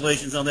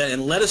congratulations on that.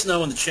 And let us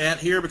know in the chat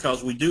here,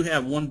 because we do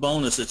have one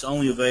bonus that's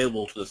only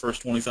available to the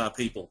first 25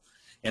 people.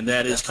 And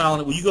that is,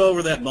 Colin, will you go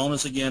over that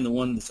bonus again, the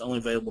one that's only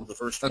available to the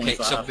first 25?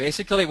 Okay, so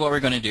basically what we're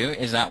going to do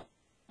is that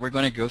we're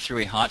going to go through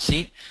a hot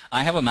seat.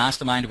 I have a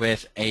mastermind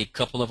with a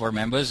couple of our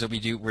members that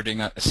we're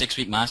doing a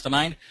 6-week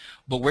mastermind,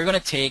 but we're going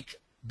to take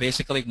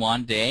basically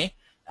one day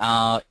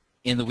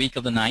in the week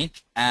of the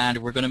 9th, and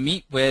we're going to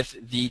meet with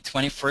the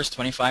 21st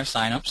 25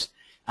 signups,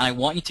 and I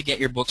want you to get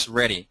your books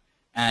ready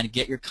and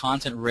get your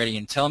content ready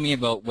and tell me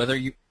about whether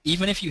you,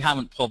 even if you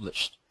haven't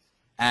published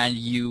and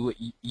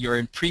you're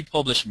in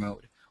pre-publish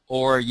mode,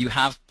 or you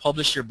have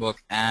published your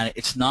book and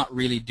it's not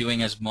really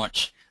doing as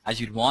much as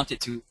you'd want it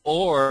to,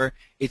 or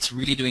it's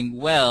really doing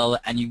well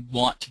and you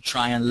want to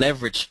try and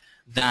leverage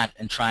that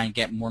and try and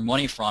get more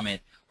money from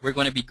it, we're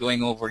going to be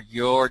going over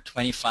your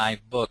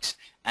 25 books,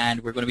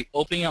 and we're going to be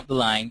opening up the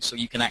line so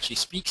you can actually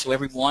speak so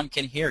everyone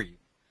can hear you.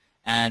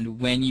 And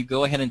when you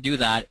go ahead and do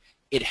that,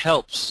 it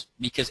helps,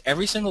 because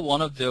every single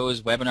one of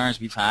those webinars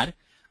we've had,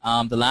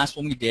 the last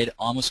one we did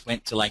almost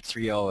went to like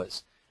 3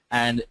 hours.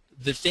 And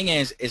the thing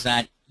is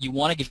that you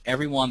want to give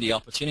everyone the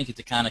opportunity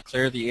to kind of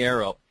clear the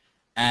air out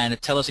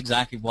and tell us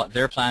exactly what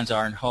their plans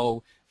are and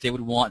how they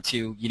would want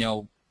to,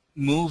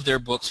 move their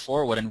books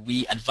forward, and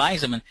we advise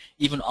them. And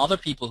even other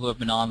people who have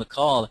been on the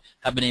call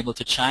have been able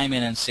to chime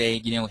in and say,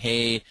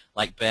 hey,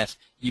 like Beth,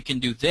 you can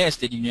do this.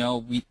 Did you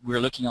know we're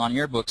looking on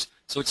your books?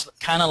 So it's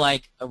kind of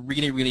like a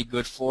really, really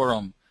good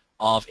forum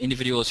of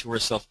individuals who are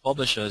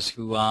self-publishers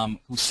who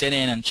sit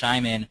in and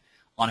chime in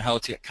on how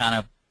to kind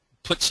of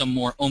put some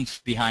more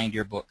oomph behind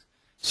your book.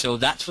 So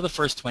that's for the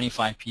first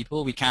 25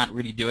 people. We can't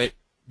really do it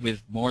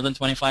with more than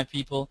 25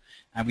 people,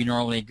 and we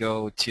normally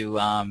go to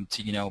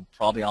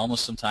probably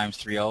almost sometimes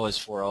 3 hours,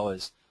 4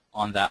 hours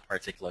on that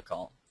particular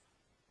call.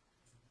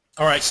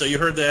 All right, so you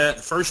heard that.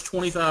 First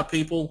 25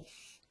 people,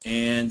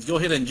 and go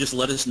ahead and just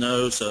let us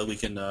know so we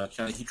can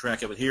kind of keep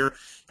track of it here.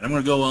 And I'm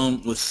going to go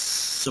on with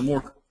some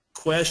more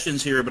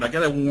questions here, but I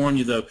got to warn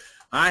you though,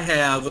 I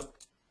have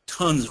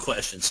tons of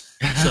questions.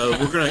 So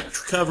we're going to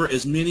cover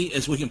as many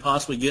as we can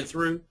possibly get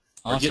through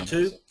or get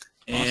to.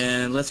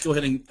 And let's go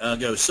ahead and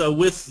go. So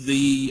with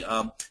the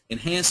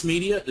enhanced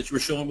media that you were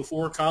showing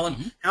before,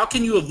 Colin, how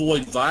can you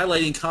avoid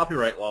violating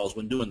copyright laws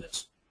when doing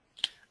this?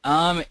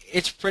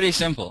 It's pretty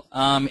simple.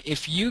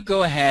 If you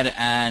go ahead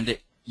and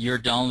you're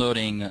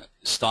downloading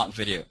stock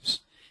videos,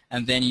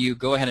 and then you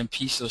go ahead and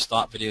piece those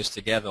stock videos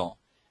together,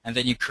 and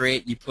then you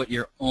put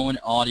your own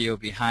audio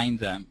behind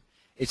them,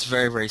 it's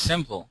very, very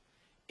simple.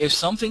 If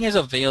something is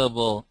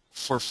available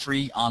for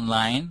free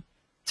online,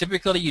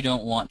 typically you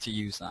don't want to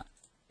use that.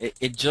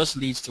 It just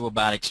leads to a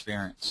bad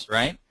experience,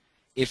 right?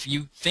 If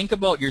you think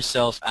about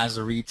yourself as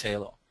a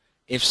retailer,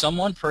 if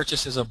someone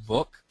purchases a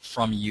book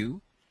from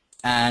you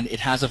and it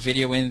has a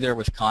video in there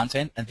with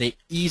content and they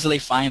easily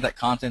find that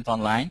content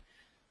online,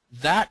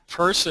 that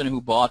person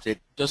who bought it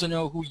doesn't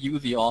know who you,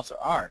 the author,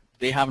 are.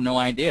 They have no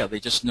idea. They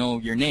just know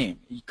your name.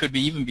 It could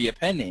even be a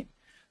pen name.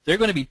 They're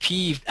going to be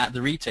peeved at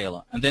the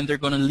retailer, and then they're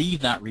going to leave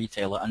that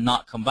retailer and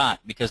not come back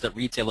because that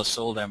retailer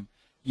sold them,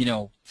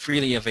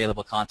 freely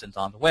available content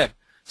on the web.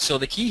 So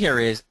the key here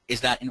is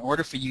that in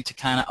order for you to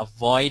kind of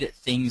avoid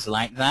things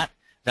like that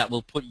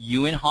will put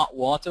you in hot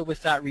water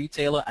with that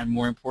retailer, and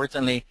more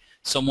importantly,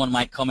 someone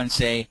might come and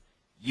say,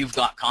 you've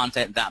got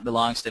content that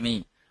belongs to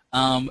me.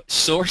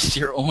 Source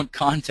your own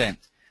content.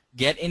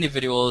 Get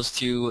individuals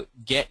to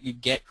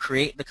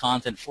create the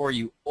content for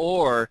you,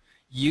 or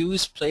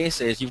use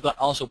places. You've got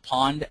also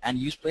Pond, and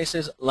use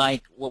places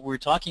like what we're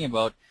talking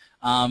about.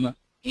 Let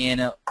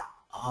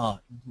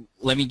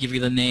me give you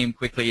the name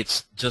quickly.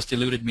 It's just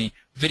eluded me.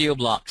 Video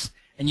blocks.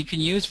 And you can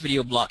use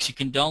video blocks. You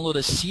can download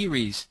a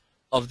series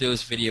of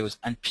those videos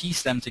and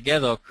piece them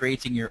together,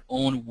 creating your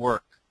own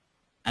work.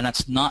 And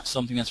that's not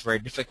something that's very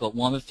difficult.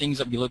 One of the things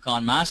that we look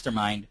on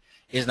Mastermind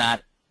is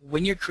that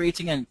when you're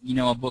creating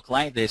a book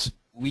like this,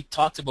 we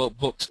talked about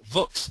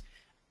books,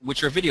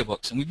 which are video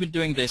books, and we've been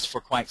doing this for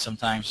quite some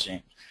time,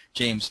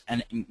 James.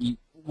 And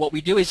what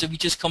we do is that we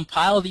just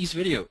compile these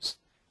videos.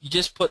 You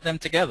just put them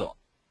together,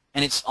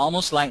 and it's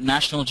almost like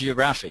National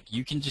Geographic.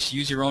 You can just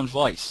use your own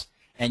voice,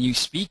 and you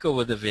speak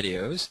over the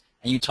videos,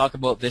 and you talk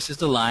about this is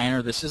the lion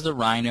or this is the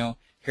rhino.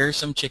 Here's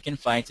some chicken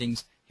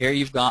fightings. Here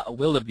you've got a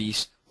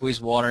wildebeest who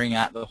is watering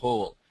at the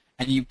hole.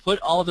 And you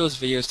put all of those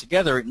videos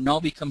together, it now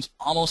becomes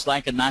almost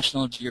like a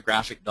National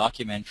Geographic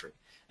documentary.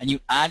 And you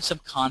add some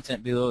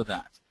content below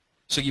that.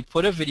 So you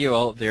put a video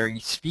out there, you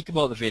speak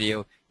about the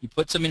video, you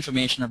put some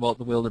information about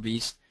the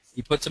wildebeest,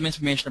 you put some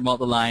information about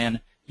the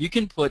lion. You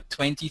can put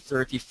 20,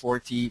 30,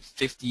 40,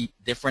 50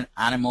 different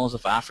animals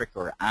of Africa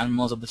or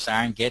animals of the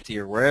Serengeti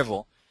or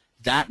wherever.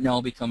 That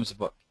now becomes a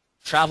book.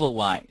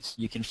 Travel-wise,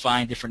 you can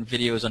find different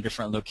videos on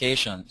different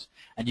locations,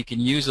 and you can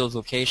use those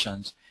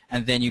locations,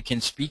 and then you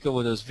can speak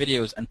over those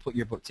videos and put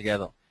your book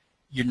together.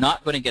 You're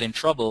not going to get in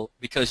trouble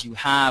because you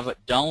have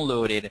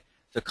downloaded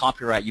the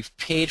copyright. You've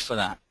paid for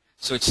that.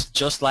 So it's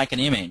just like an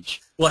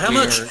image. Well, how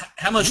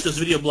much does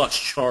Video Blocks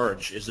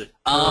charge? Is it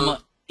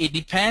it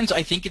depends.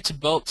 I think it's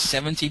about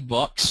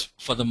 $70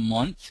 for the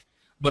month.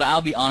 But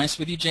I'll be honest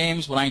with you,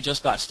 James, when I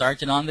just got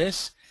started on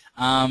this,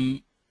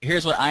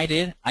 here's what I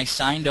did. I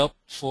signed up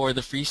for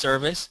the free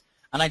service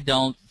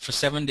and for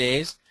 7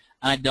 days,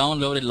 and I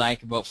downloaded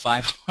like about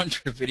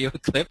 500 video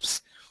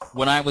clips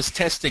when I was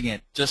testing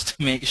it just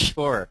to make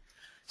sure.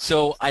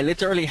 So I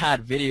literally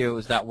had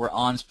videos that were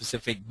on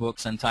specific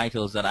books and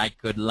titles that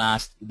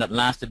that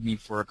lasted me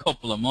for a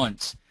couple of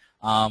months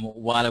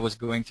while I was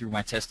going through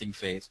my testing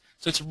phase.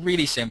 So it's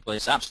really simple.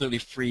 It's absolutely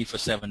free for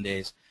 7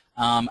 days.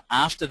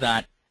 After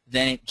that,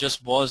 then it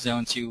just boils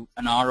down to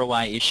an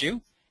ROI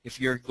issue.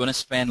 If you're going to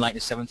spend like the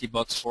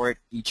 $70 for it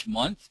each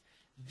month,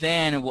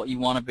 then what you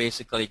want to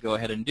basically go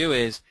ahead and do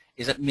is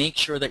that make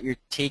sure that you're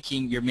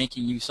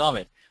making use of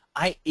it.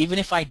 Even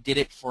if I did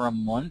it for a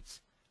month,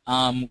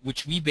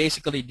 which we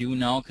basically do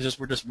now because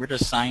we're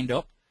just signed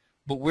up,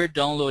 but we're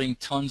downloading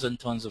tons and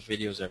tons of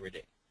videos every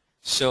day.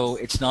 So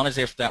it's not as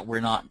if that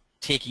we're not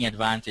taking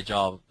advantage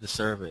of the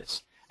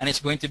service. And it's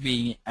going to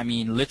be, I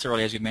mean,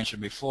 literally, as you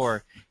mentioned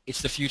before,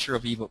 it's the future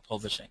of ebook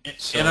publishing.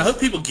 So, and I hope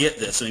people get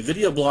this. I mean,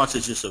 Video Blocks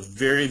is just a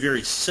very,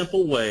 very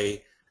simple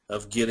way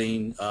of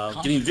getting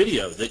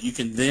video that you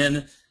can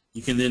then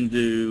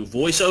do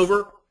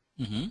voiceover,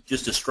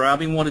 just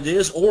describing what it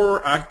is,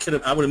 or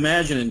I would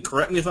imagine, and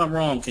correct me if I'm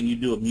wrong, can you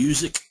do a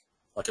music?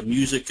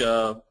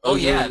 Oh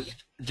yeah,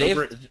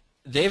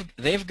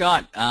 they've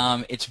got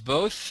it's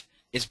both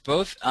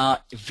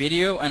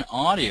video and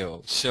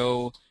audio.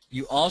 So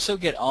you also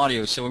get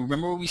audio. So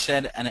remember what we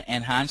said, an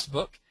enhanced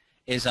book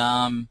is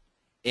both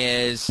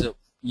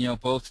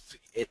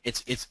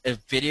it's a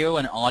video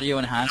and audio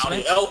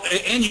enhancement.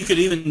 And you could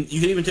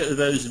even take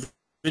those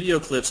video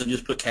clips and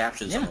just put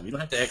captions on them. You don't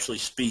have to actually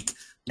speak.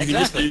 You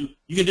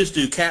can just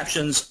do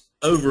captions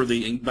over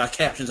by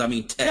captions I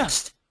mean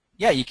text.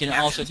 Yeah, you can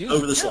also do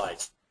over the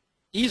slides.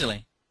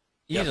 Easily.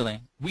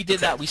 We did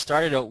that. We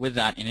started out with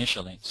that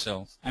initially.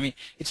 So, I mean,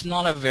 it's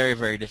not a very,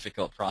 very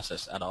difficult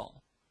process at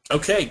all.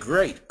 Okay,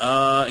 great.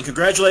 And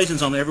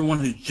congratulations on everyone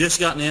who's just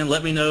gotten in.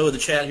 Let me know in the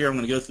chat here. I'm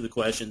going to go through the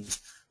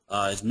questions,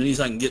 as many as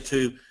I can get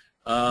to.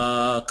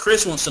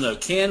 Chris wants to know,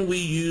 can we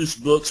use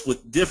books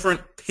with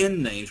different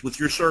pen names with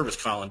your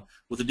service, Colin?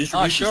 with the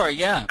distribution. Oh, sure,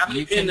 yeah. How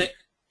many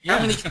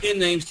pen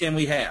names can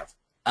we have?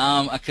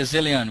 A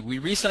gazillion. We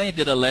recently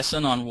did a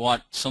lesson on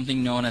what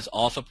something known as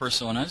author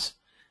personas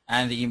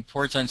and the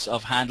importance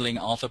of handling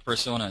author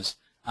personas,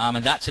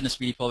 and that's in the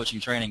Speedy Publishing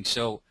training.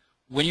 So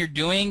when you're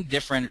doing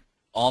different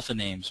author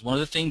names, one of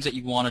the things that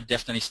you want to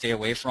definitely stay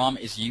away from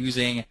is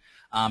using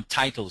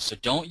titles. So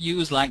don't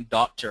use like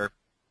doctor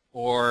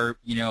or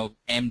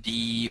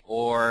MD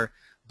or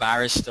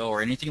barrister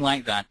or anything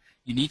like that.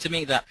 You need to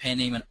make that pen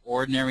name an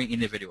ordinary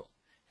individual.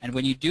 And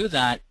when you do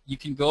that, you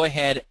can go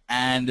ahead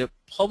and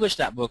publish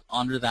that book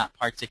under that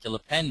particular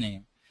pen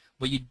name.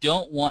 But you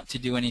don't want to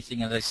do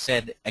anything, as I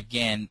said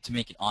again, to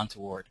make it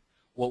untoward.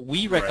 What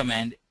we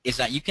recommend is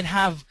that you can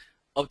have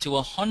up to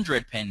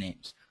 100 pen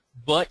names,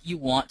 but you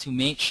want to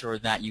make sure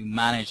that you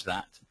manage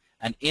that.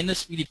 And in the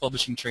Speedy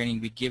Publishing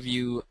training, we give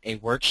you a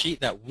worksheet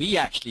that we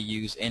actually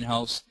use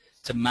in-house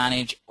to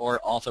manage our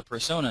author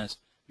personas,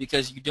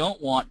 because you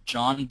don't want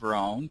John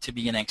Brown to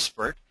be an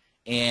expert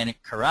in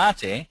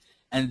karate,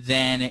 and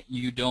then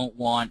you don't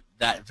want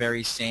that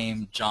very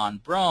same John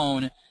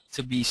Brown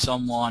to be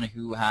someone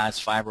who has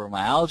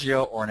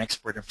fibromyalgia or an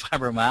expert in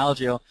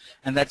fibromyalgia,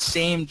 and that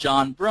same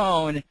John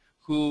Brown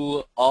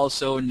who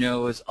also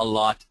knows a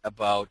lot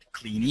about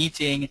clean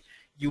eating.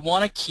 You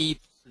want to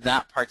keep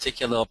that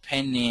particular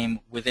pen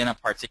name within a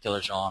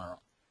particular genre.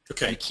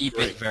 Okay, and keep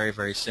it very,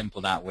 very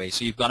simple that way.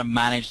 So you've got to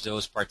manage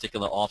those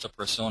particular author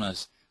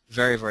personas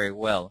very, very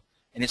well.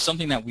 And it's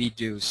something that we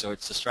do, so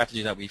it's a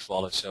strategy that we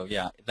follow. So,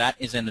 yeah, that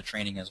is in the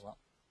training as well.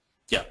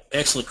 Yeah,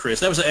 excellent, Chris.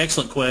 That was an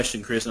excellent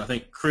question, Chris, and I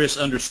think Chris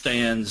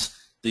understands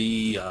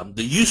the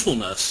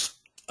usefulness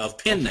of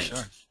pen names.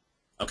 Sure.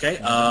 Okay,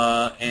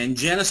 and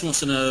Janice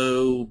wants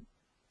to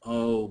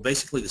know,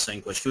 basically the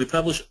same question. Can we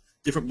publish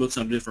different books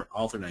under different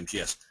author names?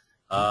 Yes,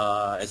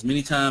 as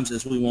many times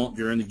as we want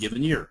during the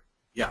given year.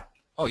 Yeah.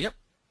 Oh, yep.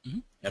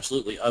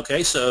 Absolutely.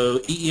 Okay,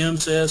 so EM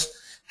says,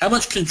 how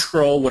much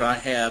control would I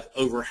have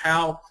over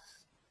how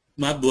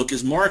my book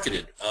is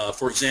marketed?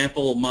 For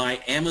example, my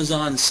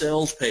Amazon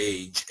sales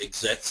page,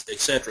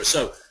 etc.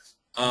 So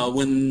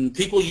when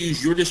people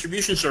use your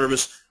distribution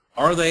service,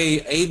 are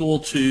they able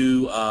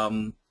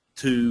to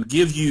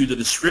give you the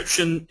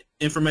description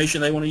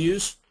information they want to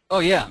use? Oh,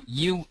 yeah.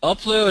 You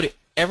upload,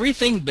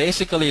 everything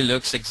basically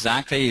looks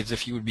exactly as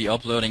if you would be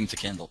uploading to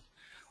Kindle.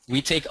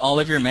 We take all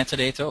of your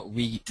metadata.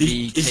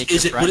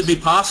 Would it be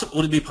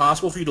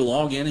possible for you to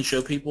log in and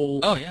show people?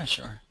 Oh, yeah,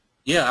 sure.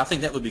 Yeah, I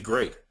think that would be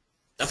great.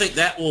 I think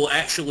that will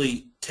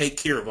actually take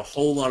care of a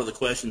whole lot of the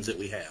questions that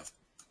we have.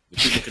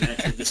 People can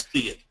actually just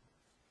see it.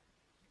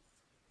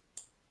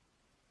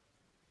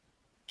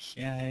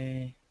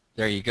 Okay.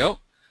 There you go.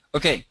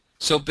 Okay.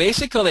 So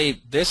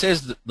basically, this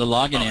is the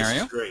login area.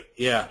 This is great.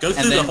 Yeah. Go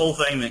through the whole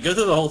thing, man. Go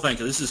through the whole thing,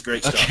 because this is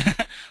great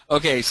stuff.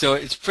 Okay. So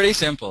it's pretty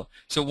simple.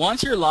 So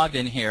once you're logged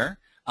in here,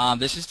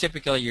 this is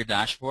typically your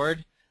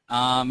dashboard.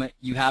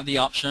 You have the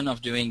option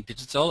of doing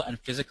digital and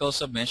physical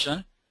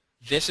submission.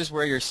 This is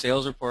where your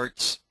sales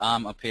reports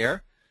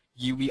appear.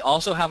 We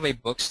also have a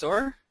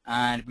bookstore,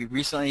 and we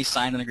recently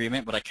signed an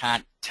agreement, but I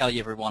can't tell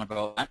you everyone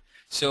about that.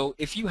 So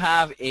if you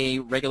have a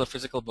regular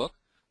physical book,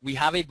 we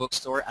have a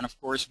bookstore, and of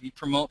course we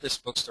promote this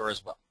bookstore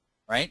as well,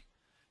 right?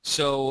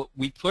 So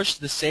we push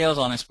the sales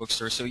on this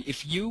bookstore. So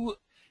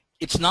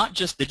it's not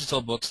just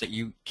digital books that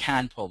you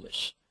can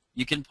publish.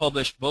 You can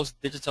publish both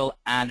digital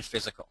and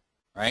physical,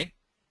 right?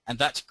 And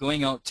that's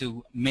going out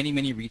to many,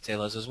 many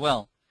retailers as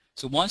well.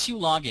 So once you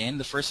log in,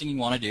 the first thing you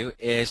want to do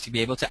is to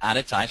be able to add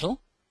a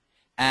title.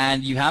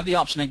 And you have the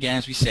option again,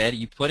 as we said,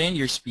 you put in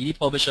your Speedy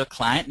Publisher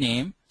client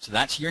name. So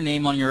that's your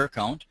name on your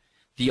account.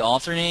 The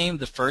author name,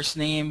 the first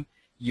name,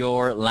 the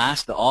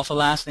author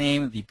last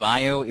name, the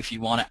bio, if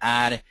you want to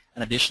add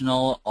an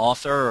additional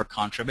author or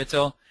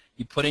contributor.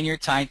 You put in your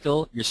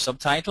title, your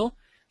subtitle.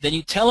 Then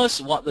you tell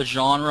us what the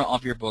genre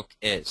of your book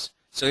is.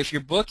 So if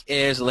your book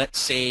is, let's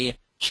say,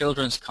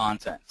 children's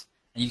content,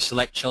 and you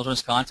select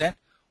children's content,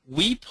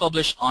 we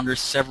publish under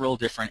several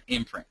different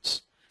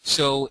imprints.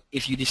 So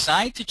if you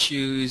decide to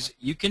choose,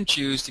 you can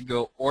choose to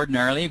go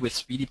ordinarily with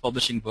Speedy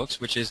Publishing Books,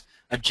 which is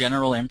a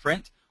general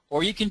imprint,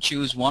 or you can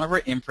choose one of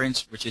our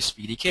imprints, which is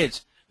Speedy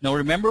Kids. Now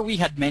remember, we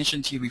had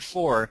mentioned to you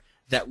before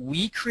that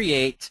we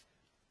create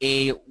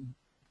a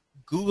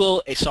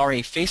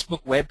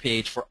Facebook web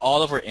page for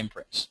all of our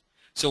imprints.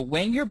 So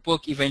when your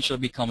book eventually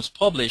becomes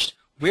published,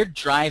 we're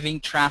driving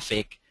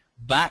traffic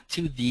back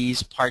to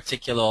these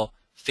particular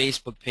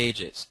Facebook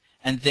pages.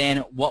 And then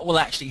what will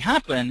actually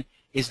happen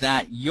is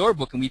that your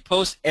book, and we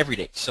post every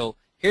day. So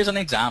here's an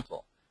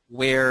example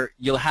where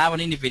you'll have an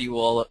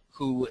individual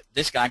who,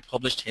 this guy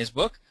published his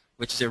book,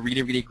 which is a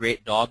really, really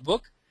great dog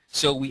book.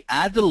 So we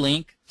add the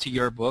link to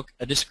your book,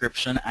 a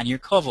description, and your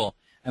cover.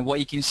 And what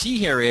you can see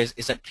here is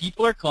that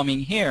people are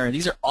coming here, and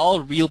these are all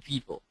real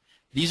people.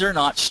 These are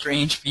not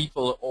strange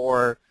people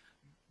or,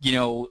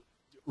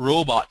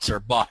 robots or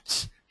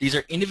bots. These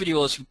are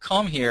individuals who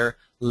come here,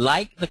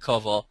 like the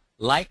cover,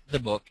 like the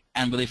book,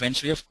 and will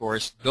eventually, of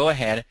course, go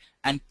ahead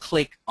and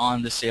click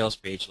on the sales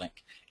page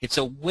link. It's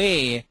a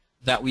way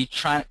that we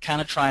kind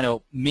of try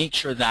to make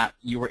sure that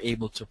you are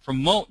able to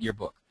promote your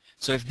book.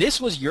 So if this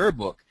was your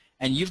book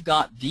and you've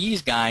got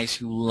these guys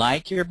who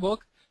like your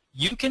book,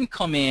 you can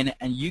come in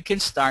and you can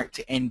start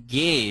to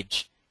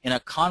engage in a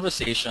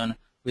conversation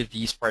with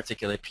these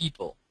particular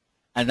people.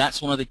 And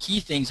that's one of the key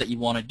things that you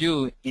want to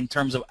do in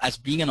terms of as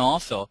being an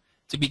author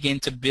to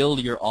begin to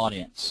build your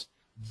audience.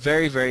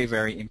 Very, very,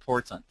 very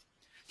important.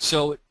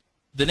 So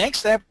the next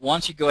step,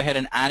 once you go ahead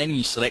and add in and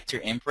you select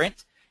your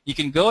imprint, you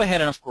can go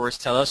ahead and, of course,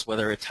 tell us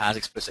whether it has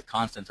explicit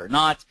content or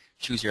not,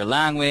 choose your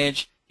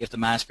language, if the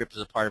manuscript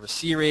is a part of a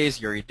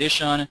series, your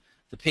edition,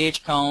 the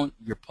page count,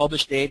 your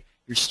publish date,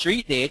 your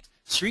street date.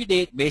 Street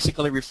date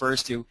basically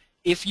refers to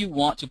if you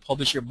want to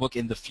publish your book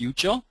in the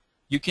future,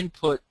 you can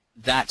put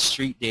that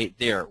street date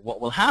there.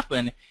 What will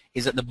happen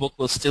is that the book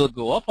will still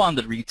go up on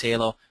the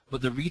retailer,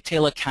 but the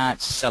retailer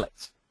can't sell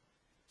it.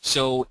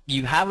 So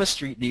you have a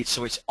street date,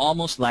 so it's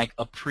almost like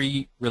a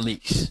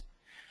pre-release.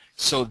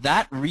 So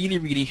that really,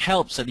 really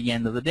helps at the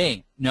end of the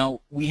day.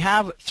 Now, we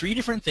have 3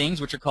 different things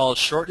which are called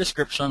short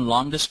description,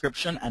 long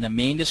description, and a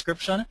main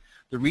description.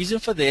 The reason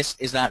for this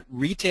is that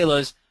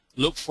retailers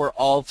look for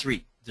all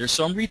 3. There's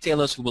some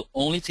retailers who will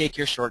only take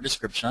your short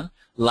description,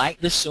 like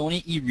the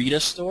Sony e-reader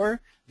store.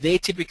 They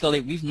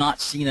typically, we've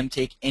not seen them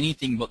take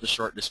anything but the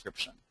short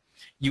description.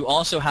 You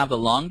also have the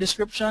long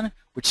description,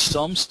 which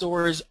some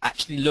stores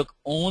actually look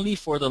only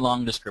for the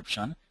long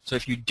description. So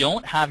if you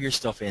don't have your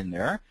stuff in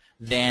there,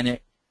 then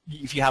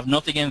if you have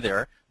nothing in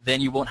there,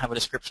 then you won't have a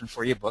description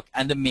for your book,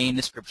 and the main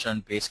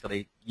description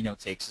basically,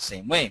 takes the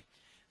same way.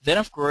 Then,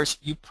 of course,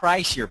 you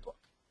price your book.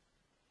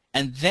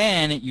 And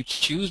then you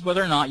choose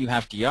whether or not you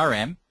have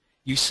DRM.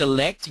 You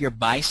select your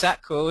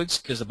BISAC codes,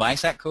 because the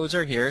BISAC codes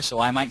are here. So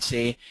I might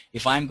say,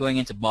 if I'm going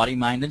into body,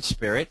 mind, and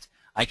spirit,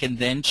 I can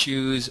then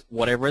choose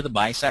whatever the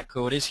BISAC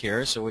code is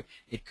here. So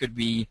it could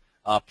be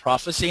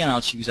prophecy, and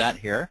I'll choose that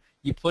here.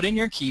 You put in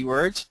your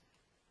keywords,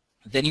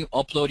 then you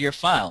upload your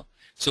file.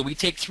 So we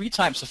take 3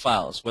 types of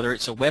files, whether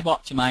it's a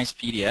web-optimized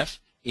PDF,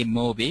 a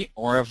MOBI,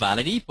 or a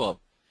valid EPUB.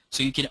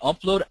 So you can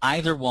upload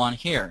either one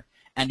here.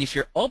 And if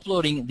you're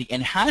uploading the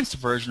enhanced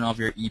version of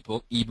your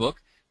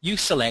ebook, you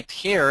select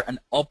here and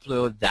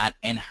upload that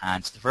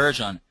enhanced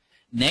version.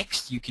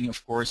 Next, you can,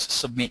 of course,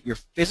 submit your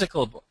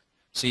physical book.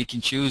 So you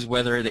can choose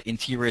whether the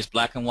interior is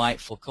black and white,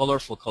 full color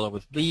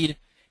with bleed.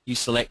 You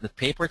select the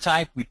paper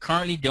type. We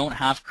currently don't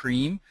have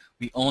cream.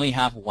 We only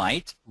have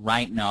white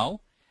right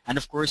now. And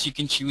of course, you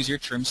can choose your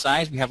trim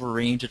size. We have a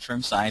range of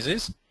trim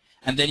sizes.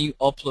 And then you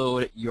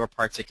upload your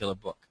particular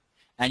book.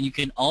 And you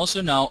can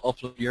also now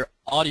upload your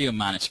audio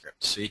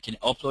manuscript. So you can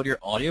upload your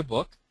audio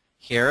book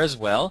here as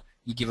well.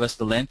 You give us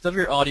the length of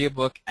your audio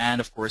book and,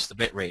 of course, the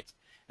bit rate.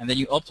 And then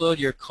you upload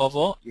your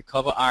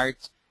cover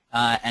art,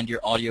 and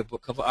your audio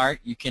book cover art.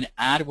 You can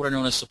add what are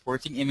known as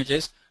supporting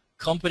images.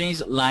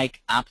 Companies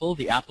like Apple,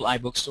 the Apple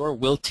iBookstore,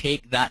 will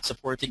take that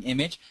supporting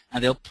image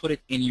and they'll put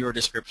it in your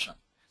description.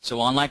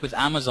 So unlike with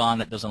Amazon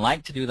that doesn't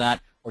like to do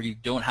that, or you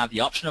don't have the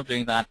option of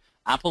doing that,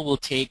 Apple will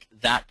take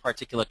that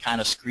particular kind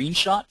of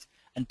screenshot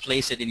and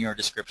place it in your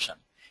description.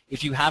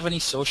 If you have any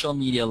social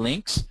media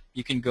links,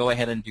 you can go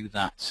ahead and do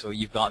that. So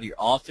you've got your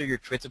author, your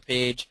Twitter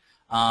page,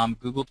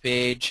 Google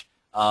page,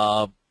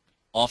 author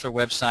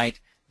website.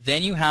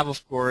 Then you have,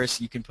 of course,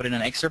 you can put in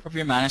an excerpt of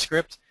your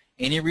manuscript,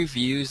 any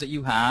reviews that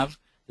you have,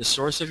 the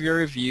source of your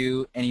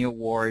review, any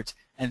awards,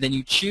 and then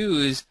you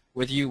choose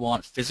whether you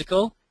want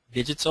physical,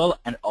 digital,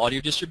 and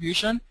audio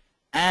distribution,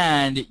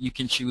 and you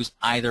can choose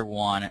either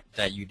one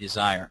that you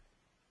desire.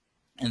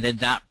 And then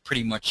that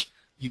pretty much,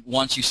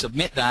 once you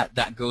submit that,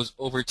 that goes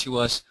over to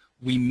us.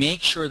 We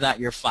make sure that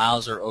your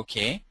files are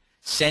okay,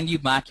 send you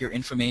back your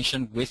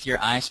information with your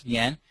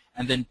ISBN,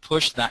 and then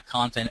push that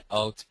content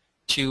out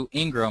to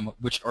Ingram,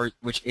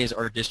 which is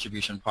our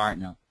distribution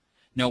partner.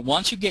 Now,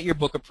 once you get your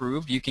book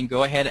approved, you can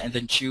go ahead and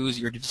then choose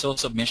your digital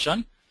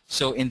submission.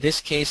 So in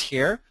this case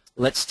here,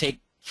 let's take,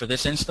 for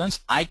this instance,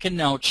 I can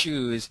now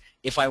choose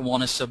if I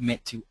want to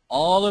submit to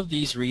all of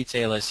these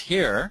retailers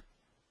here,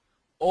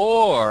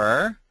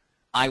 or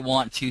I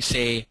want to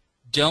say,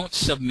 don't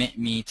submit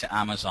me to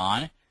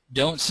Amazon,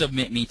 don't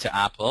submit me to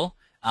Apple,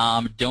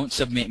 don't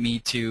submit me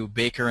to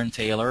Baker &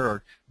 Taylor,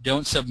 or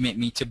don't submit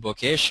me to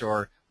Bookish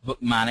or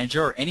Book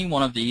Manager, or any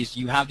one of these.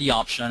 You have the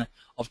option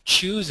of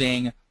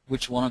choosing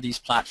which one of these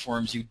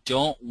platforms you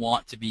don't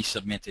want to be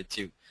submitted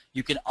to.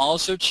 You can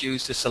also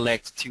choose to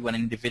select to an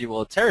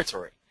individual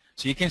territory.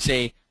 So you can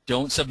say,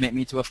 don't submit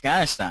me to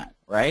Afghanistan,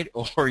 right?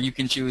 Or you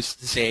can choose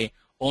to say,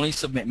 only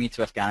submit me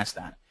to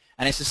Afghanistan.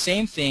 And it's the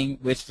same thing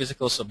with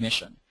physical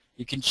submission.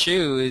 You can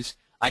choose,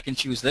 I can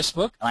choose this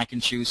book, and I can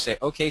choose, say,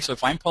 okay, so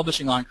if I'm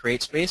publishing on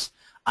CreateSpace,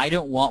 I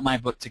don't want my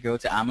book to go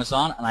to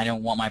Amazon, and I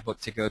don't want my book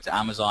to go to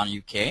Amazon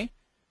UK,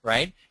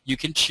 right? You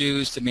can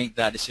choose to make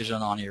that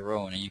decision on your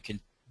own, and you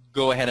can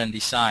go ahead and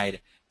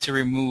decide to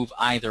remove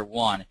either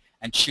one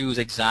and choose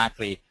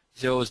exactly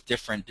those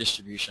different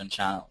distribution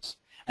channels.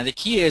 And the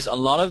key is a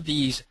lot of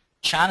these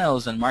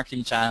channels and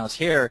marketing channels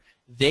here,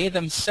 they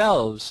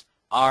themselves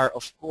are,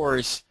 of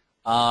course,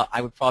 I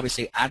would probably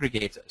say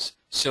aggregators.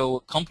 So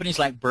companies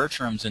like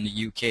Bertram's in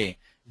the UK,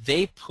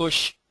 they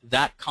push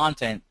that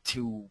content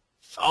to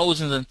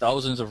thousands and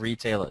thousands of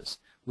retailers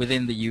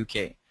within the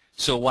UK.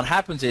 So what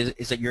happens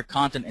is that your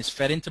content is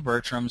fed into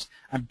Bertram's,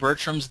 and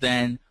Bertram's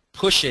then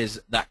pushes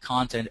that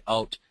content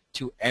out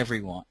to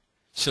everyone.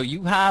 So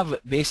you have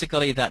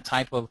basically that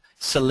type of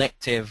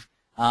selective,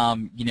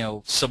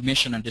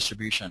 submission and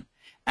distribution.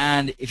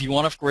 And if you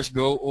want to, of course,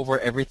 go over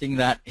everything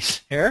that is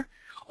there,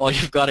 all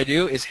you've got to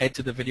do is head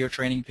to the video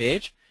training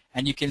page,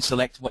 and you can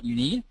select what you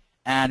need.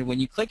 And when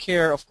you click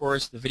here, of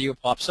course, the video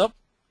pops up,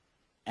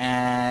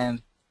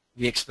 and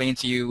we explain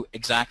to you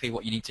exactly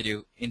what you need to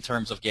do in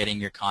terms of getting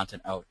your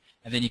content out.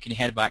 And then you can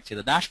head back to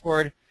the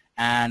dashboard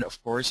and,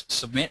 of course,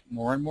 submit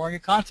more and more of your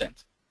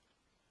content.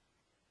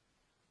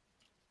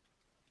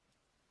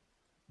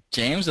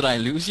 James, did I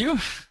lose you?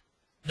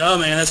 No,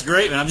 man, that's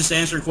great, man. I'm just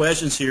answering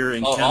questions here.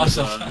 And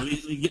awesome. Let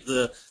me get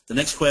the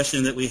next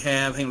question that we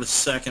have. Hang on a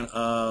second.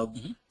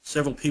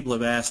 Several people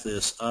have asked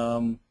this.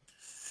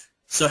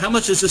 So how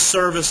much is this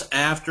service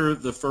after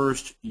the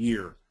first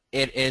year?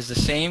 It is the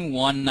same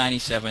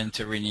 $197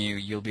 to renew.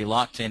 You'll be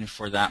locked in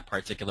for that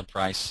particular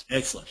price.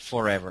 Excellent.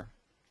 Forever.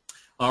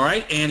 All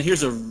right, and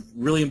here's a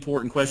really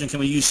important question.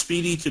 Can we use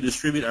Speedy to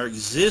distribute our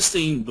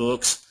existing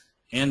books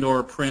and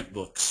or print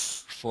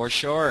books? For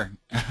sure.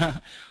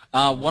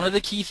 One of the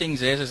key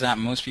things is that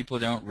most people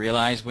don't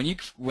realize when you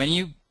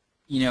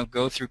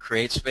go through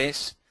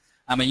CreateSpace,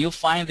 you'll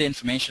find the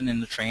information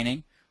in the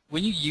training.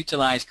 When you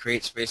utilize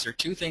CreateSpace, there are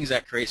two things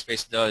that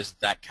CreateSpace does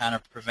that kind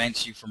of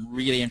prevents you from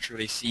really and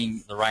truly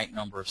seeing the right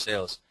number of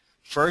sales.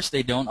 First,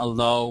 they don't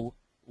allow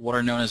what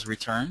are known as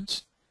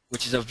returns,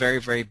 which is a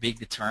very, very big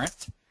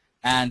deterrent.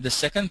 And the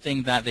second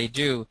thing that they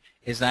do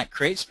is that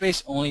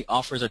CreateSpace only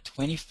offers a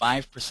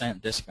 25%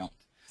 discount.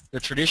 The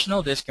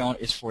traditional discount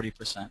is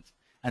 40%.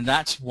 And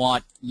that's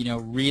what,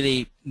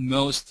 really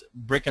most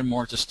brick and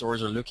mortar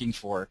stores are looking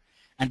for.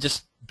 And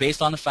just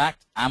based on the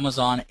fact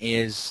Amazon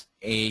is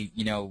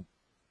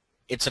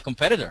it's a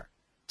competitor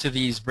to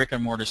these brick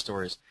and mortar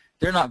stores.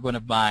 They're not going to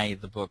buy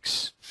the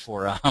books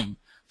for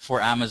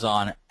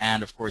Amazon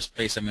and, of course,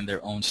 place them in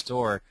their own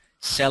store,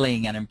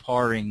 selling and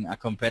empowering a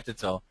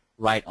competitor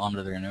right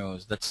under their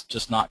nose. That's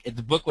just not.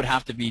 The book would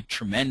have to be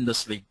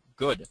tremendously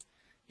good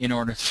in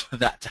order for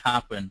that to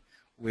happen,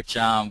 which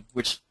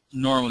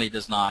normally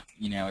does not,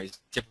 is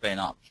typically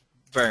not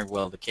very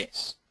well the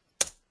case.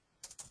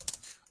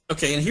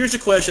 Okay, and here's a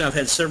question I've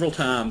had several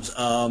times.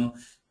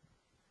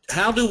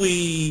 How do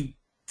we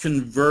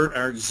convert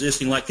our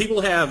existing, like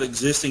people have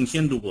existing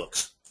Kindle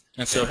books.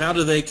 Okay. So how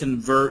do they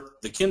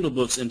convert the Kindle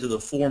books into the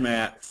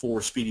format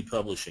for Speedy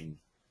Publishing?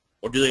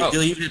 Or do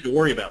they even have to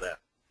worry about that?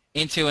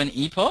 Into an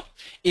EPUB?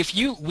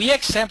 We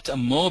accept a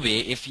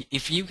MOBI.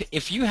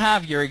 If you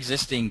have your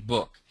existing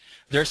book,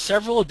 there are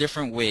several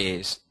different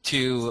ways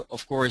to,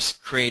 of course,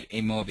 create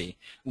a MOBI.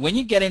 When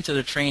you get into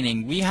the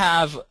training, we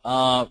have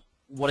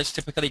what is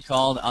typically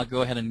called, I'll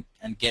go ahead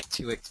and get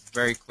to it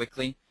very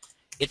quickly.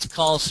 It's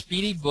called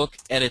Speedy Book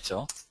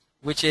Editor,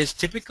 which is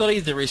typically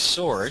the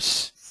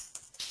resource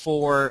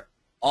for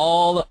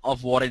all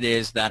of what it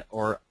is that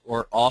or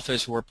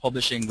authors who are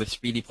publishing with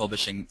Speedy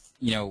Publishing,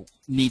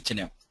 need to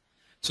know.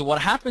 So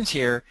what happens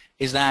here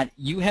is that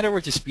you head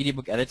over to Speedy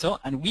Book Editor,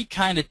 and we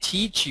kind of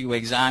teach you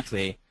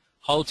exactly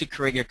how to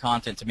create your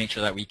content to make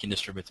sure that we can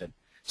distribute it.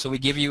 So we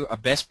give you our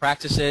best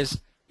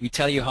practices. We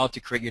tell you how to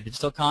create your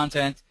digital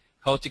content,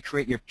 how to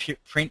create your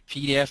print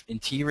PDF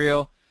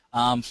interior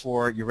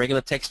for your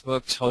regular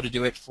textbooks, how to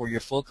do it for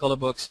your full color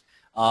books,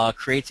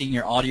 creating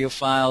your audio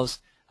files,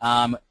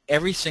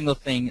 every single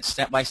thing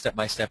step by step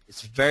by step.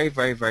 It's a very,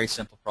 very, very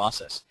simple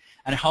process.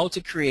 And how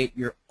to create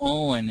your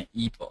own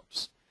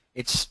EPUBs.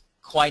 It's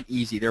quite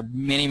easy. There are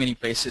many, many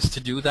places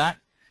to do that.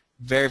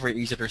 Very, very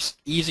easy. There's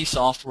easy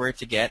software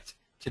to get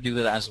to do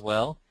that as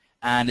well.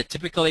 And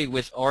typically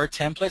with our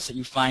templates that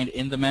you find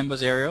in the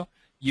members area,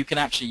 you can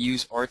actually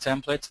use our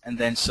templates and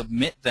then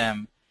submit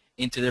them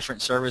into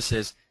different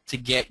services to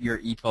get your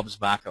EPUBs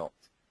back out.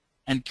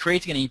 And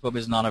creating an EPUB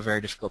is not a very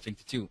difficult thing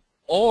to do.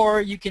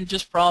 Or you can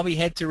just probably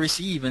head to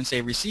Receive and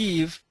say,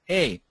 Receive,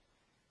 hey,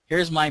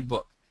 here's my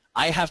book.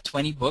 I have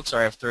 20 books or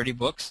I have 30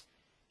 books.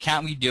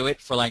 Can't we do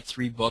it for like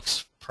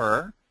 $3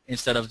 per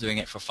instead of doing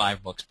it for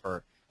 $5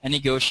 per? And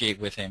negotiate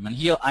with him,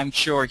 and I'm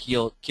sure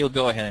he'll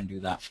go ahead and do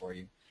that for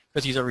you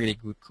because he's a really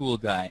good, cool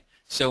guy.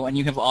 So, and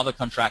you have other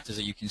contractors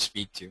that you can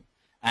speak to,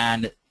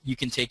 and you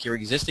can take your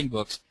existing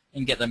books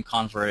and get them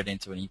converted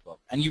into an EPUB.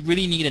 And you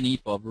really need an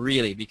EPUB,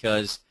 really,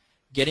 because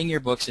getting your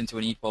books into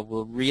an EPUB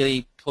will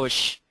really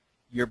push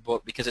your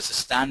book because it's a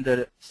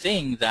standard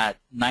thing that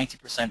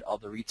 90%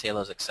 of the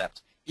retailers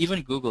accept.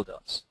 Even Google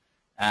does,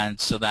 and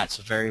so that's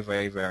very,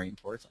 very, very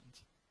important.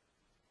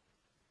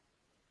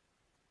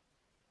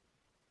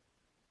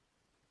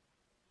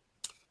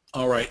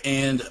 All right,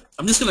 and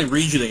I'm just going to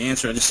read you the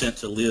answer I just sent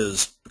to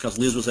Liz because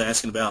Liz was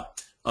asking about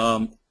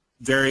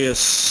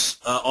various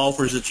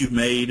offers that you've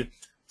made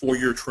for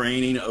your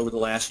training over the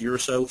last year or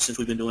so since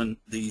we've been doing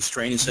these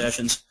training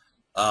sessions.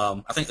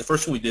 I think the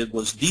first one we did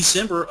was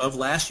December of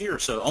last year,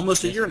 so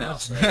almost a year now.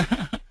 So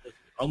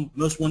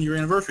almost 1 year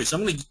anniversary. So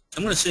I'm going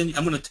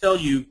to tell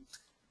you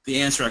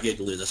the answer I gave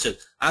to Liz. I said,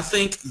 I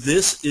think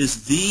this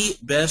is the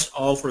best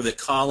offer that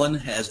Colin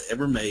has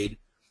ever made.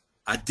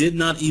 I did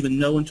not even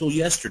know until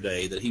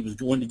yesterday that he was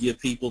going to give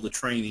people the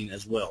training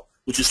as well,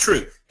 which is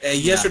true.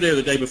 Yesterday or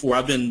the day before,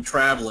 I've been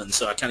traveling,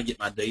 so I kind of get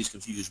my days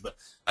confused. But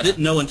I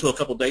didn't know until a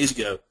couple of days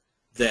ago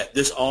that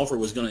this offer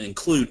was going to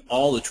include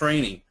all the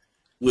training,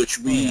 which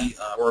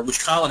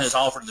which Colin has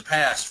offered in the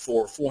past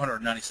for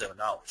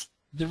 $497.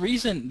 The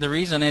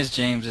reason is,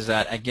 James, is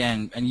that,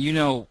 again, and you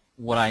know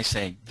what I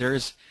say,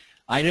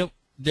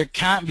 there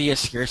can't be a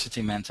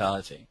scarcity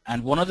mentality.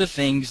 And one of the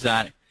things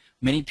that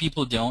many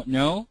people don't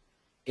know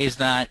is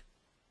that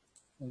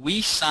we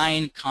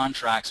sign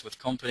contracts with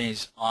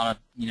companies on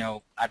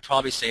I'd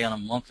probably say on a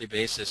monthly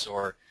basis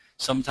or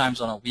sometimes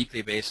on a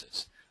weekly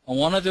basis. And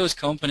one of those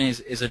companies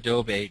is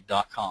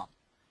Adobe.com.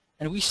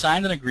 And we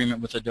signed an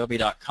agreement with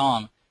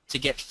Adobe.com to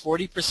get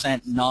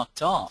 40%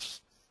 knocked off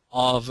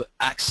of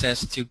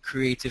access to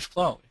Creative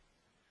Cloud.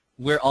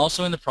 We're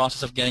also in the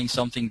process of getting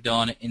something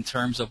done in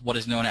terms of what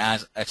is known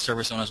as a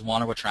service known as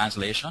one-over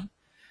translation.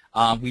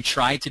 We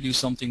tried to do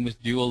something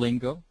with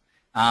Duolingo.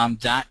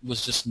 That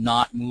was just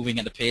not moving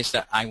at the pace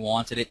that I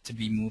wanted it to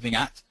be moving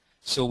at.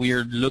 So we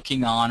are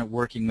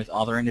working with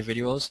other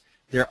individuals.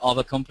 There are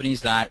other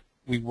companies that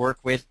we work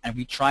with, and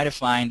we try to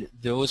find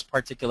those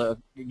particular,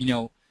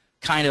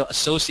 kind of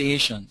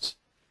associations.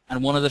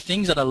 And one of the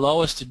things that allow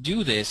us to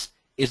do this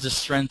is the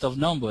strength of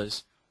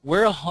numbers.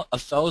 We're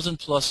 1,000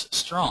 plus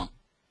strong.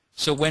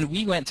 So when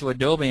we went to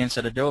Adobe and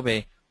said,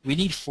 Adobe, we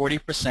need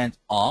 40%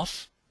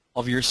 off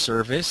of your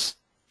service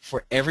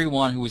for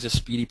everyone who is a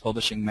Speedy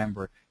Publishing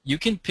member. You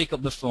can pick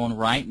up the phone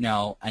right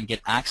now and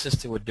get access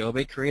to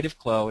Adobe Creative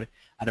Cloud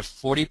at a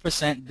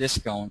 40%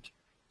 discount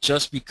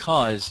just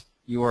because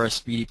you are a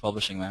Speedy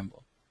Publishing member.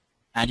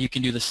 And you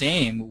can do the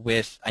same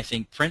with, I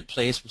think,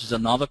 PrintPlace, which is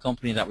another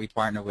company that we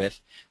partner with.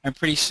 And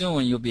pretty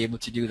soon you'll be able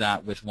to do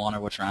that with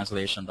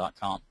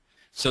onehourtranslation.com.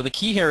 So the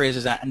key here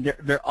is that, and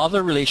there are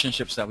other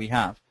relationships that we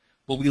have,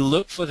 but we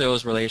look for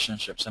those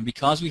relationships. And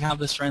because we have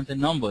the strength in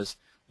numbers,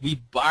 we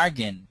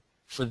bargain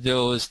for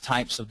those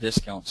types of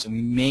discounts. And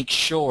we make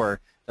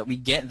sure that we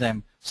get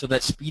them so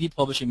that Speedy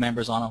Publishing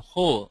members on a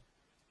whole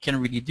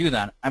can really do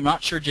that. I'm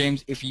not sure,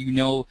 James, if you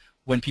know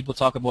when people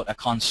talk about a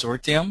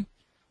consortium.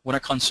 When a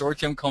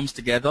consortium comes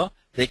together,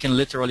 they can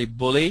literally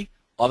bully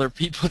other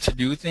people to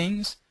do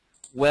things.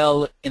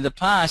 Well, in the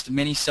past,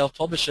 many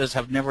self-publishers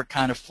have never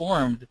kind of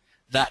formed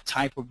that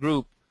type of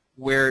group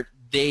where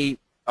they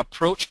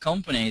approach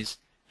companies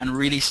and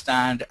really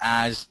stand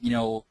as, in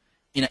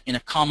a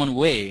common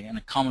way, in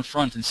a common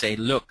front, and say,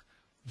 look,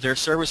 there are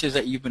services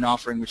that you've been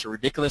offering which are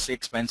ridiculously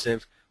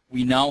expensive.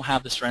 We now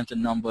have the strength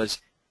in numbers.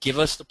 Give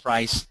us the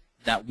price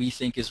that we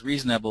think is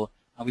reasonable,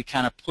 and we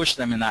kind of push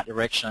them in that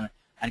direction.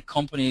 And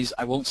companies,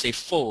 I won't say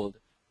fold,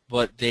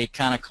 but they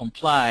kind of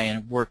comply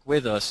and work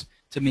with us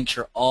to make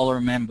sure all our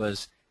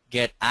members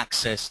get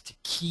access to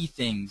key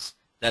things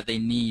that they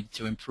need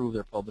to improve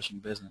their publishing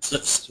business.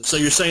 So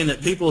you're saying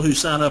that people who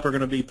sign up are going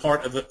to be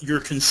part of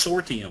your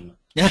consortium.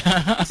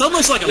 It's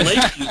almost like a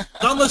labor union.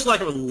 It's almost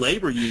like a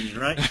labor union,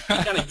 right? You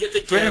kind of get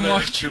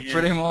together.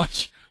 Pretty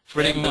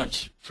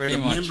much.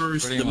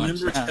 The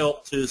members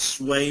help to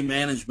sway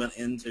management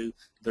into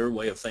their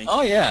way of thinking.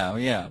 Oh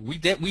yeah. We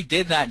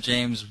did that,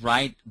 James.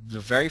 Right, the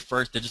very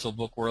first Digital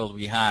Book World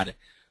we had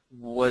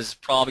was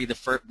probably the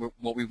first.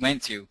 What we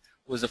went to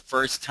was the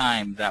first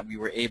time that we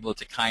were able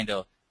to kind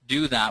of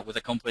do that with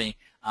a company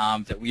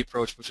that we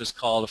approached, which was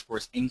called, of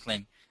course,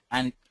 Inkling.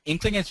 And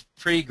Inkling is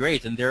pretty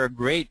great, and they're a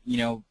great.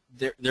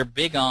 They're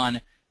big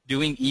on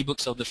doing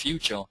ebooks of the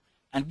future.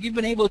 And we've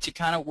been able to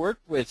kind of work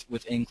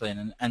with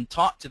Inkling and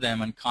talk to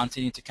them and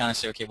continue to kind of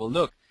say, okay, well,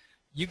 look,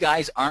 you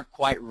guys aren't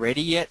quite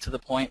ready yet to the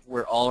point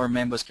where all our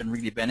members can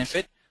really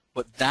benefit,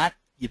 but that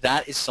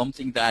is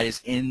something that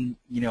is in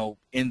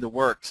the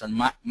works. And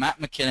Matt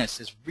McInnes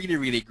is really,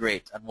 really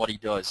great at what he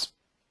does.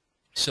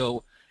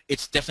 So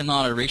it's definitely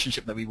not a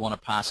relationship that we want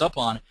to pass up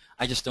on.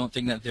 I just don't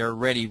think that they're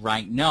ready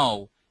right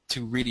now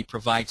to really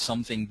provide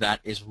something that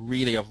is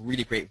really of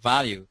really great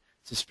value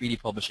to Speedy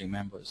Publishing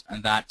members.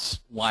 And that's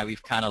why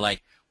we've kind of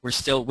we're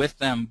still with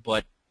them,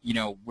 but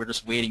we're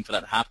just waiting for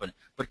that to happen.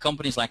 But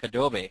companies like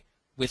Adobe,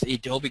 with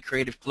Adobe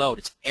Creative Cloud,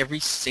 it's every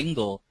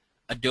single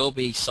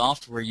Adobe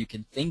software you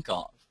can think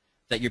of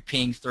that you're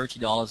paying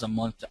 $30 a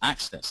month to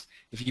access.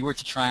 If you were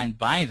to try and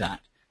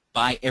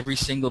buy every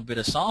single bit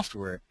of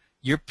software,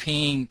 you're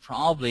paying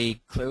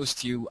probably close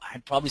to,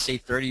 I'd probably say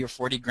 30 or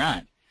 40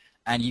 grand.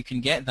 And you can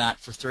get that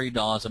for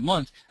 $30 a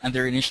month, and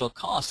their initial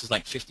cost is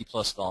like $50+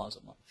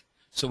 a month.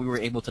 So we were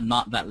able to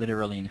knock that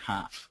literally in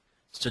half.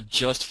 So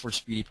just for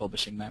Speedy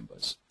Publishing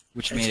members,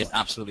 which made it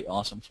absolutely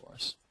awesome for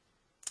us.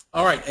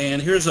 All right,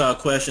 and here's a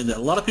question that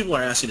a lot of people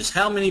are asking is,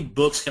 how many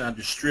books can I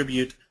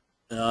distribute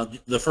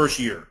the first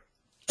year?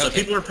 So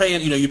people are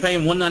paying, you're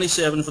paying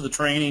 $197 for the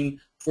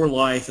training for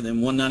life, and then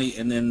 $190,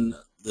 and then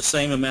the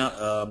same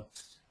amount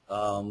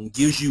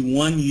gives you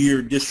 1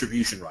 year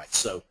distribution rights.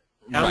 So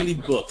how many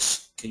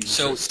books can you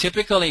distribute? So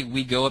typically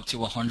we go up to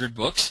 100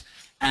 books,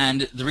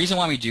 and the reason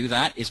why we do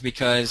that is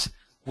because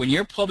when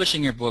you're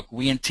publishing your book,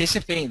 we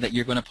anticipate that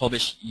you're going to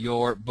publish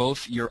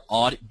both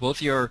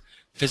your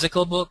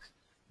physical book,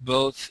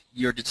 both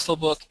your digital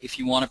book if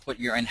you want to put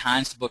your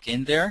enhanced book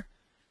in there.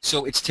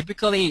 So it's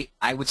typically,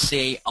 I would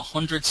say,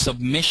 100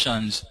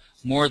 submissions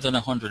more than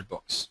 100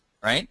 books,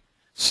 right?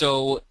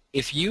 So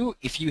if you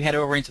head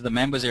over into the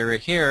members area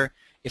here,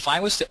 if I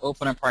was to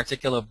open a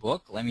particular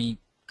book, let me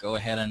go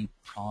ahead and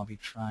probably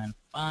try and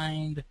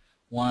find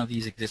one of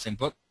these existing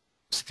books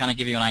to kind of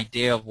give you an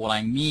idea of what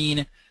I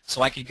mean.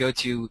 So I could go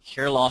to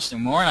Hear Lost No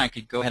More, and I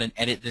could go ahead and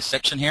edit this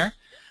section here.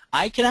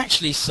 I can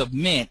actually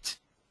submit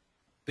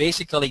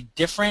basically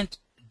different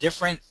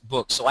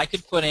books. So I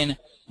could put in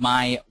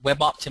my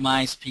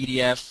web-optimized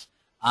PDF,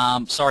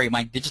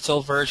 my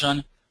digital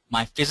version,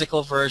 my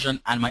physical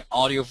version, and my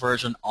audio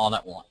version all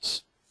at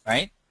once,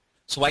 right?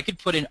 So I could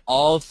put in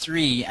all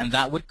three, and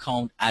that would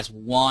count as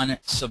one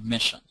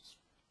submission.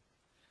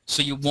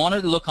 So you want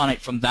to look on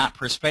it from that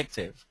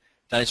perspective,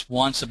 that it's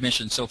one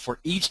submission. So for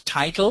each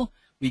title,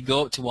 we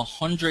go to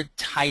 100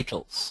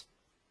 titles,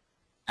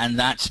 and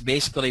that's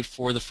basically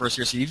for the first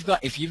year. So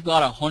if you've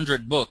got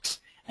 100 books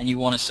and you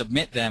want to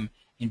submit them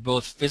in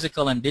both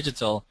physical and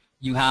digital,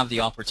 you have the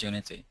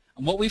opportunity.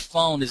 And what we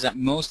found is that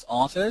most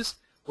authors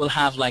will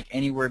have like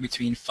anywhere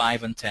between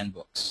 5 and 10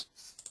 books.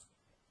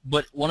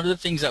 But one of the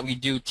things that we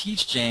do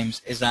teach,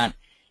 James, is that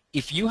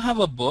if you have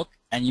a book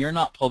and you're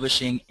not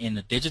publishing in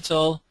the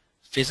digital,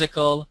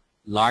 physical,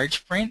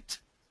 large print,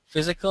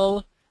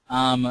 physical,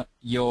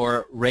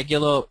 your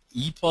regular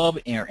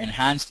EPUB or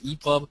enhanced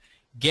EPUB,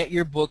 get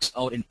your books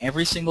out in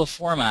every single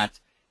format,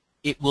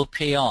 it will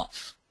pay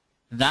off.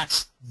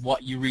 That's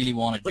what you really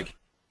want to do.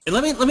 And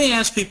let me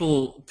ask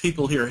people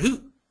here,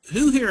 who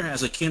here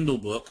has a Kindle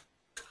book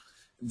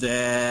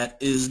that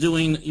is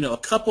doing, a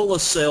couple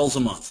of sales a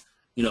month?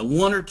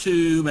 1 or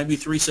 2, maybe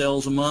 3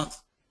 sales a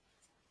month?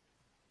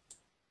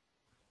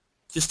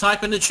 Just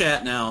type in the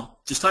chat now.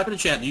 Just type in the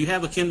chat. Do you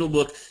have a Kindle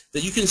book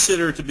that you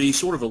consider to be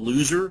sort of a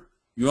loser?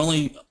 You're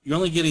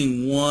only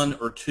getting 1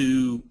 or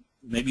 2,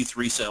 maybe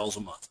 3 sales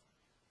a month.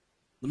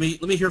 Let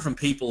me hear from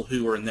people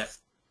who are in that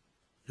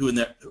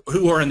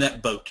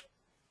boat.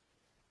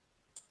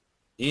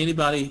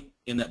 Anybody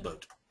in that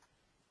boat?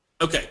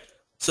 Okay.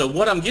 So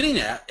what I'm getting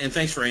at, and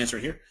thanks for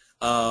answering here.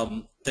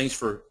 Thanks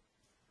for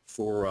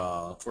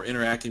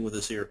interacting with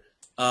us here.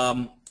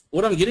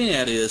 What I'm getting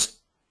at is,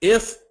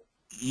 if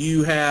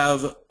you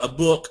have a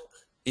book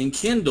in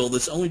Kindle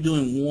that's only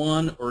doing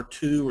 1 or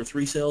 2 or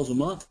 3 sales a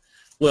month,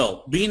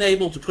 well, being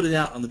able to put it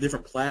out on the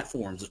different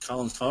platforms that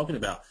Colin's talking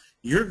about,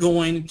 you're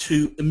going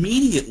to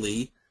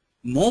immediately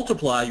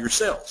multiply your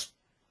sales.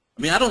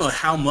 I mean, I don't know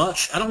how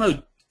much. I don't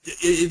know,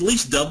 at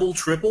least double,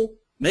 triple,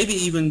 maybe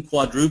even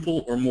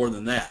quadruple or more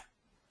than that,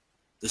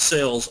 the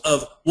sales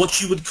of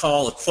what you would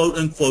call a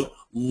quote-unquote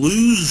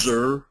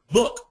loser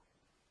book.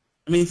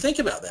 I mean, think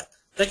about that.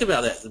 Think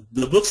about that.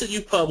 The books that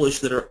you publish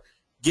that are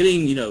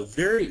getting,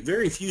 very,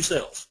 very few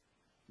sales,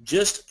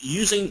 just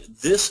using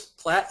this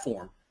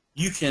platform,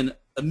 you can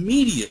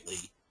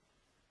immediately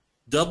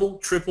double,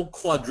 triple,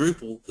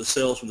 quadruple the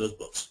sales from those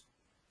books.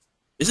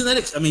 Isn't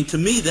that, I mean, to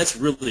me, that's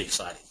really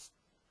exciting.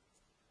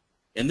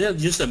 And then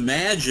just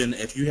imagine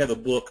if you have a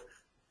book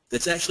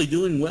that's actually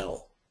doing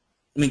well.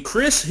 I mean,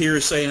 Chris here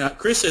is saying,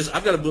 Chris says,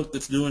 I've got a book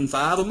that's doing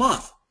 5 a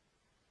month.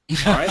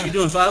 All right, you're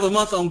doing 5 a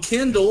month on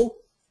Kindle.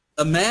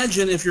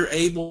 Imagine if you're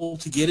able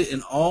to get it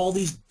in all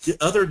these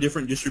other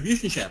different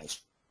distribution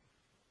channels.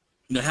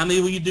 How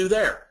many will you do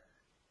there?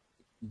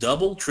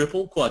 Double,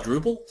 triple,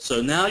 quadruple?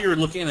 So now you're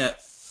looking at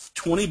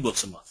 20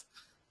 books a month,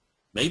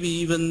 maybe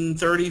even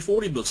 30,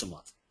 40 books a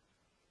month.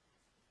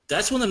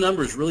 That's when the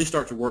numbers really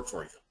start to work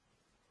for you.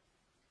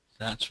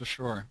 That's for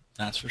sure.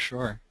 That's for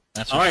sure.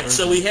 All right,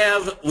 so we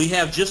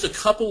have just a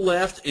couple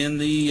left in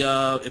the,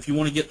 if you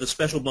want to get the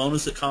special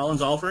bonus that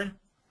Colin's offering.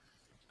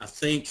 I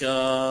think,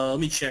 let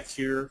me check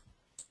here.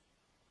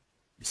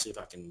 Let me see if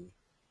I can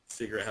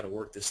figure out how to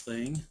work this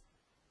thing.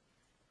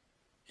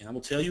 And I will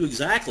tell you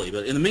exactly.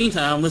 But in the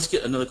meantime, let's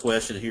get another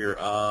question here.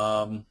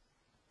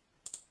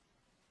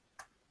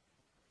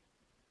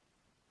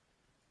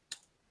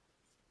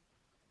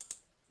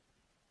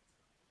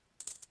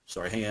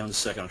 Sorry, hang on a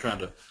second. I'm trying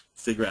to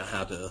figure out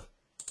how to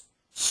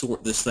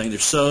sort this thing.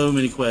 There's so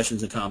many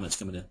questions and comments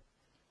coming in.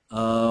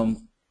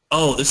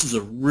 Oh, this is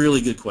a really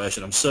good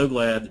question. I'm so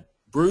glad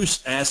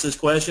Bruce asked this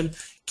question.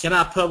 Can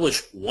I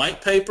publish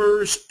white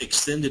papers,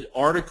 extended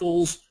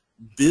articles,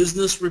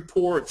 business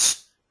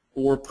reports,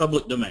 or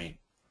public domain?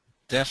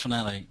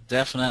 Definitely.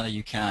 Definitely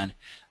you can.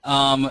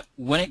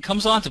 When it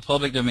comes on to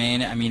public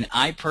domain, I mean,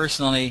 I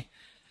personally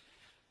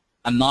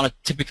am not a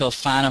typical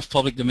fan of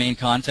public domain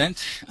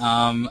content.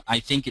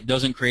 I think it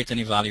doesn't create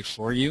any value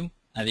for you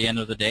at the end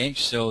of the day.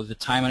 So the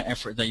time and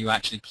effort that you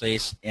actually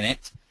place in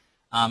it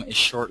is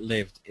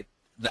short-lived.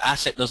 The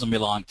asset doesn't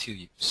belong to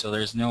you, so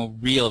there's no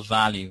real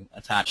value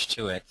attached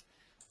to it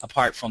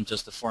apart from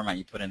just the format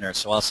you put in there.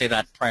 So I'll say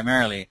that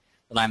primarily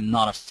that I'm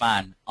not a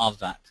fan of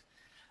that.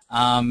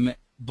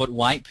 But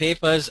white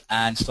papers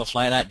and stuff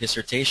like that,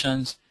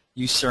 dissertations,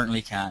 you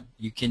certainly can.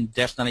 You can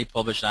definitely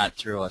publish that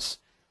through us.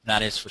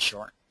 That is for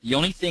sure. The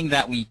only thing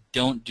that we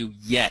don't do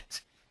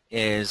yet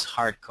is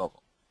hardcover.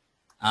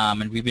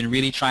 And we've been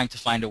really trying to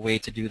find a way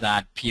to do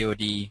that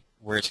POD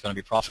where it's going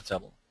to be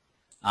profitable.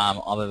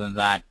 Other than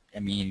that, I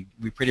mean,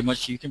 you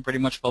can pretty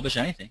much publish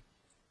anything.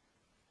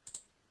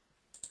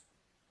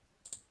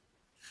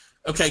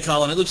 Okay,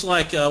 Colin, it looks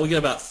like we got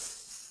about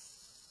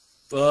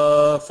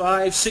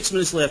 5-6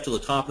 minutes left till the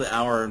top of the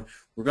hour, and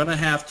we're going to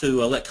have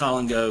to let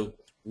Colin go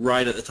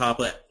right at the top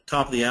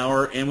of the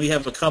hour. And we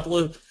have a couple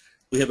of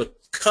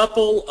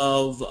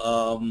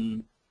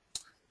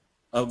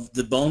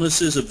the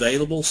bonuses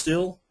available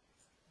still.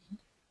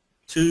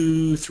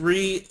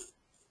 Three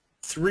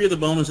of the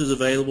bonuses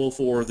available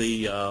for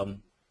the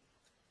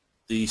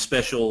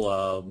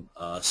special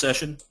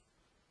session.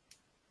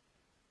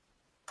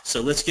 So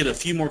let's get a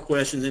few more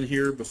questions in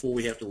here before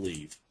we have to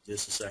leave.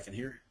 Just a second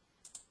here.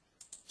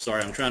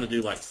 Sorry, I'm trying to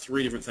do like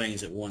 3 different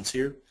things at once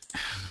here.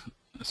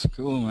 That's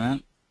cool,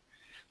 man.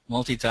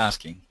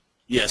 Multitasking.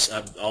 Yes,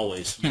 I've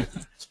always.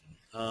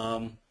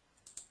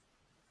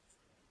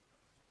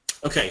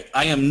 Okay,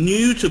 I am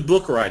new to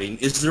book writing.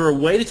 Is there a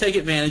way to take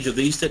advantage of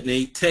these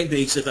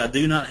techniques if I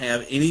do not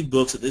have any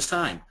books at this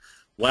time?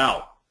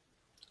 Wow.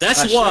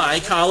 That's why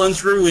Colin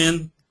threw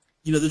in,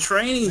 the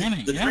training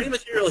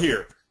material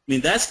here. I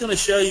mean, that's going to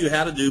show you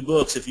how to do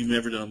books if you've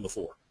never done them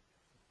before.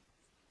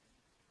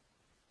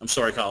 I'm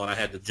sorry, Colin, I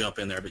had to jump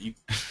in there, but you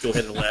go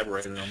ahead and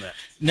elaborate on that.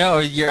 No,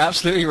 you're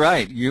absolutely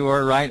right. You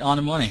are right on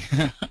the money.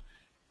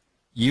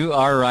 You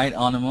are right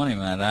on the money,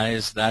 man. That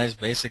is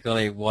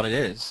basically what it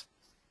is.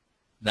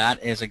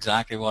 That is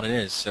exactly what it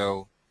is.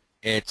 So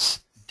it's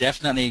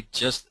definitely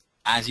just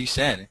as you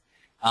said.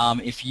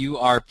 If you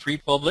are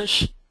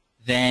pre-published,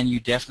 then you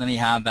definitely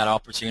have that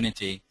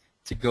opportunity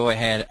to go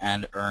ahead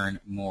and earn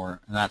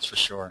more, and that's for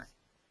sure.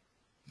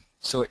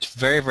 So it's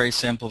very, very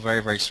simple,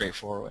 very, very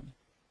straightforward.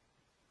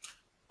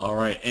 All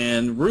right,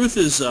 and Ruth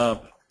is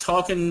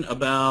talking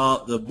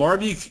about the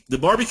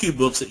barbecue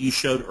books that you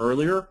showed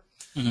earlier,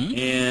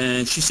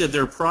 and she said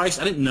they're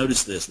priced. I didn't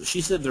notice this, but she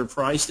said they're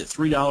priced at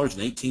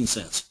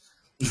 $3.18.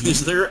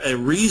 Is there a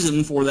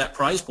reason for that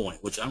price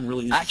point, which I'm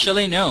really interested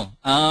Actually, no.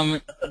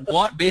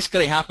 What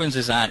basically happens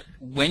is that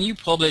when you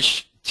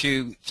publish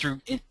in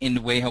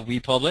the way how we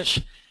publish,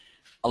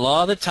 a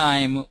lot of the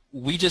time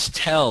we just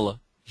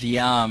tell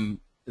the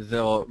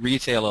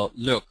retailer,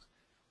 look,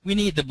 we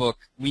need the book,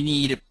 we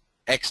need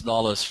X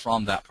dollars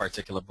from that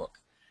particular book,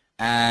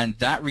 and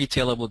that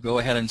retailer will go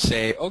ahead and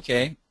say,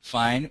 okay,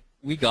 fine,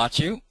 we got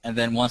you. And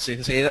then once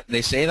they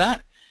say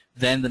that,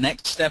 then the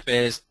next step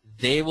is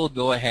they will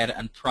go ahead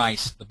and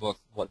price the book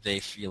what they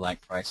feel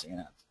like pricing it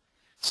at.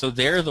 So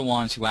they're the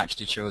ones who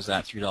actually chose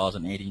that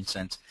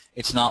 $3.18.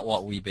 It's not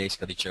what we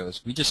basically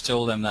chose. We just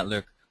told them that,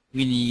 look,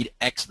 we need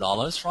X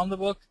dollars from the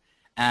book,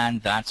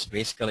 and that's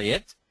basically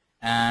it,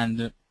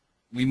 and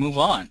we move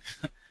on.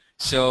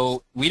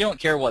 So we don't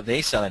care what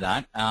they sell it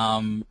at.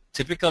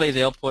 Typically,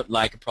 they'll put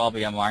like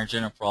probably a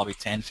margin of probably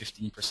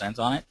 10-15%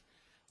 on it,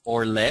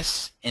 or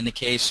less. In the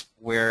case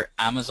where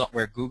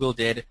Google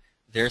did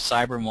their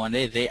Cyber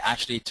Monday, they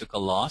actually took a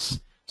loss.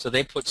 So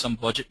they put some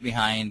budget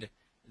behind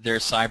their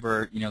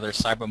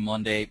Cyber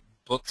Monday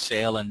book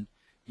sale, and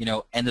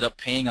ended up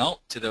paying out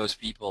to those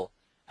people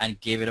and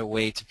gave it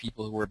away to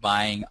people who were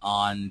buying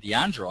on the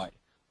Android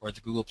or the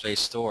Google Play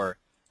Store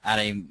at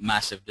a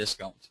massive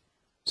discount.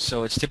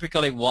 So it's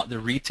typically what the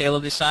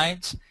retailer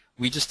decides.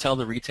 We just tell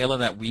the retailer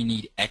that we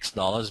need X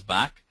dollars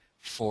back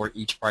for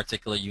each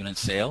particular unit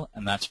sale,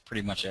 and that's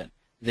pretty much it.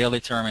 They'll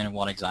determine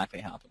what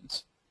exactly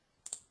happens.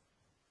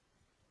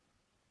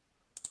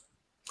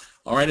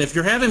 All right, if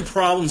you're having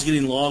problems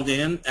getting logged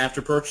in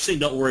after purchasing,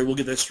 don't worry, we'll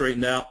get that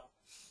straightened out.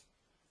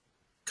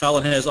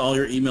 Colin has all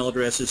your email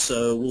addresses,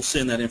 so we'll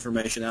send that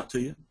information out to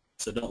you,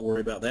 so don't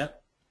worry about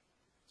that.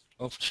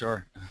 Oh, for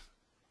sure.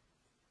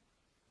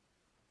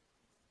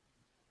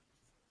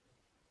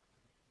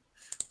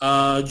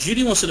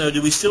 Judy wants to know,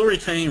 do we still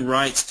retain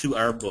rights to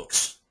our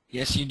books?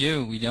 Yes, you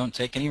do. We don't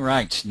take any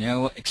rights.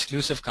 No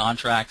exclusive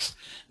contracts,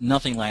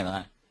 nothing like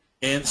that.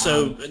 And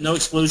so no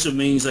exclusive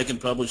means they can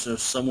publish to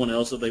someone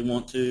else if they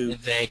want to.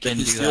 They can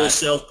do still that.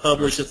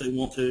 Self-publish if they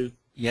want to.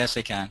 Yes,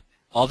 they can.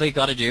 All they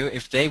got to do,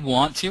 if they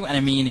want to, and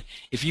I mean,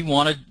 if you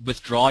want to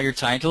withdraw your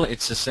title,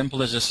 it's as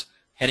simple as just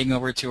heading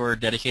over to our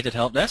dedicated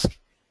help desk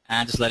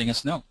and just letting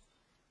us know.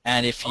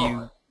 And if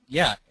you,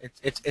 yeah,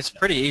 it's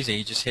pretty easy.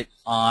 You just hit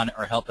on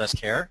our help desk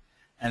here,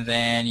 and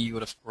then you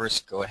would, of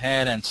course, go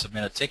ahead and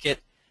submit a ticket.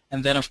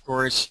 And then, of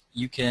course,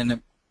 you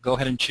can go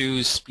ahead and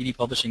choose Speedy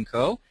Publishing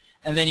Co.,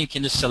 and then you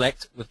can just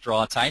select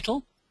withdraw a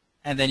title,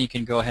 and then you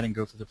can go ahead and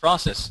go through the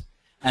process.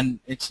 And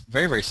it's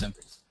very, very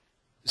simple.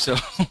 So,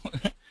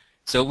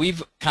 so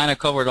we've kind of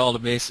covered all the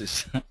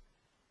bases.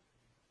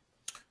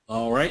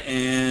 All right,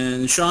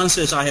 and Sean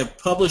says, I have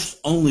published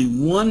only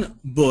one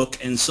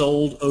book and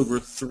sold over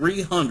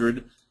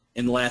 300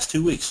 in the last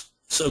 2 weeks.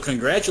 So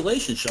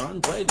congratulations,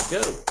 Sean. Way to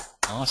go.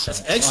 Awesome.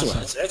 That's excellent. Awesome.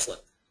 That's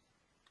excellent.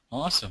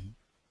 Awesome.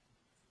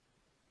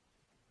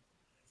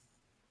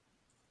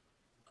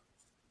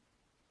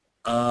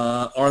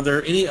 Are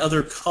there any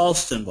other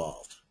costs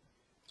involved?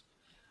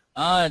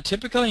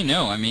 Typically,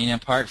 no. I mean,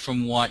 apart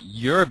from what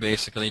you're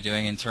basically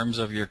doing in terms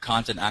of your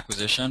content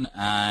acquisition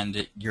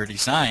and your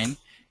design,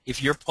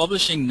 if you're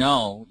publishing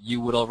now,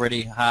 you would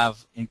already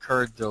have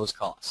incurred those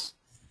costs.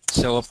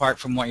 So apart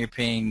from what you're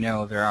paying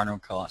now, there are no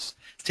costs.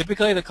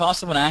 Typically, the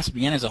cost of an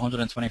ISBN is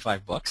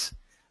 $125,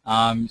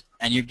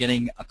 and you're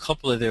getting a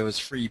couple of those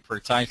free per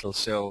title.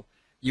 So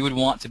you would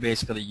want to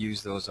basically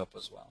use those up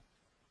as well.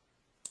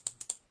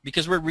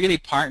 Because we're really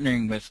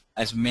partnering with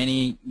as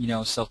many,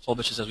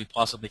 self-publishers as we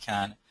possibly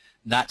can.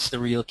 That's the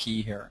real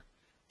key here,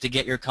 to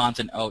get your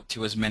content out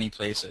to as many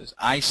places.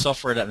 I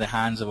suffered at the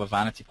hands of a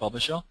vanity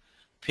publisher,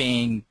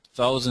 paying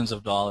thousands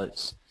of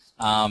dollars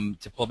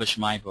to publish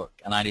my book,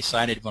 and I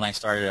decided when I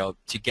started out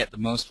to get the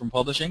most from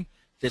publishing,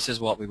 this is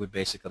what we would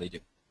basically do.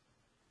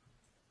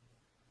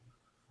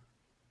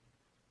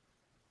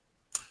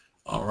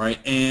 All right,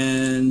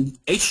 and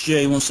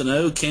HJ wants to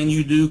know, can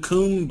you do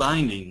Coombe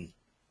binding?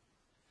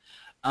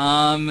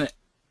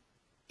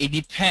 It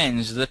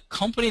depends. The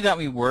company that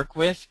we work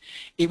with,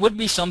 it would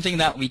be something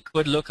that we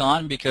could look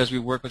on because we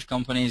work with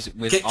companies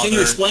with Can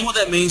you explain what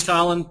that means,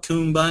 Colin?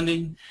 Coombe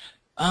binding?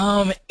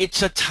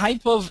 It's a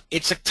type of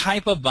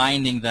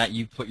binding that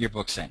you put your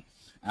books in.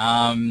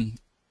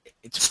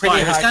 It's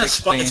pretty hard to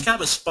explain. It's kind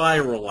of a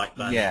spiral-like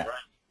binding, yeah, right?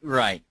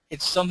 Right.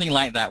 It's something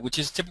like that, which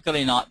is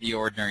typically not the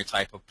ordinary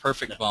type of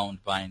perfect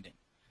bound binding.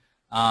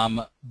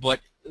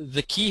 But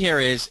the key here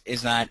is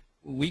that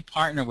we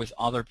partner with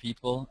other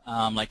people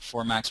like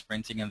Formax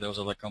Printing and those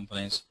other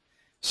companies.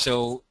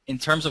 So in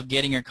terms of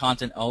getting your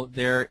content out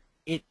there,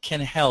 it can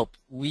help.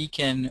 We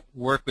can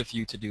work with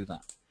you to do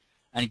that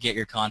and get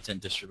your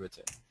content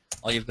distributed.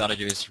 All you've got to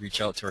do is reach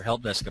out to our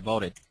help desk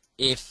about it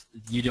if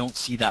you don't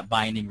see that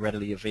binding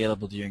readily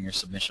available during your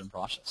submission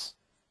process.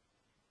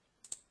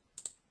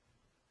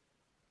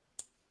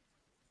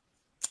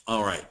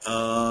 All right.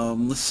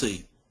 Let's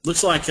see.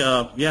 Looks like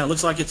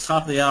looks like it's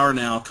top of the hour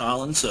now,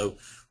 Colin. So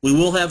we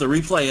will have the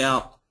replay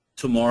out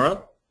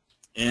tomorrow,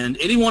 and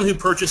anyone who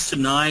purchased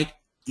tonight,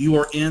 you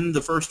are in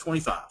the first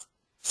 25.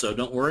 So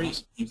don't worry,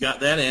 you've got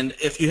that. And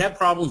if you have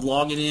problems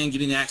logging in,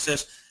 getting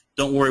access,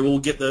 don't worry, we'll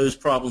get those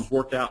problems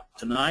worked out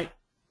tonight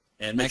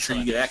and make sure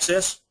you get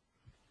access.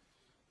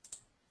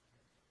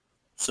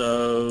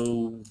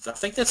 So I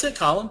think that's it,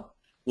 Colin.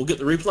 We'll get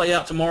the replay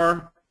out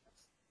tomorrow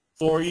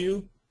for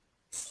you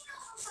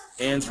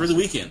and through the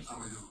weekend.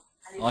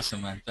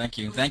 Awesome, man. Thank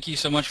you. Thank you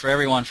so much for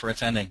everyone for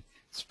attending.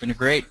 It's been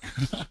great.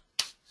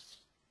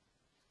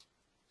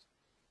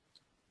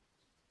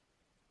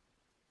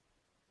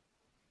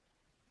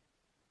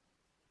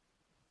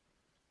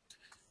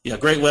 Yeah,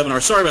 great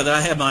webinar. Sorry about that.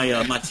 I had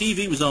my my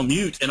TV was on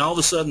mute, and all of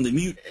a sudden the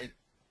mute,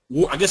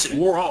 I guess it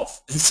wore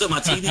off, and so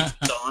my TV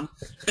was on,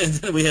 and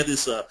then we had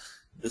this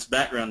this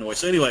background noise.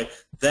 So anyway,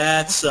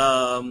 that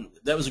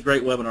was a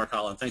great webinar,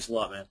 Colin. Thanks a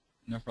lot, man.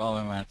 No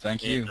problem, man.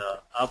 Thank you. And,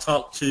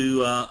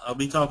 I'll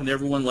be talking to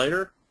everyone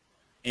later.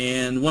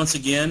 And once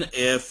again,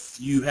 if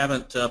you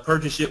haven't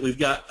purchased it, we've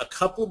got a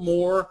couple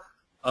more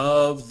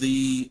of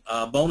the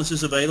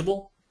bonuses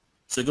available.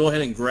 So go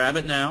ahead and grab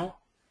it now.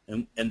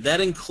 And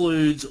that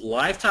includes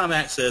lifetime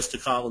access to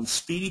Colin's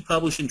Speedy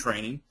Publishing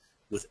training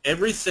with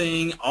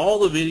everything,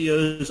 all the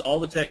videos, all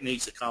the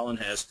techniques that Colin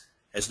has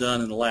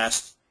done in the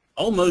last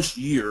almost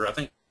year. I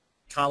think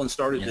Colin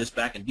started this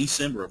back in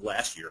December of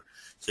last year.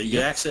 So you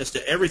get access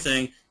to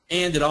everything,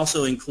 and it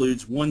also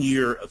includes 1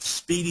 year of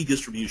speedy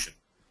distribution,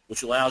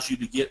 which allows you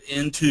to get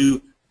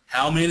into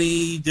how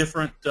many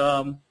different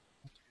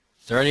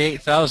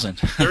 38,000.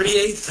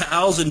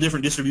 38,000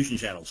 different distribution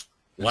channels.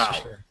 Wow.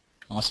 Sure.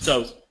 Awesome.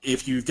 So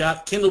if you've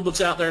got Kindle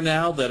books out there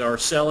now that are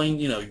selling,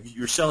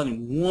 you're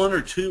selling 1 or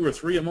 2 or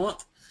 3 a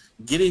month,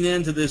 getting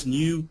into this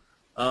new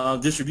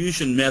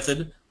distribution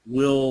method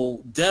will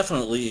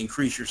definitely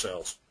increase your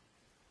sales.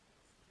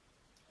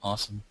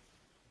 Awesome.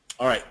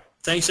 All right.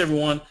 Thanks,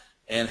 everyone,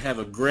 and have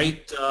a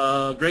great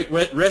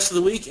rest of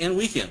the week and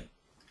weekend.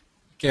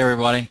 Okay,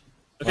 everybody.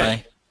 Okay.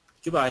 Bye.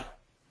 Goodbye.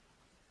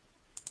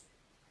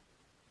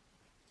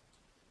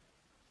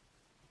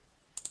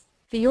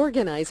 The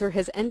organizer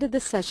has ended the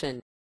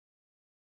session.